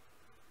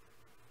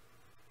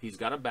 he's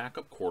got a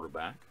backup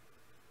quarterback,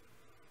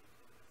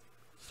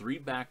 3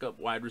 backup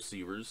wide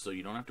receivers, so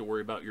you don't have to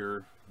worry about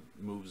your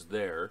moves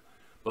there.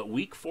 But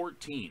week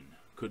 14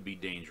 could be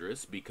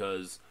dangerous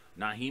because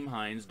Nyheim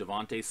Hines,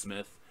 Devontae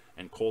Smith,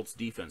 and Colts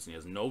defense, and he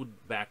has no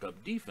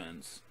backup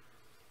defense.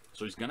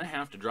 So he's going to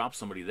have to drop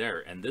somebody there.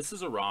 And this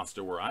is a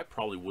roster where I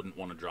probably wouldn't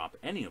want to drop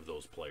any of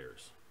those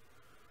players.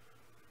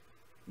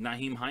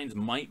 Nyheim Hines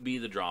might be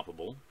the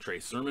droppable.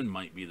 Trey Sermon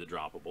might be the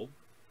droppable.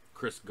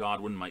 Chris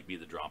Godwin might be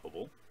the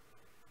droppable.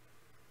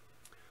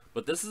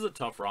 But this is a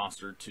tough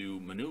roster to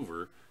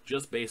maneuver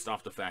just based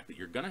off the fact that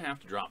you're going to have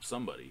to drop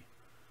somebody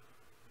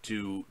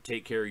to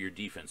take care of your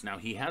defense. Now,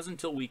 he has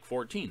until week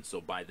 14.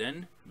 So by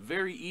then,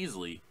 very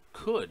easily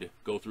could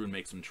go through and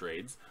make some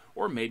trades.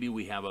 Or maybe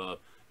we have a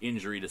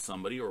injury to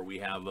somebody, or we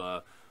have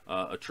a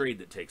trade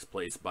that takes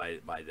place by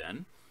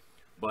then.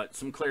 But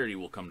some clarity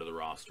will come to the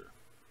roster.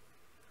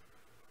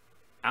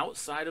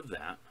 Outside of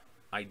that,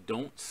 I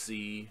don't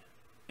see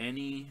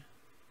any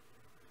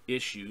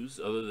issues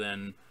other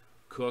than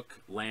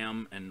Cook,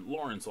 Lamb, and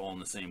Lawrence all in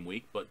the same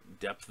week, but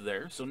depth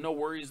there, so no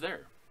worries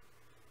there.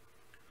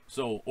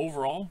 So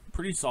overall,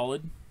 pretty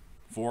solid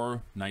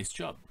for Nice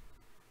Chubb.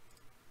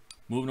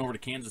 Moving over to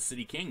Kansas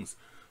City Kings.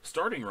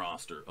 Starting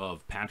roster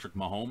of Patrick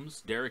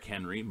Mahomes, Derrick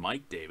Henry,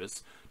 Mike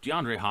Davis,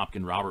 DeAndre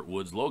Hopkins, Robert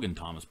Woods, Logan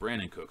Thomas,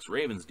 Brandon Cooks,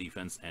 Ravens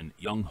defense, and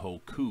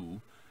Young-Ho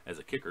Koo as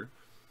a kicker.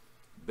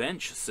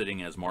 Bench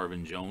sitting as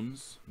Marvin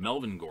Jones,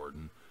 Melvin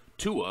Gordon,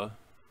 Tua,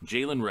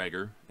 Jalen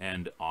Reagor,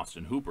 and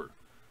Austin Hooper.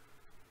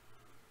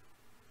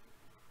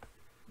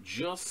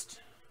 Just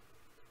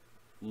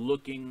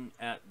looking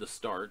at the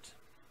start,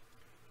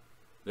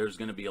 there's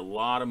going to be a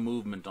lot of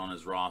movement on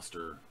his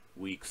roster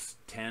weeks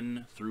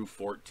 10 through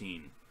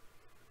 14.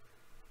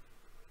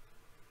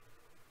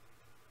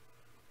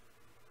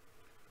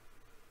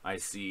 I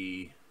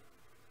see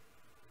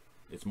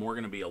it's more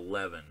going to be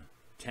 11.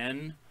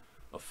 10,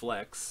 a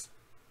flex.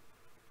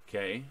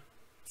 Okay.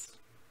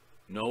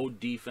 No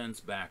defense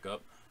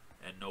backup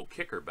and no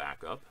kicker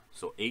backup.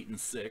 So 8 and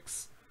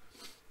 6.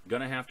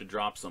 Gonna have to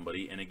drop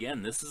somebody. And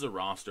again, this is a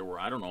roster where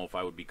I don't know if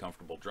I would be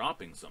comfortable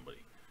dropping somebody.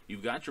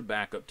 You've got your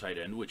backup tight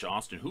end, which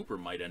Austin Hooper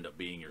might end up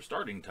being your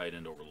starting tight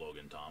end over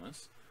Logan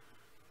Thomas.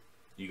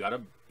 You got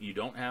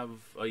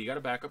a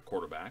backup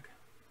quarterback.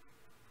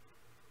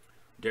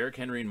 Derrick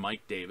Henry and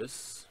Mike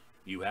Davis.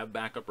 You have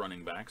backup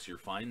running backs. You're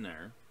fine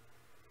there.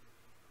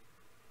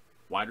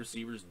 Wide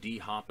receivers,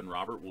 D-Hop and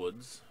Robert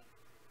Woods.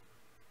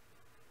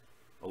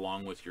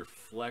 Along with your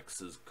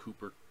flexes,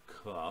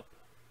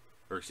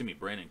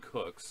 Brandon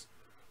Cooks.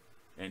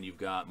 And you've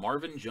got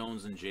Marvin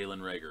Jones and Jalen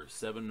Reagor,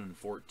 7 and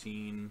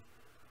 14,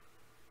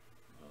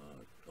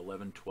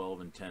 11,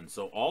 12, and 10.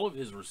 So all of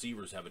his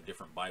receivers have a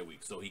different bye week,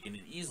 so he can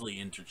easily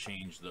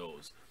interchange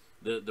those.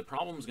 The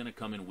problem is going to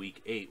come in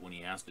week 8 when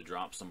he has to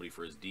drop somebody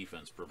for his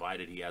defense,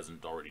 provided he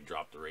hasn't already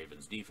dropped the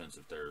Ravens' defense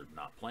if they're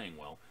not playing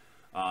well.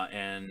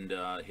 And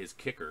his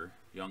kicker,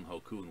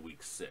 Young-Ho Koo, in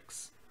week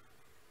 6.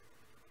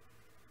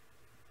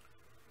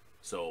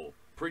 So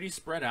pretty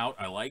spread out.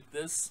 I like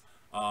this.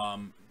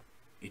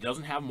 He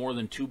doesn't have more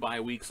than 2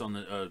 bye weeks on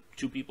the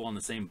 2 people on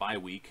the same bye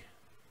week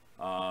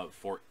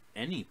for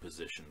any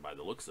position by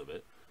the looks of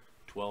it.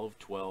 12,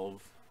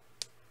 12,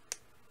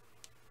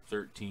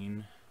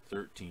 13,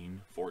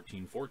 13,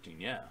 14, 14.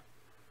 Yeah.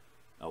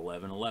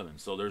 11, 11.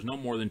 So there's no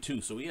more than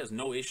 2. So he has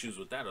no issues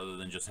with that other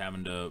than just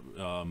having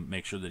to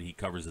make sure that he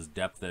covers his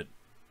depth at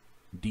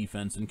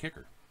defense and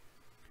kicker.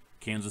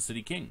 Kansas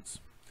City Kings.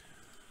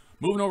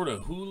 Moving over to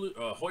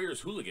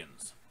Hoyer's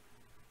Hooligans.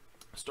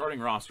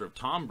 Starting roster of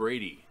Tom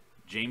Brady,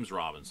 James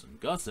Robinson,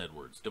 Gus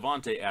Edwards,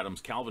 Devontae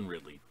Adams, Calvin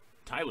Ridley,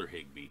 Tyler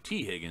Higbee,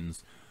 T.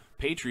 Higgins,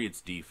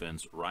 Patriots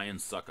defense, Ryan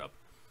Suckup,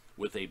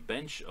 with a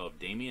bench of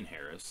Damian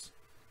Harris,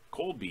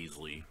 Cole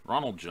Beasley,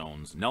 Ronald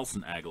Jones,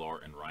 Nelson Aguilar,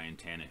 and Ryan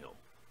Tannehill.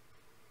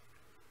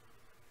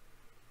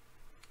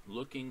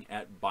 Looking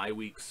at bye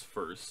weeks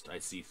first, I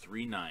see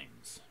 3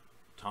 9s.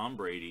 Tom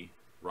Brady,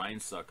 Ryan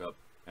Suckup,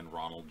 and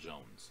Ronald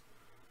Jones.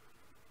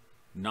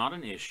 Not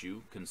an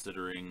issue,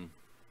 considering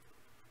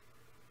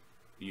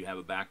you have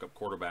a backup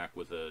quarterback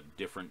with a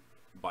different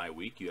bye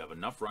week. You have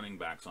enough running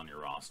backs on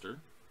your roster.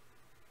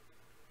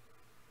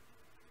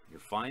 You're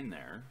fine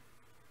there.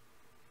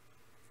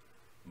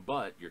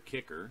 But your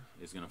kicker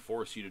is going to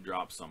force you to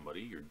drop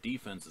somebody. Your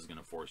defense is going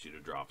to force you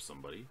to drop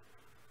somebody.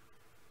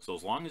 So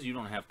as long as you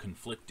don't have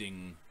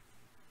conflicting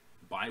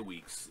bye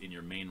weeks in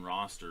your main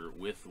roster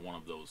with one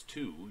of those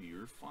two,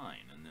 you're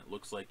fine. And it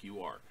looks like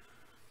you are.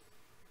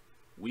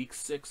 Week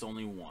 6,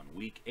 only 1.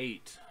 Week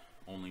 8,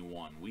 only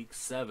 1. Week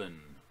 7,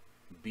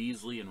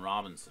 Beasley and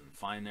Robinson.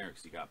 Fine there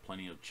because you got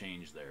plenty of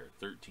change there.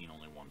 13,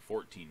 only 1.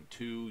 14,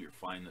 2. You're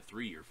fine. The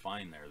 3, you're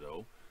fine there,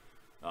 though.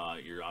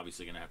 You're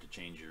obviously going to have to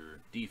change your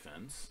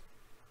defense.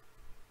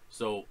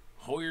 So,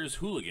 Hoyer's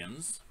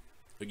Hooligans,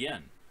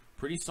 again,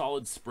 pretty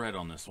solid spread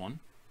on this one.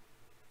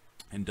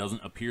 And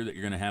doesn't appear that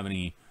you're going to have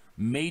any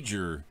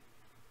major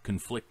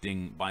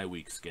conflicting bye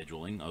week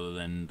scheduling other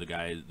than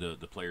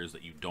the players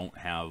that you don't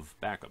have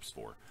backups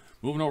for.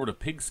 Moving over to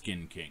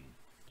Pigskin King.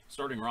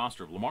 Starting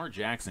roster of Lamar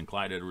Jackson,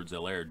 Clyde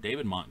Edwards-Helaire,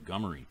 David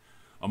Montgomery,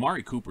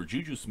 Amari Cooper,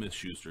 Juju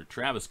Smith-Schuster,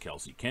 Travis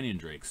Kelce, Kenyon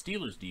Drake,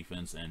 Steelers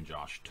defense, and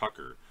Josh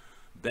Tucker.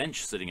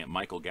 Bench sitting at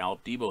Michael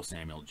Gallup, Deebo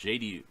Samuel,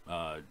 J.D.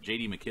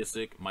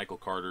 McKissick, Michael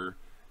Carter,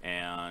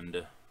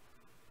 and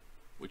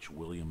which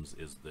Williams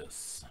is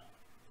this?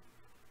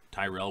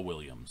 Tyrell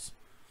Williams.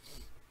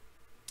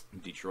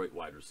 Detroit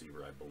wide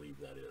receiver, I believe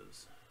that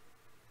is.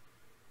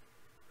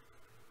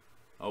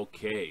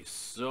 Okay,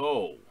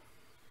 so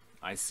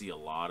I see a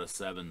lot of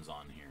 7s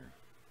on here.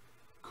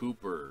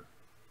 Cooper,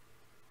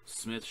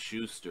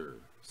 Smith-Schuster,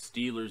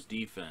 Steelers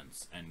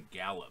defense, and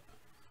Gallup.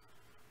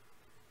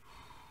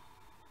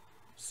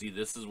 See,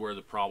 this is where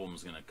the problem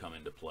is going to come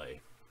into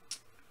play.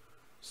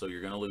 So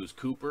you're going to lose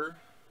Cooper,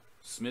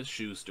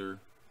 Smith-Schuster,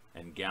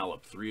 and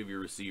Gallup, 3 of your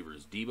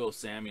receivers. Deebo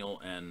Samuel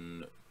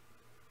and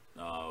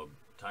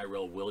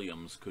Tyrell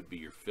Williams could be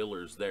your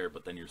fillers there,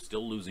 but then you're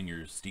still losing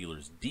your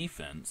Steelers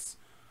defense.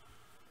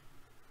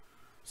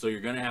 So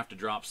you're going to have to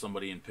drop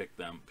somebody and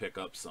pick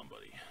up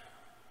somebody.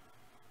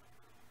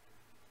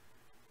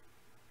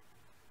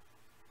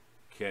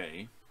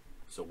 Okay,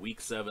 so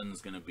week 7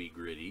 is going to be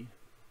gritty.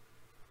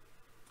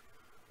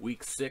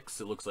 Week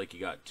 6, it looks like you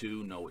got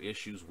 2, no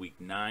issues. Week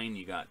 9,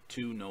 you got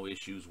 2, no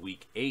issues.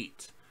 Week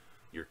 8,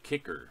 your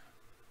kicker,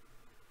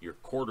 your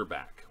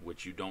quarterback,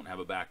 which you don't have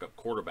a backup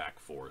quarterback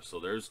for.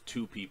 So there's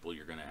 2 people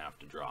you're going to have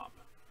to drop.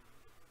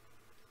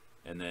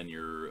 And then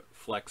your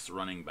flex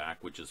running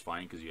back, which is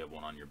fine because you have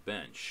one on your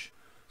bench.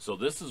 So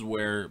this is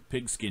where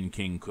Pigskin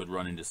King could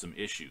run into some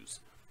issues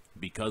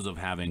because of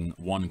having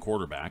one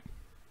quarterback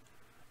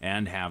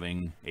and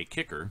having a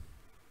kicker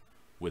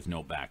with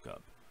no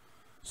backup.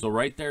 So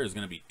right there is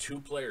going to be 2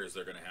 players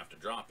they're going to have to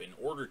drop in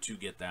order to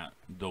get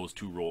those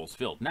 2 roles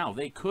filled. Now,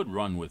 they could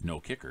run with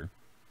no kicker.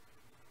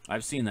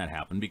 I've seen that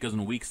happen because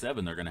in week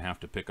 7 they're going to have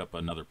to pick up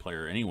another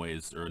player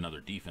anyways, or another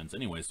defense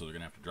anyways, so they're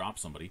going to have to drop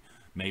somebody.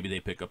 Maybe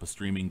they pick up a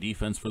streaming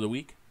defense for the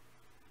week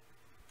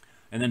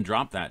and then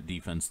drop that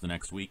defense the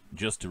next week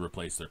just to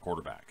replace their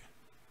quarterback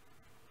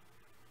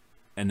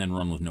and then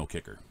run with no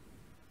kicker.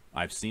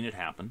 I've seen it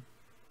happen.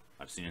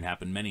 I've seen it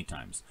happen many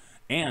times.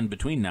 And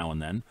between now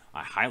and then,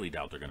 I highly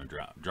doubt they're going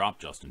to drop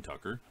Justin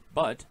Tucker,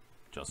 but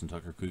Justin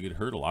Tucker could get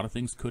hurt. A lot of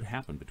things could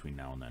happen between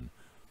now and then.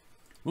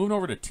 Moving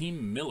over to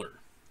Team Miller,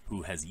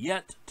 who has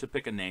yet to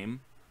pick a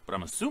name, but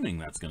I'm assuming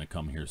that's going to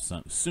come here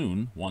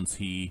soon once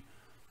he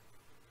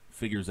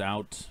figures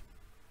out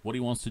what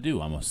he wants to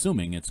do. I'm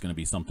assuming it's going to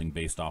be something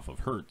based off of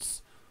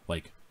Hurts,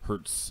 like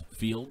Hurts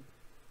Field,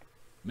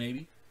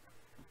 maybe.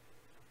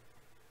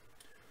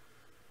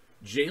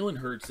 Jalen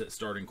Hurts at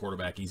starting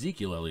quarterback,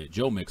 Ezekiel Elliott,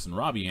 Joe Mixon,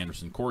 Robbie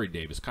Anderson, Corey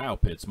Davis, Kyle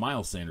Pitts,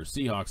 Miles Sanders,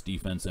 Seahawks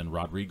defense, and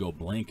Rodrigo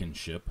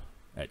Blankenship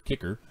at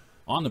kicker.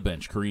 On the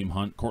bench, Kareem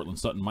Hunt, Cortland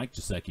Sutton, Mike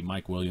Gesicki,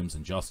 Mike Williams,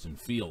 and Justin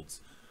Fields.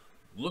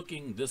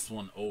 Looking this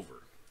one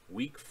over,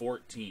 week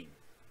 14.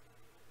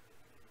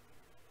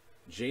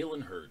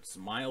 Jalen Hurts,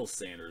 Miles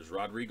Sanders,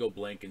 Rodrigo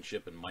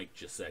Blankenship, and Mike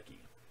Gesicki.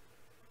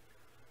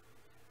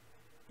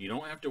 You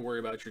don't have to worry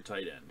about your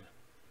tight end.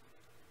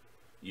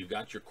 You've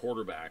got your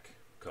quarterback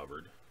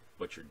covered,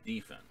 but your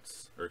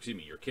defense, or excuse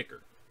me, your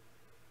kicker.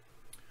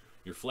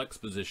 Your flex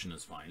position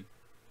is fine,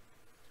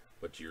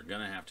 but you're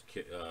going to have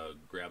to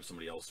grab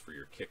somebody else for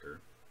your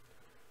kicker.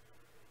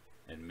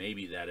 And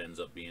maybe that ends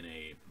up being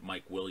a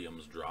Mike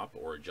Williams drop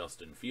or a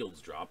Justin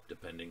Fields drop,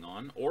 depending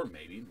on, or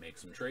maybe make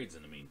some trades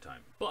in the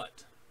meantime.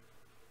 But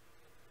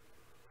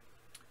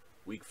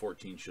week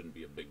 14 shouldn't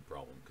be a big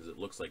problem because it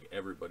looks like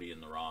everybody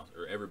in the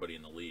roster or everybody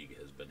in the league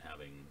has been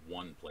having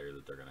one player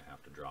that they're going to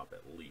have to drop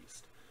at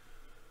least.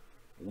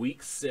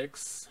 Week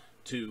 6,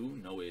 2,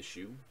 no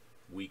issue.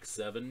 Week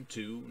 7,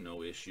 2,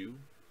 no issue.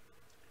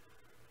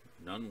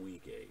 None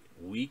week 8.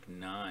 Week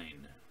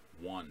 9,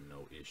 1,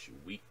 no issue.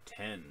 Week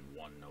 10,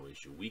 1, no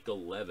issue. Week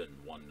 11,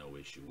 1, no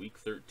issue. Week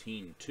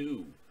 13,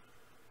 2,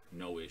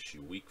 no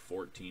issue. Week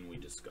 14, we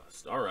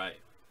discussed. All right.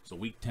 So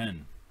week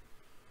 10,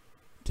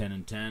 10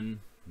 and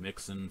 10,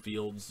 Mixon,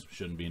 Fields,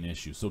 shouldn't be an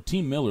issue. So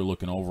Team Miller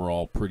looking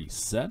overall pretty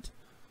set.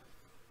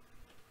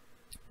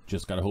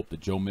 Just got to hope that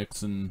Joe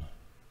Mixon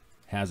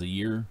has a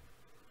year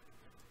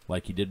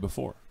like he did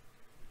before.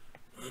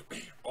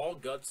 All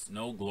guts,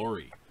 no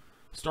glory.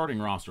 Starting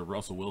roster of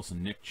Russell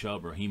Wilson, Nick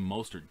Chubb, Raheem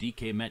Mostert,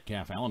 DK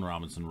Metcalf, Allen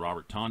Robinson,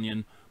 Robert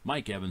Tonyan,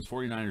 Mike Evans,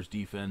 49ers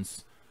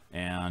defense,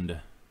 and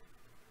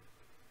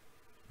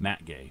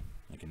Matt Gay.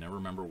 I can never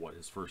remember what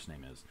his first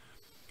name is.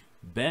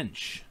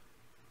 Bench,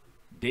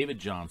 David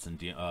Johnson,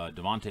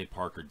 Devontae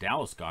Parker,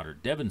 Dallas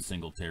Goedert, Devin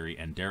Singletary,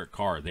 and Derek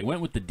Carr. They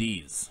went with the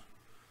D's.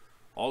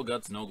 All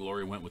guts, no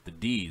glory went with the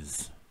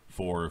D's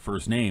for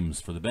first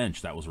names for the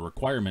bench. That was a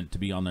requirement to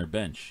be on their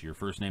bench. Your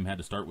first name had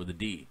to start with a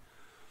D.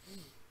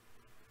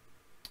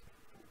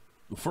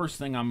 The first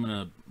thing I'm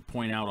going to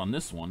point out on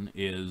this one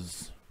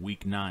is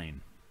week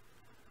 9.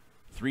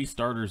 3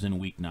 starters in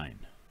week 9.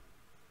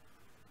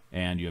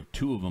 And you have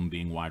 2 of them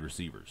being wide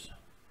receivers,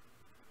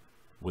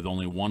 with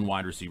only 1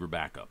 wide receiver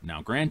backup.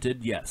 Now,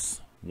 granted,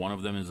 yes, one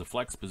of them is a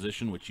flex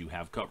position, which you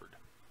have covered.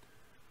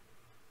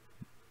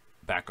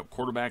 Backup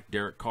quarterback,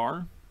 Derek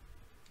Carr.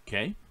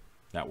 Okay,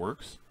 that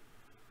works.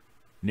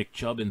 Nick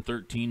Chubb in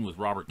 13 with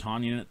Robert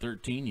Tonyan at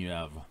 13. You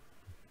have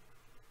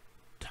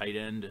tight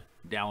end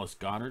Dallas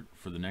Goedert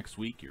for the next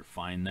week. You're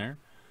fine there.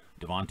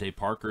 Devontae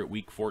Parker at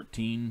week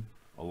 14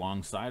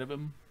 alongside of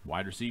him.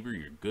 Wide receiver,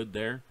 you're good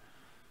there.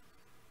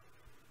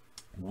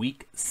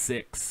 Week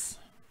 6,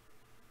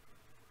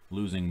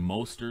 losing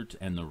Mostert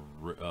and the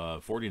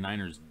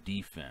 49ers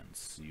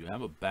defense. You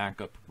have a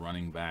backup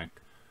running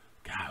back.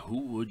 God,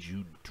 who would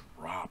you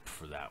drop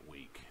for that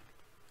week?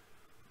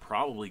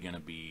 Probably going to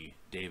be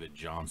David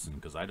Johnson,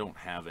 because I don't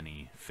have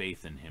any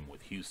faith in him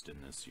with Houston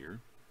this year.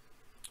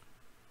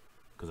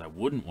 Because I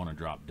wouldn't want to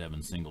drop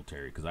Devin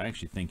Singletary, because I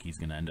actually think he's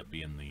going to end up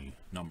being the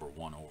number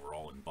 1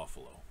 overall in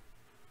Buffalo.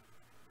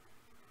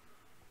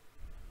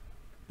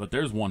 But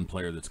there's one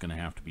player that's going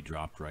to have to be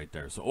dropped right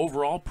there. So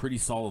overall, pretty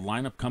solid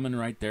lineup coming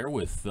right there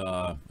with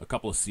a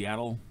couple of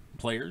Seattle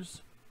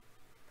players.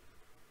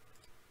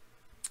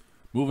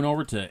 Moving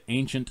over to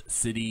Ancient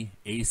City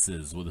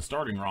Aces with a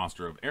starting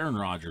roster of Aaron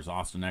Rodgers,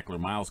 Austin Eckler,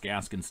 Myles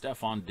Gaskin,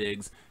 Stephon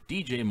Diggs,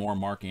 DJ Moore,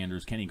 Mark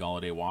Andrews, Kenny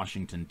Golladay,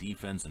 Washington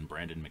defense, and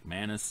Brandon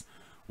McManus,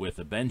 with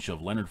a bench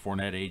of Leonard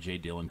Fournette, A.J.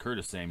 Dillon,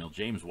 Curtis Samuel,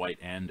 James White,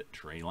 and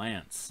Trey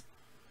Lance.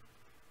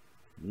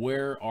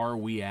 Where are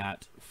we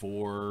at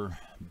for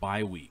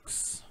bye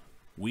weeks?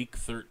 Week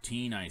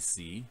 13, I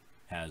see,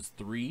 has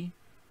 3,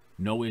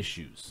 no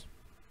issues.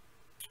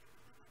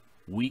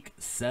 Week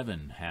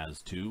 7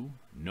 has 2,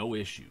 no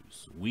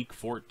issues. Week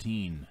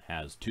 14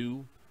 has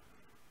 2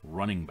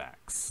 running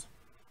backs.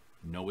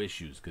 No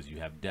issues because you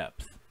have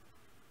depth.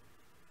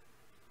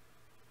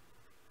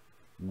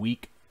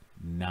 Week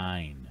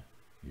 9,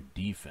 your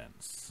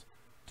defense.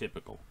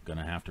 Typical,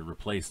 gonna have to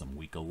replace them.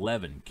 Week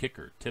 11,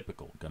 kicker,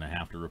 typical, gonna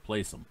have to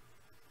replace them.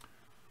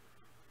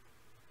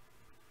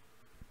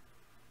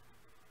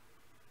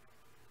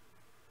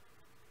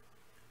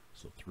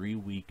 So 3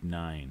 week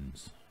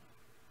 9s,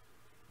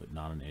 but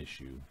not an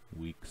issue.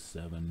 Week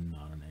 7,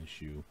 not an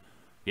issue.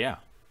 Yeah,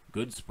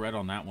 good spread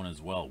on that one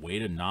as well. Way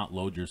to not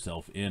load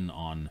yourself in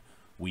on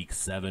week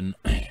 7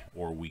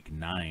 or week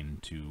 9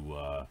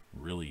 to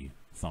really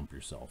thump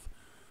yourself.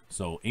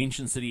 So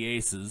Ancient City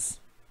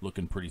Aces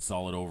looking pretty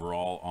solid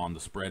overall on the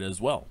spread as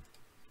well.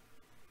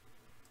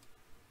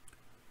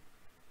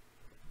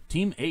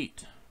 Team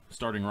 8,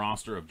 starting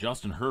roster of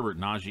Justin Herbert,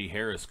 Najee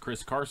Harris,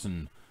 Chris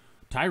Carson,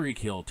 Tyreek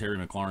Hill, Terry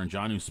McLaurin,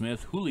 Jonnu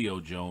Smith, Julio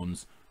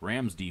Jones,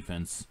 Rams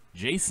defense,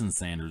 Jason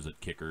Sanders at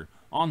kicker.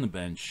 On the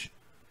bench,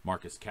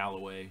 Marcus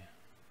Callaway.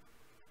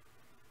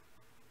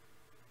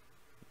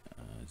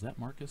 Is that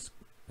Marcus?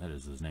 That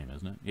is his name,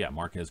 isn't it? Yeah,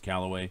 Marquez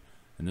Callaway.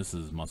 And this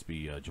must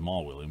be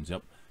Jamal Williams.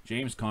 Yep.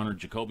 James Conner,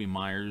 Jacoby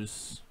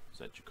Myers. Is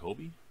that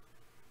Jacoby?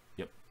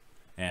 Yep.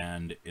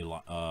 And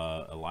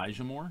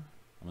Elijah Moore.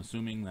 I'm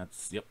assuming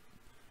that's, yep,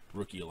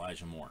 rookie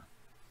Elijah Moore.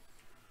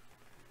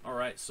 All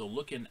right, so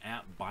looking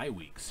at bye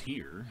weeks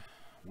here.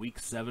 Week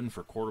 7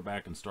 for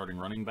quarterback and starting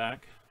running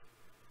back.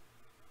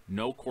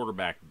 No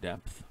quarterback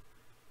depth.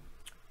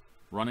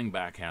 Running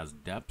back has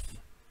depth.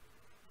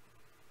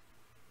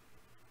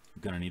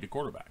 Gonna need a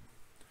quarterback.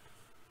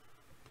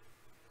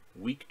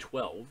 Week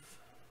 12,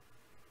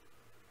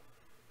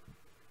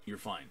 you're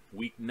fine.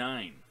 Week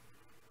 9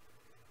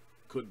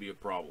 could be a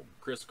problem.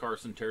 Chris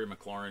Carson, Terry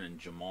McLaurin, and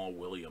Jamal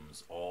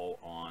Williams all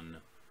on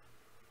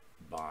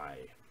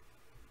bye.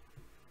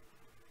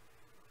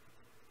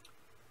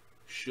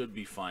 Should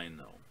be fine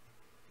though,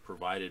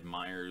 provided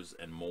Myers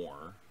and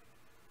Moore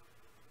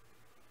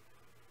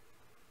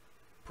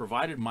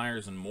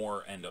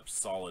end up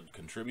solid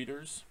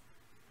contributors.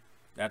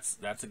 That's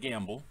a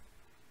gamble.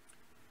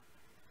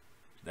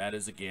 That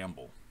is a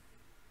gamble.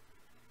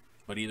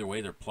 But either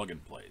way, they're plug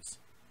and plays.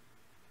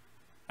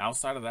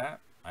 Outside of that,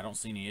 I don't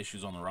see any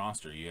issues on the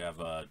roster. You have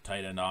a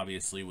tight end,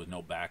 obviously, with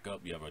no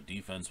backup. You have a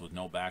defense with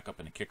no backup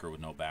and a kicker with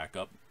no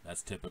backup.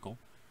 That's typical.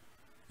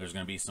 There's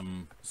going to be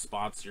some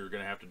spots you're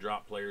going to have to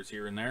drop players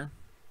here and there.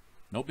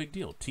 No big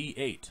deal.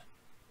 T8.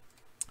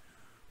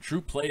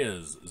 True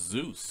players,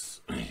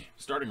 Zeus.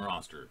 Starting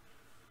roster.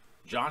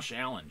 Josh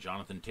Allen,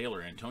 Jonathan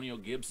Taylor, Antonio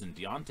Gibson,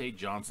 Deontay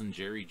Johnson,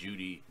 Jerry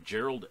Jeudy,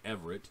 Gerald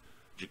Everett,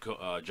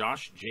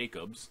 Josh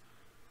Jacobs.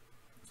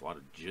 That's a lot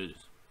of J's.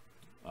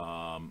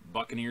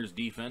 Buccaneers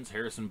defense,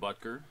 Harrison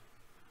Butker.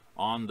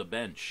 On the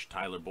bench,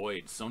 Tyler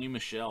Boyd, Sony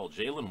Michel,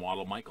 Jalen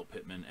Waddle, Michael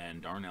Pittman,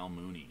 and Darnell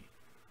Mooney.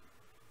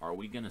 Are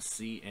we going to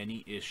see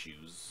any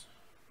issues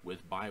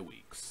with bye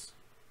weeks?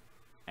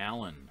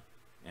 Allen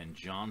and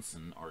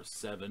Johnson are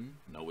 7,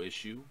 no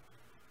issue,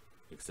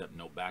 except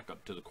no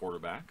backup to the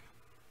quarterback.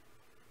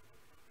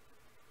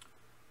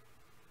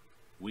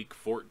 Week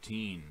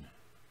 14,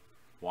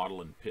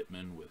 Waddle and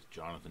Pittman with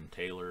Jonathan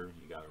Taylor.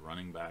 You got a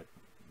running back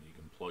you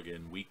can plug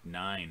in. Week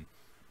 9,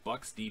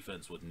 Bucs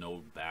defense with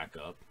no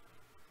backup,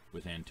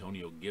 with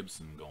Antonio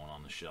Gibson going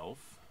on the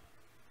shelf.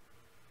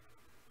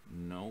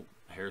 No,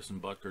 Harrison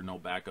Butker, no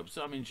backup.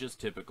 So, I mean, just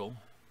typical.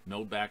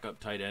 No backup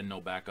tight end,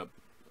 no backup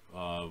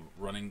no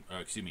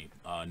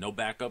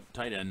backup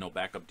tight end, no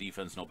backup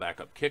defense, no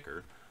backup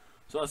kicker.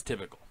 So that's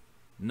typical.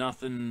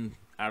 Nothing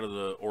out of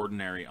the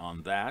ordinary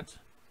on that.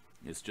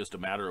 It's just a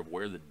matter of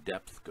where the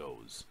depth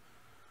goes.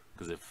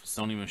 Because if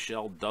Sony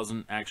Michel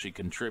doesn't actually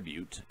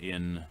contribute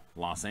in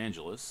Los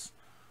Angeles,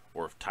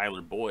 or if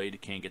Tyler Boyd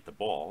can't get the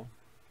ball,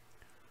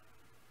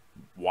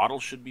 Waddle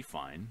should be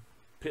fine.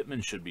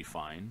 Pittman should be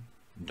fine.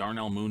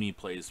 Darnell Mooney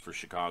plays for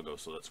Chicago,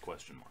 so that's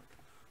question mark.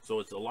 So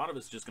it's a lot of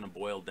it's just going to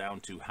boil down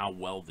to how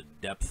well the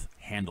depth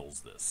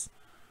handles this.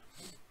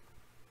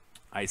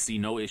 I see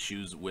no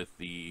issues with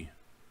the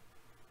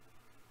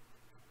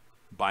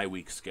bye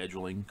week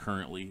scheduling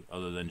currently,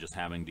 other than just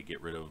having to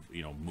get rid of,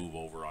 move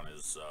over on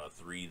his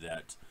 3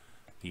 that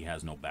he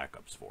has no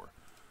backups for.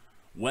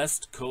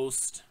 West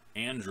Coast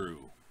Andrew.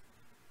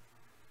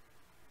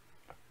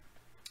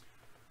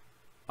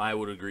 I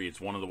would agree. It's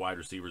one of the wide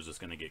receivers that's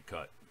going to get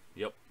cut.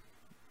 Yep,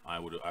 I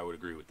would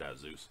agree with that,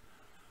 Zeus.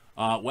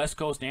 West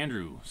Coast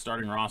Andrew,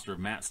 starting roster of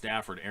Matt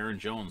Stafford, Aaron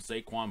Jones,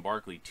 Saquon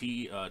Barkley,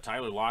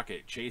 Tyler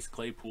Lockett, Chase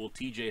Claypool,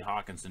 T.J.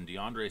 Hawkinson,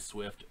 DeAndre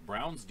Swift,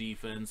 Browns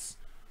defense,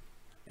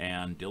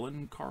 and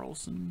Daniel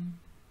Carlson,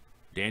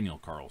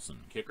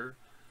 kicker,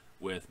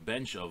 with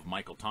bench of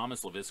Michael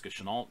Thomas, Laviska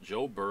Shenault,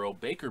 Joe Burrow,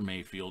 Baker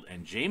Mayfield,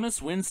 and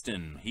Jameis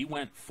Winston. He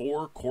went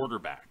 4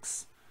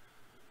 quarterbacks.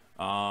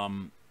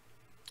 Having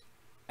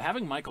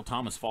Michael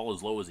Thomas fall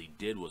as low as he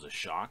did was a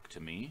shock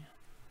to me.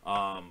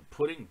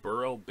 Putting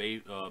Burrow,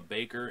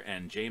 Baker,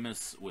 and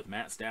Jameis with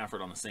Matt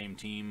Stafford on the same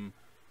team,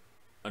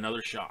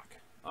 another shock.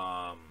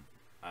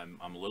 I'm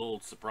a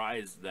little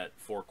surprised that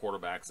 4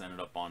 quarterbacks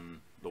ended up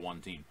on the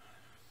one team.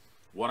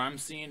 What I'm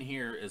seeing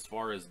here as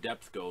far as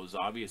depth goes,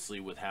 obviously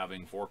with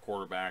having 4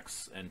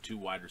 quarterbacks and 2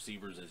 wide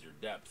receivers as your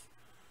depth,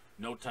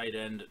 no tight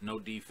end, no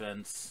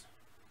defense,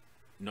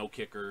 no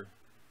kicker,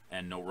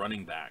 and no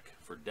running back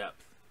for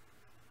depth.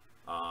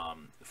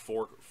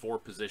 4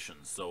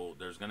 positions, so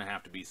there's going to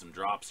have to be some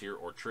drops here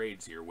or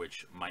trades here,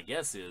 which my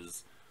guess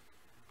is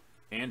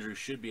Andrew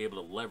should be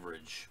able to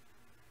leverage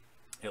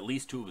at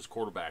least 2 of his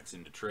quarterbacks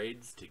into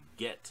trades to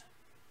get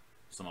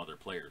some other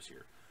players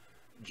here.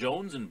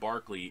 Jones and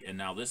Barkley, and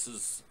now this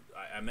is,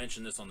 I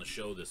mentioned this on the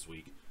show this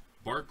week,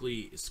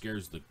 Barkley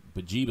scares the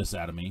bejeebus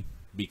out of me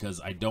because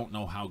I don't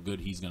know how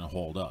good he's going to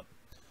hold up.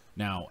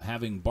 Now,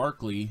 having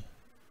Barkley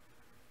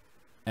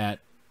at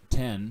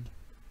 10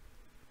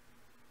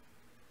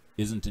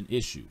 isn't an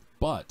issue,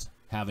 but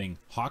having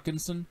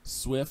Hawkinson,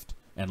 Swift,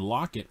 and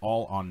Lockett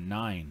all on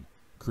 9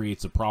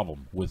 creates a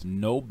problem with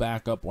no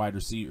backup wide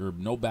receiver, or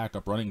no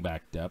backup running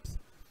back depth,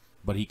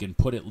 but he can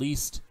put at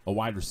least a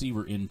wide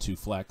receiver into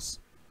flex.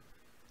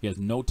 He has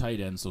no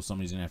tight end, so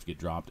somebody's going to have to get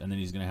dropped, and then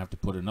he's going to have to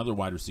put another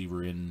wide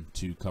receiver in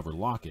to cover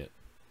Lockett.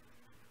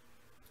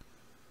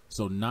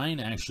 So 9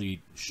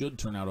 actually should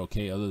turn out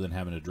okay, other than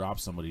having to drop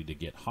somebody to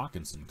get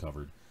Hawkinson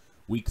covered.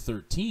 Week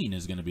 13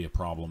 is going to be a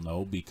problem,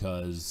 though,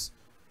 because,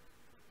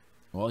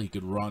 well, he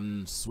could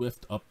run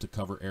Swift up to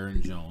cover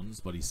Aaron Jones,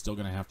 but he's still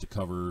going to have to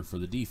cover for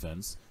the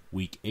defense.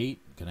 Week 8,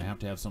 going to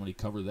have somebody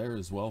cover there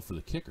as well for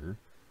the kicker.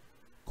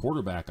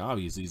 Quarterback,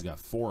 obviously, he's got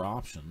 4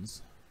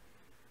 options.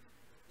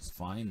 It's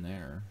fine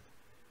there.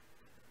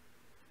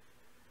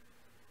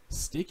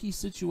 Sticky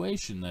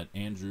situation that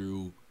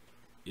Andrew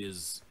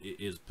is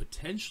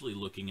potentially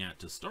looking at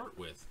to start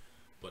with,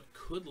 but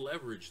could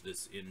leverage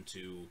this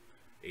into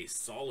a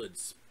solid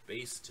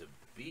space to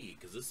be,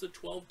 because this is a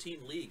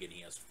 12-team league and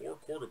he has 4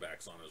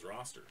 quarterbacks on his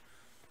roster.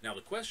 Now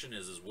the question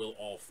is will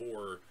all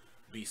 4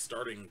 be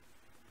starting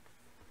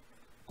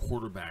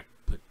quarterback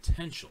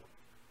potential?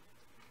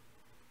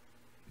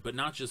 But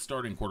not just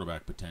starting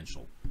quarterback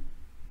potential,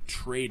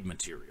 trade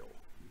material.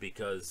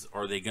 Because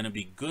are they going to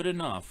be good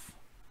enough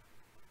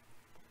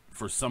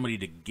for somebody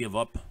to give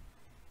up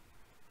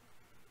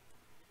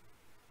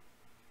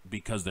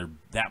because they're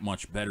that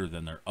much better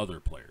than their other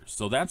players?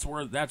 So that's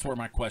where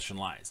my question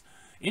lies.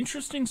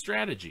 Interesting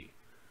strategy.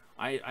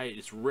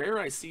 It's rare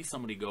I see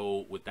somebody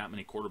go with that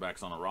many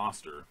quarterbacks on a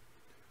roster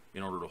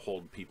in order to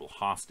hold people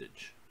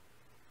hostage.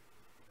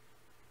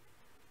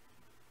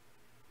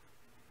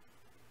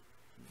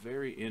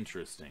 Very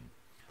interesting.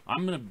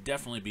 I'm going to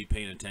definitely be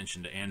paying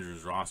attention to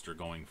Andrew's roster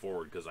going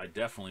forward because I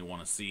definitely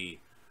want to see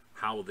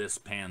how this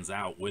pans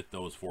out with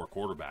those 4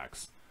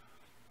 quarterbacks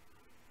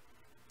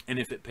and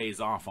if it pays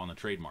off on the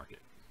trade market.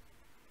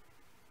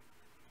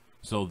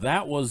 So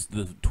that was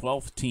the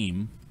 12th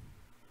team,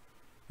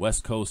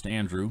 West Coast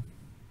Andrew,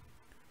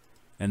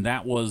 and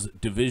that was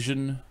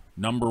Division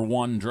number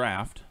 1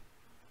 draft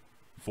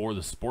for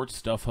the Sports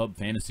Stuff Hub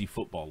Fantasy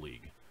Football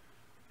League.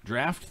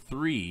 Draft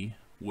 3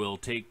 will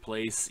take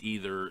place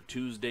either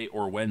Tuesday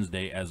or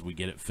Wednesday as we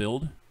get it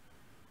filled.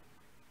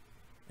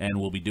 And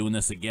we'll be doing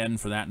this again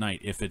for that night.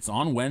 If it's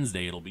on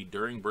Wednesday, it'll be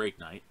during break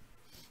night.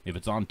 If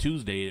it's on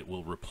Tuesday, it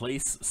will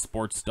replace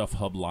Sports Stuff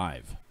Hub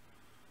Live.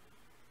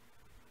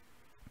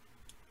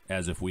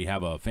 As if we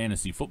have a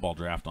fantasy football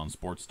draft on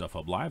Sports Stuff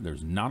Hub Live,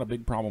 there's not a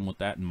big problem with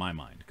that in my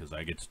mind because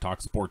I get to talk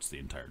sports the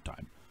entire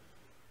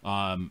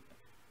time.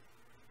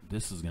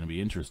 This is going to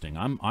be interesting.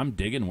 I'm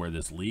digging where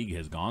this league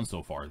has gone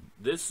so far.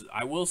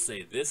 I will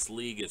say this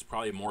league is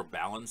probably more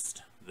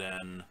balanced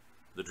than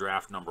the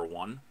draft number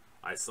 1.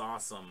 I saw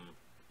some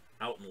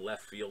out in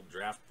left field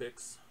draft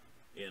picks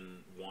in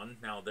 1.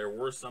 Now there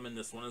were some in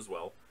this one as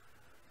well,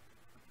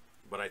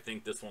 but I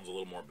think this one's a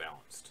little more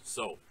balanced.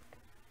 So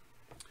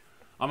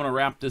I'm going to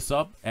wrap this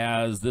up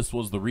as this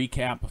was the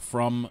recap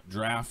from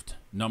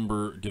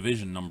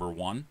Division number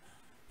 1.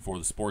 For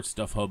the Sports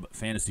Stuff Hub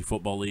Fantasy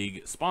Football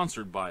League,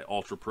 sponsored by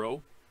Ultra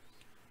Pro.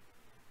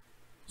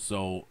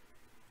 So,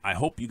 I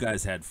hope you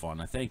guys had fun.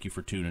 I thank you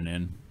for tuning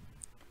in.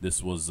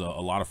 This was a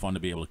lot of fun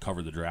to be able to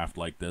cover the draft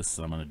like this.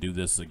 I'm going to do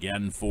this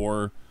again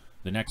for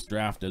the next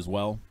draft as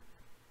well.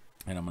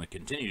 And I'm going to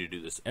continue to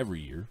do this every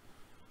year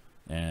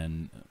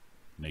and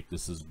make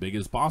this as big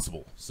as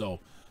possible. So,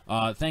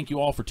 thank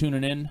you all for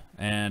tuning in,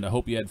 and I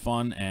hope you had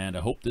fun, and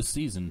I hope this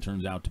season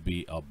turns out to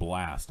be a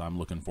blast. I'm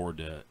looking forward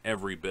to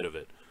every bit of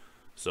it.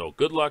 So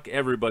good luck,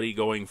 everybody,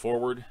 going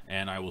forward,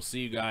 and I will see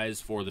you guys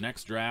for the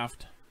next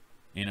draft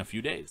in a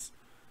few days.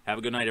 Have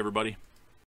a good night, everybody.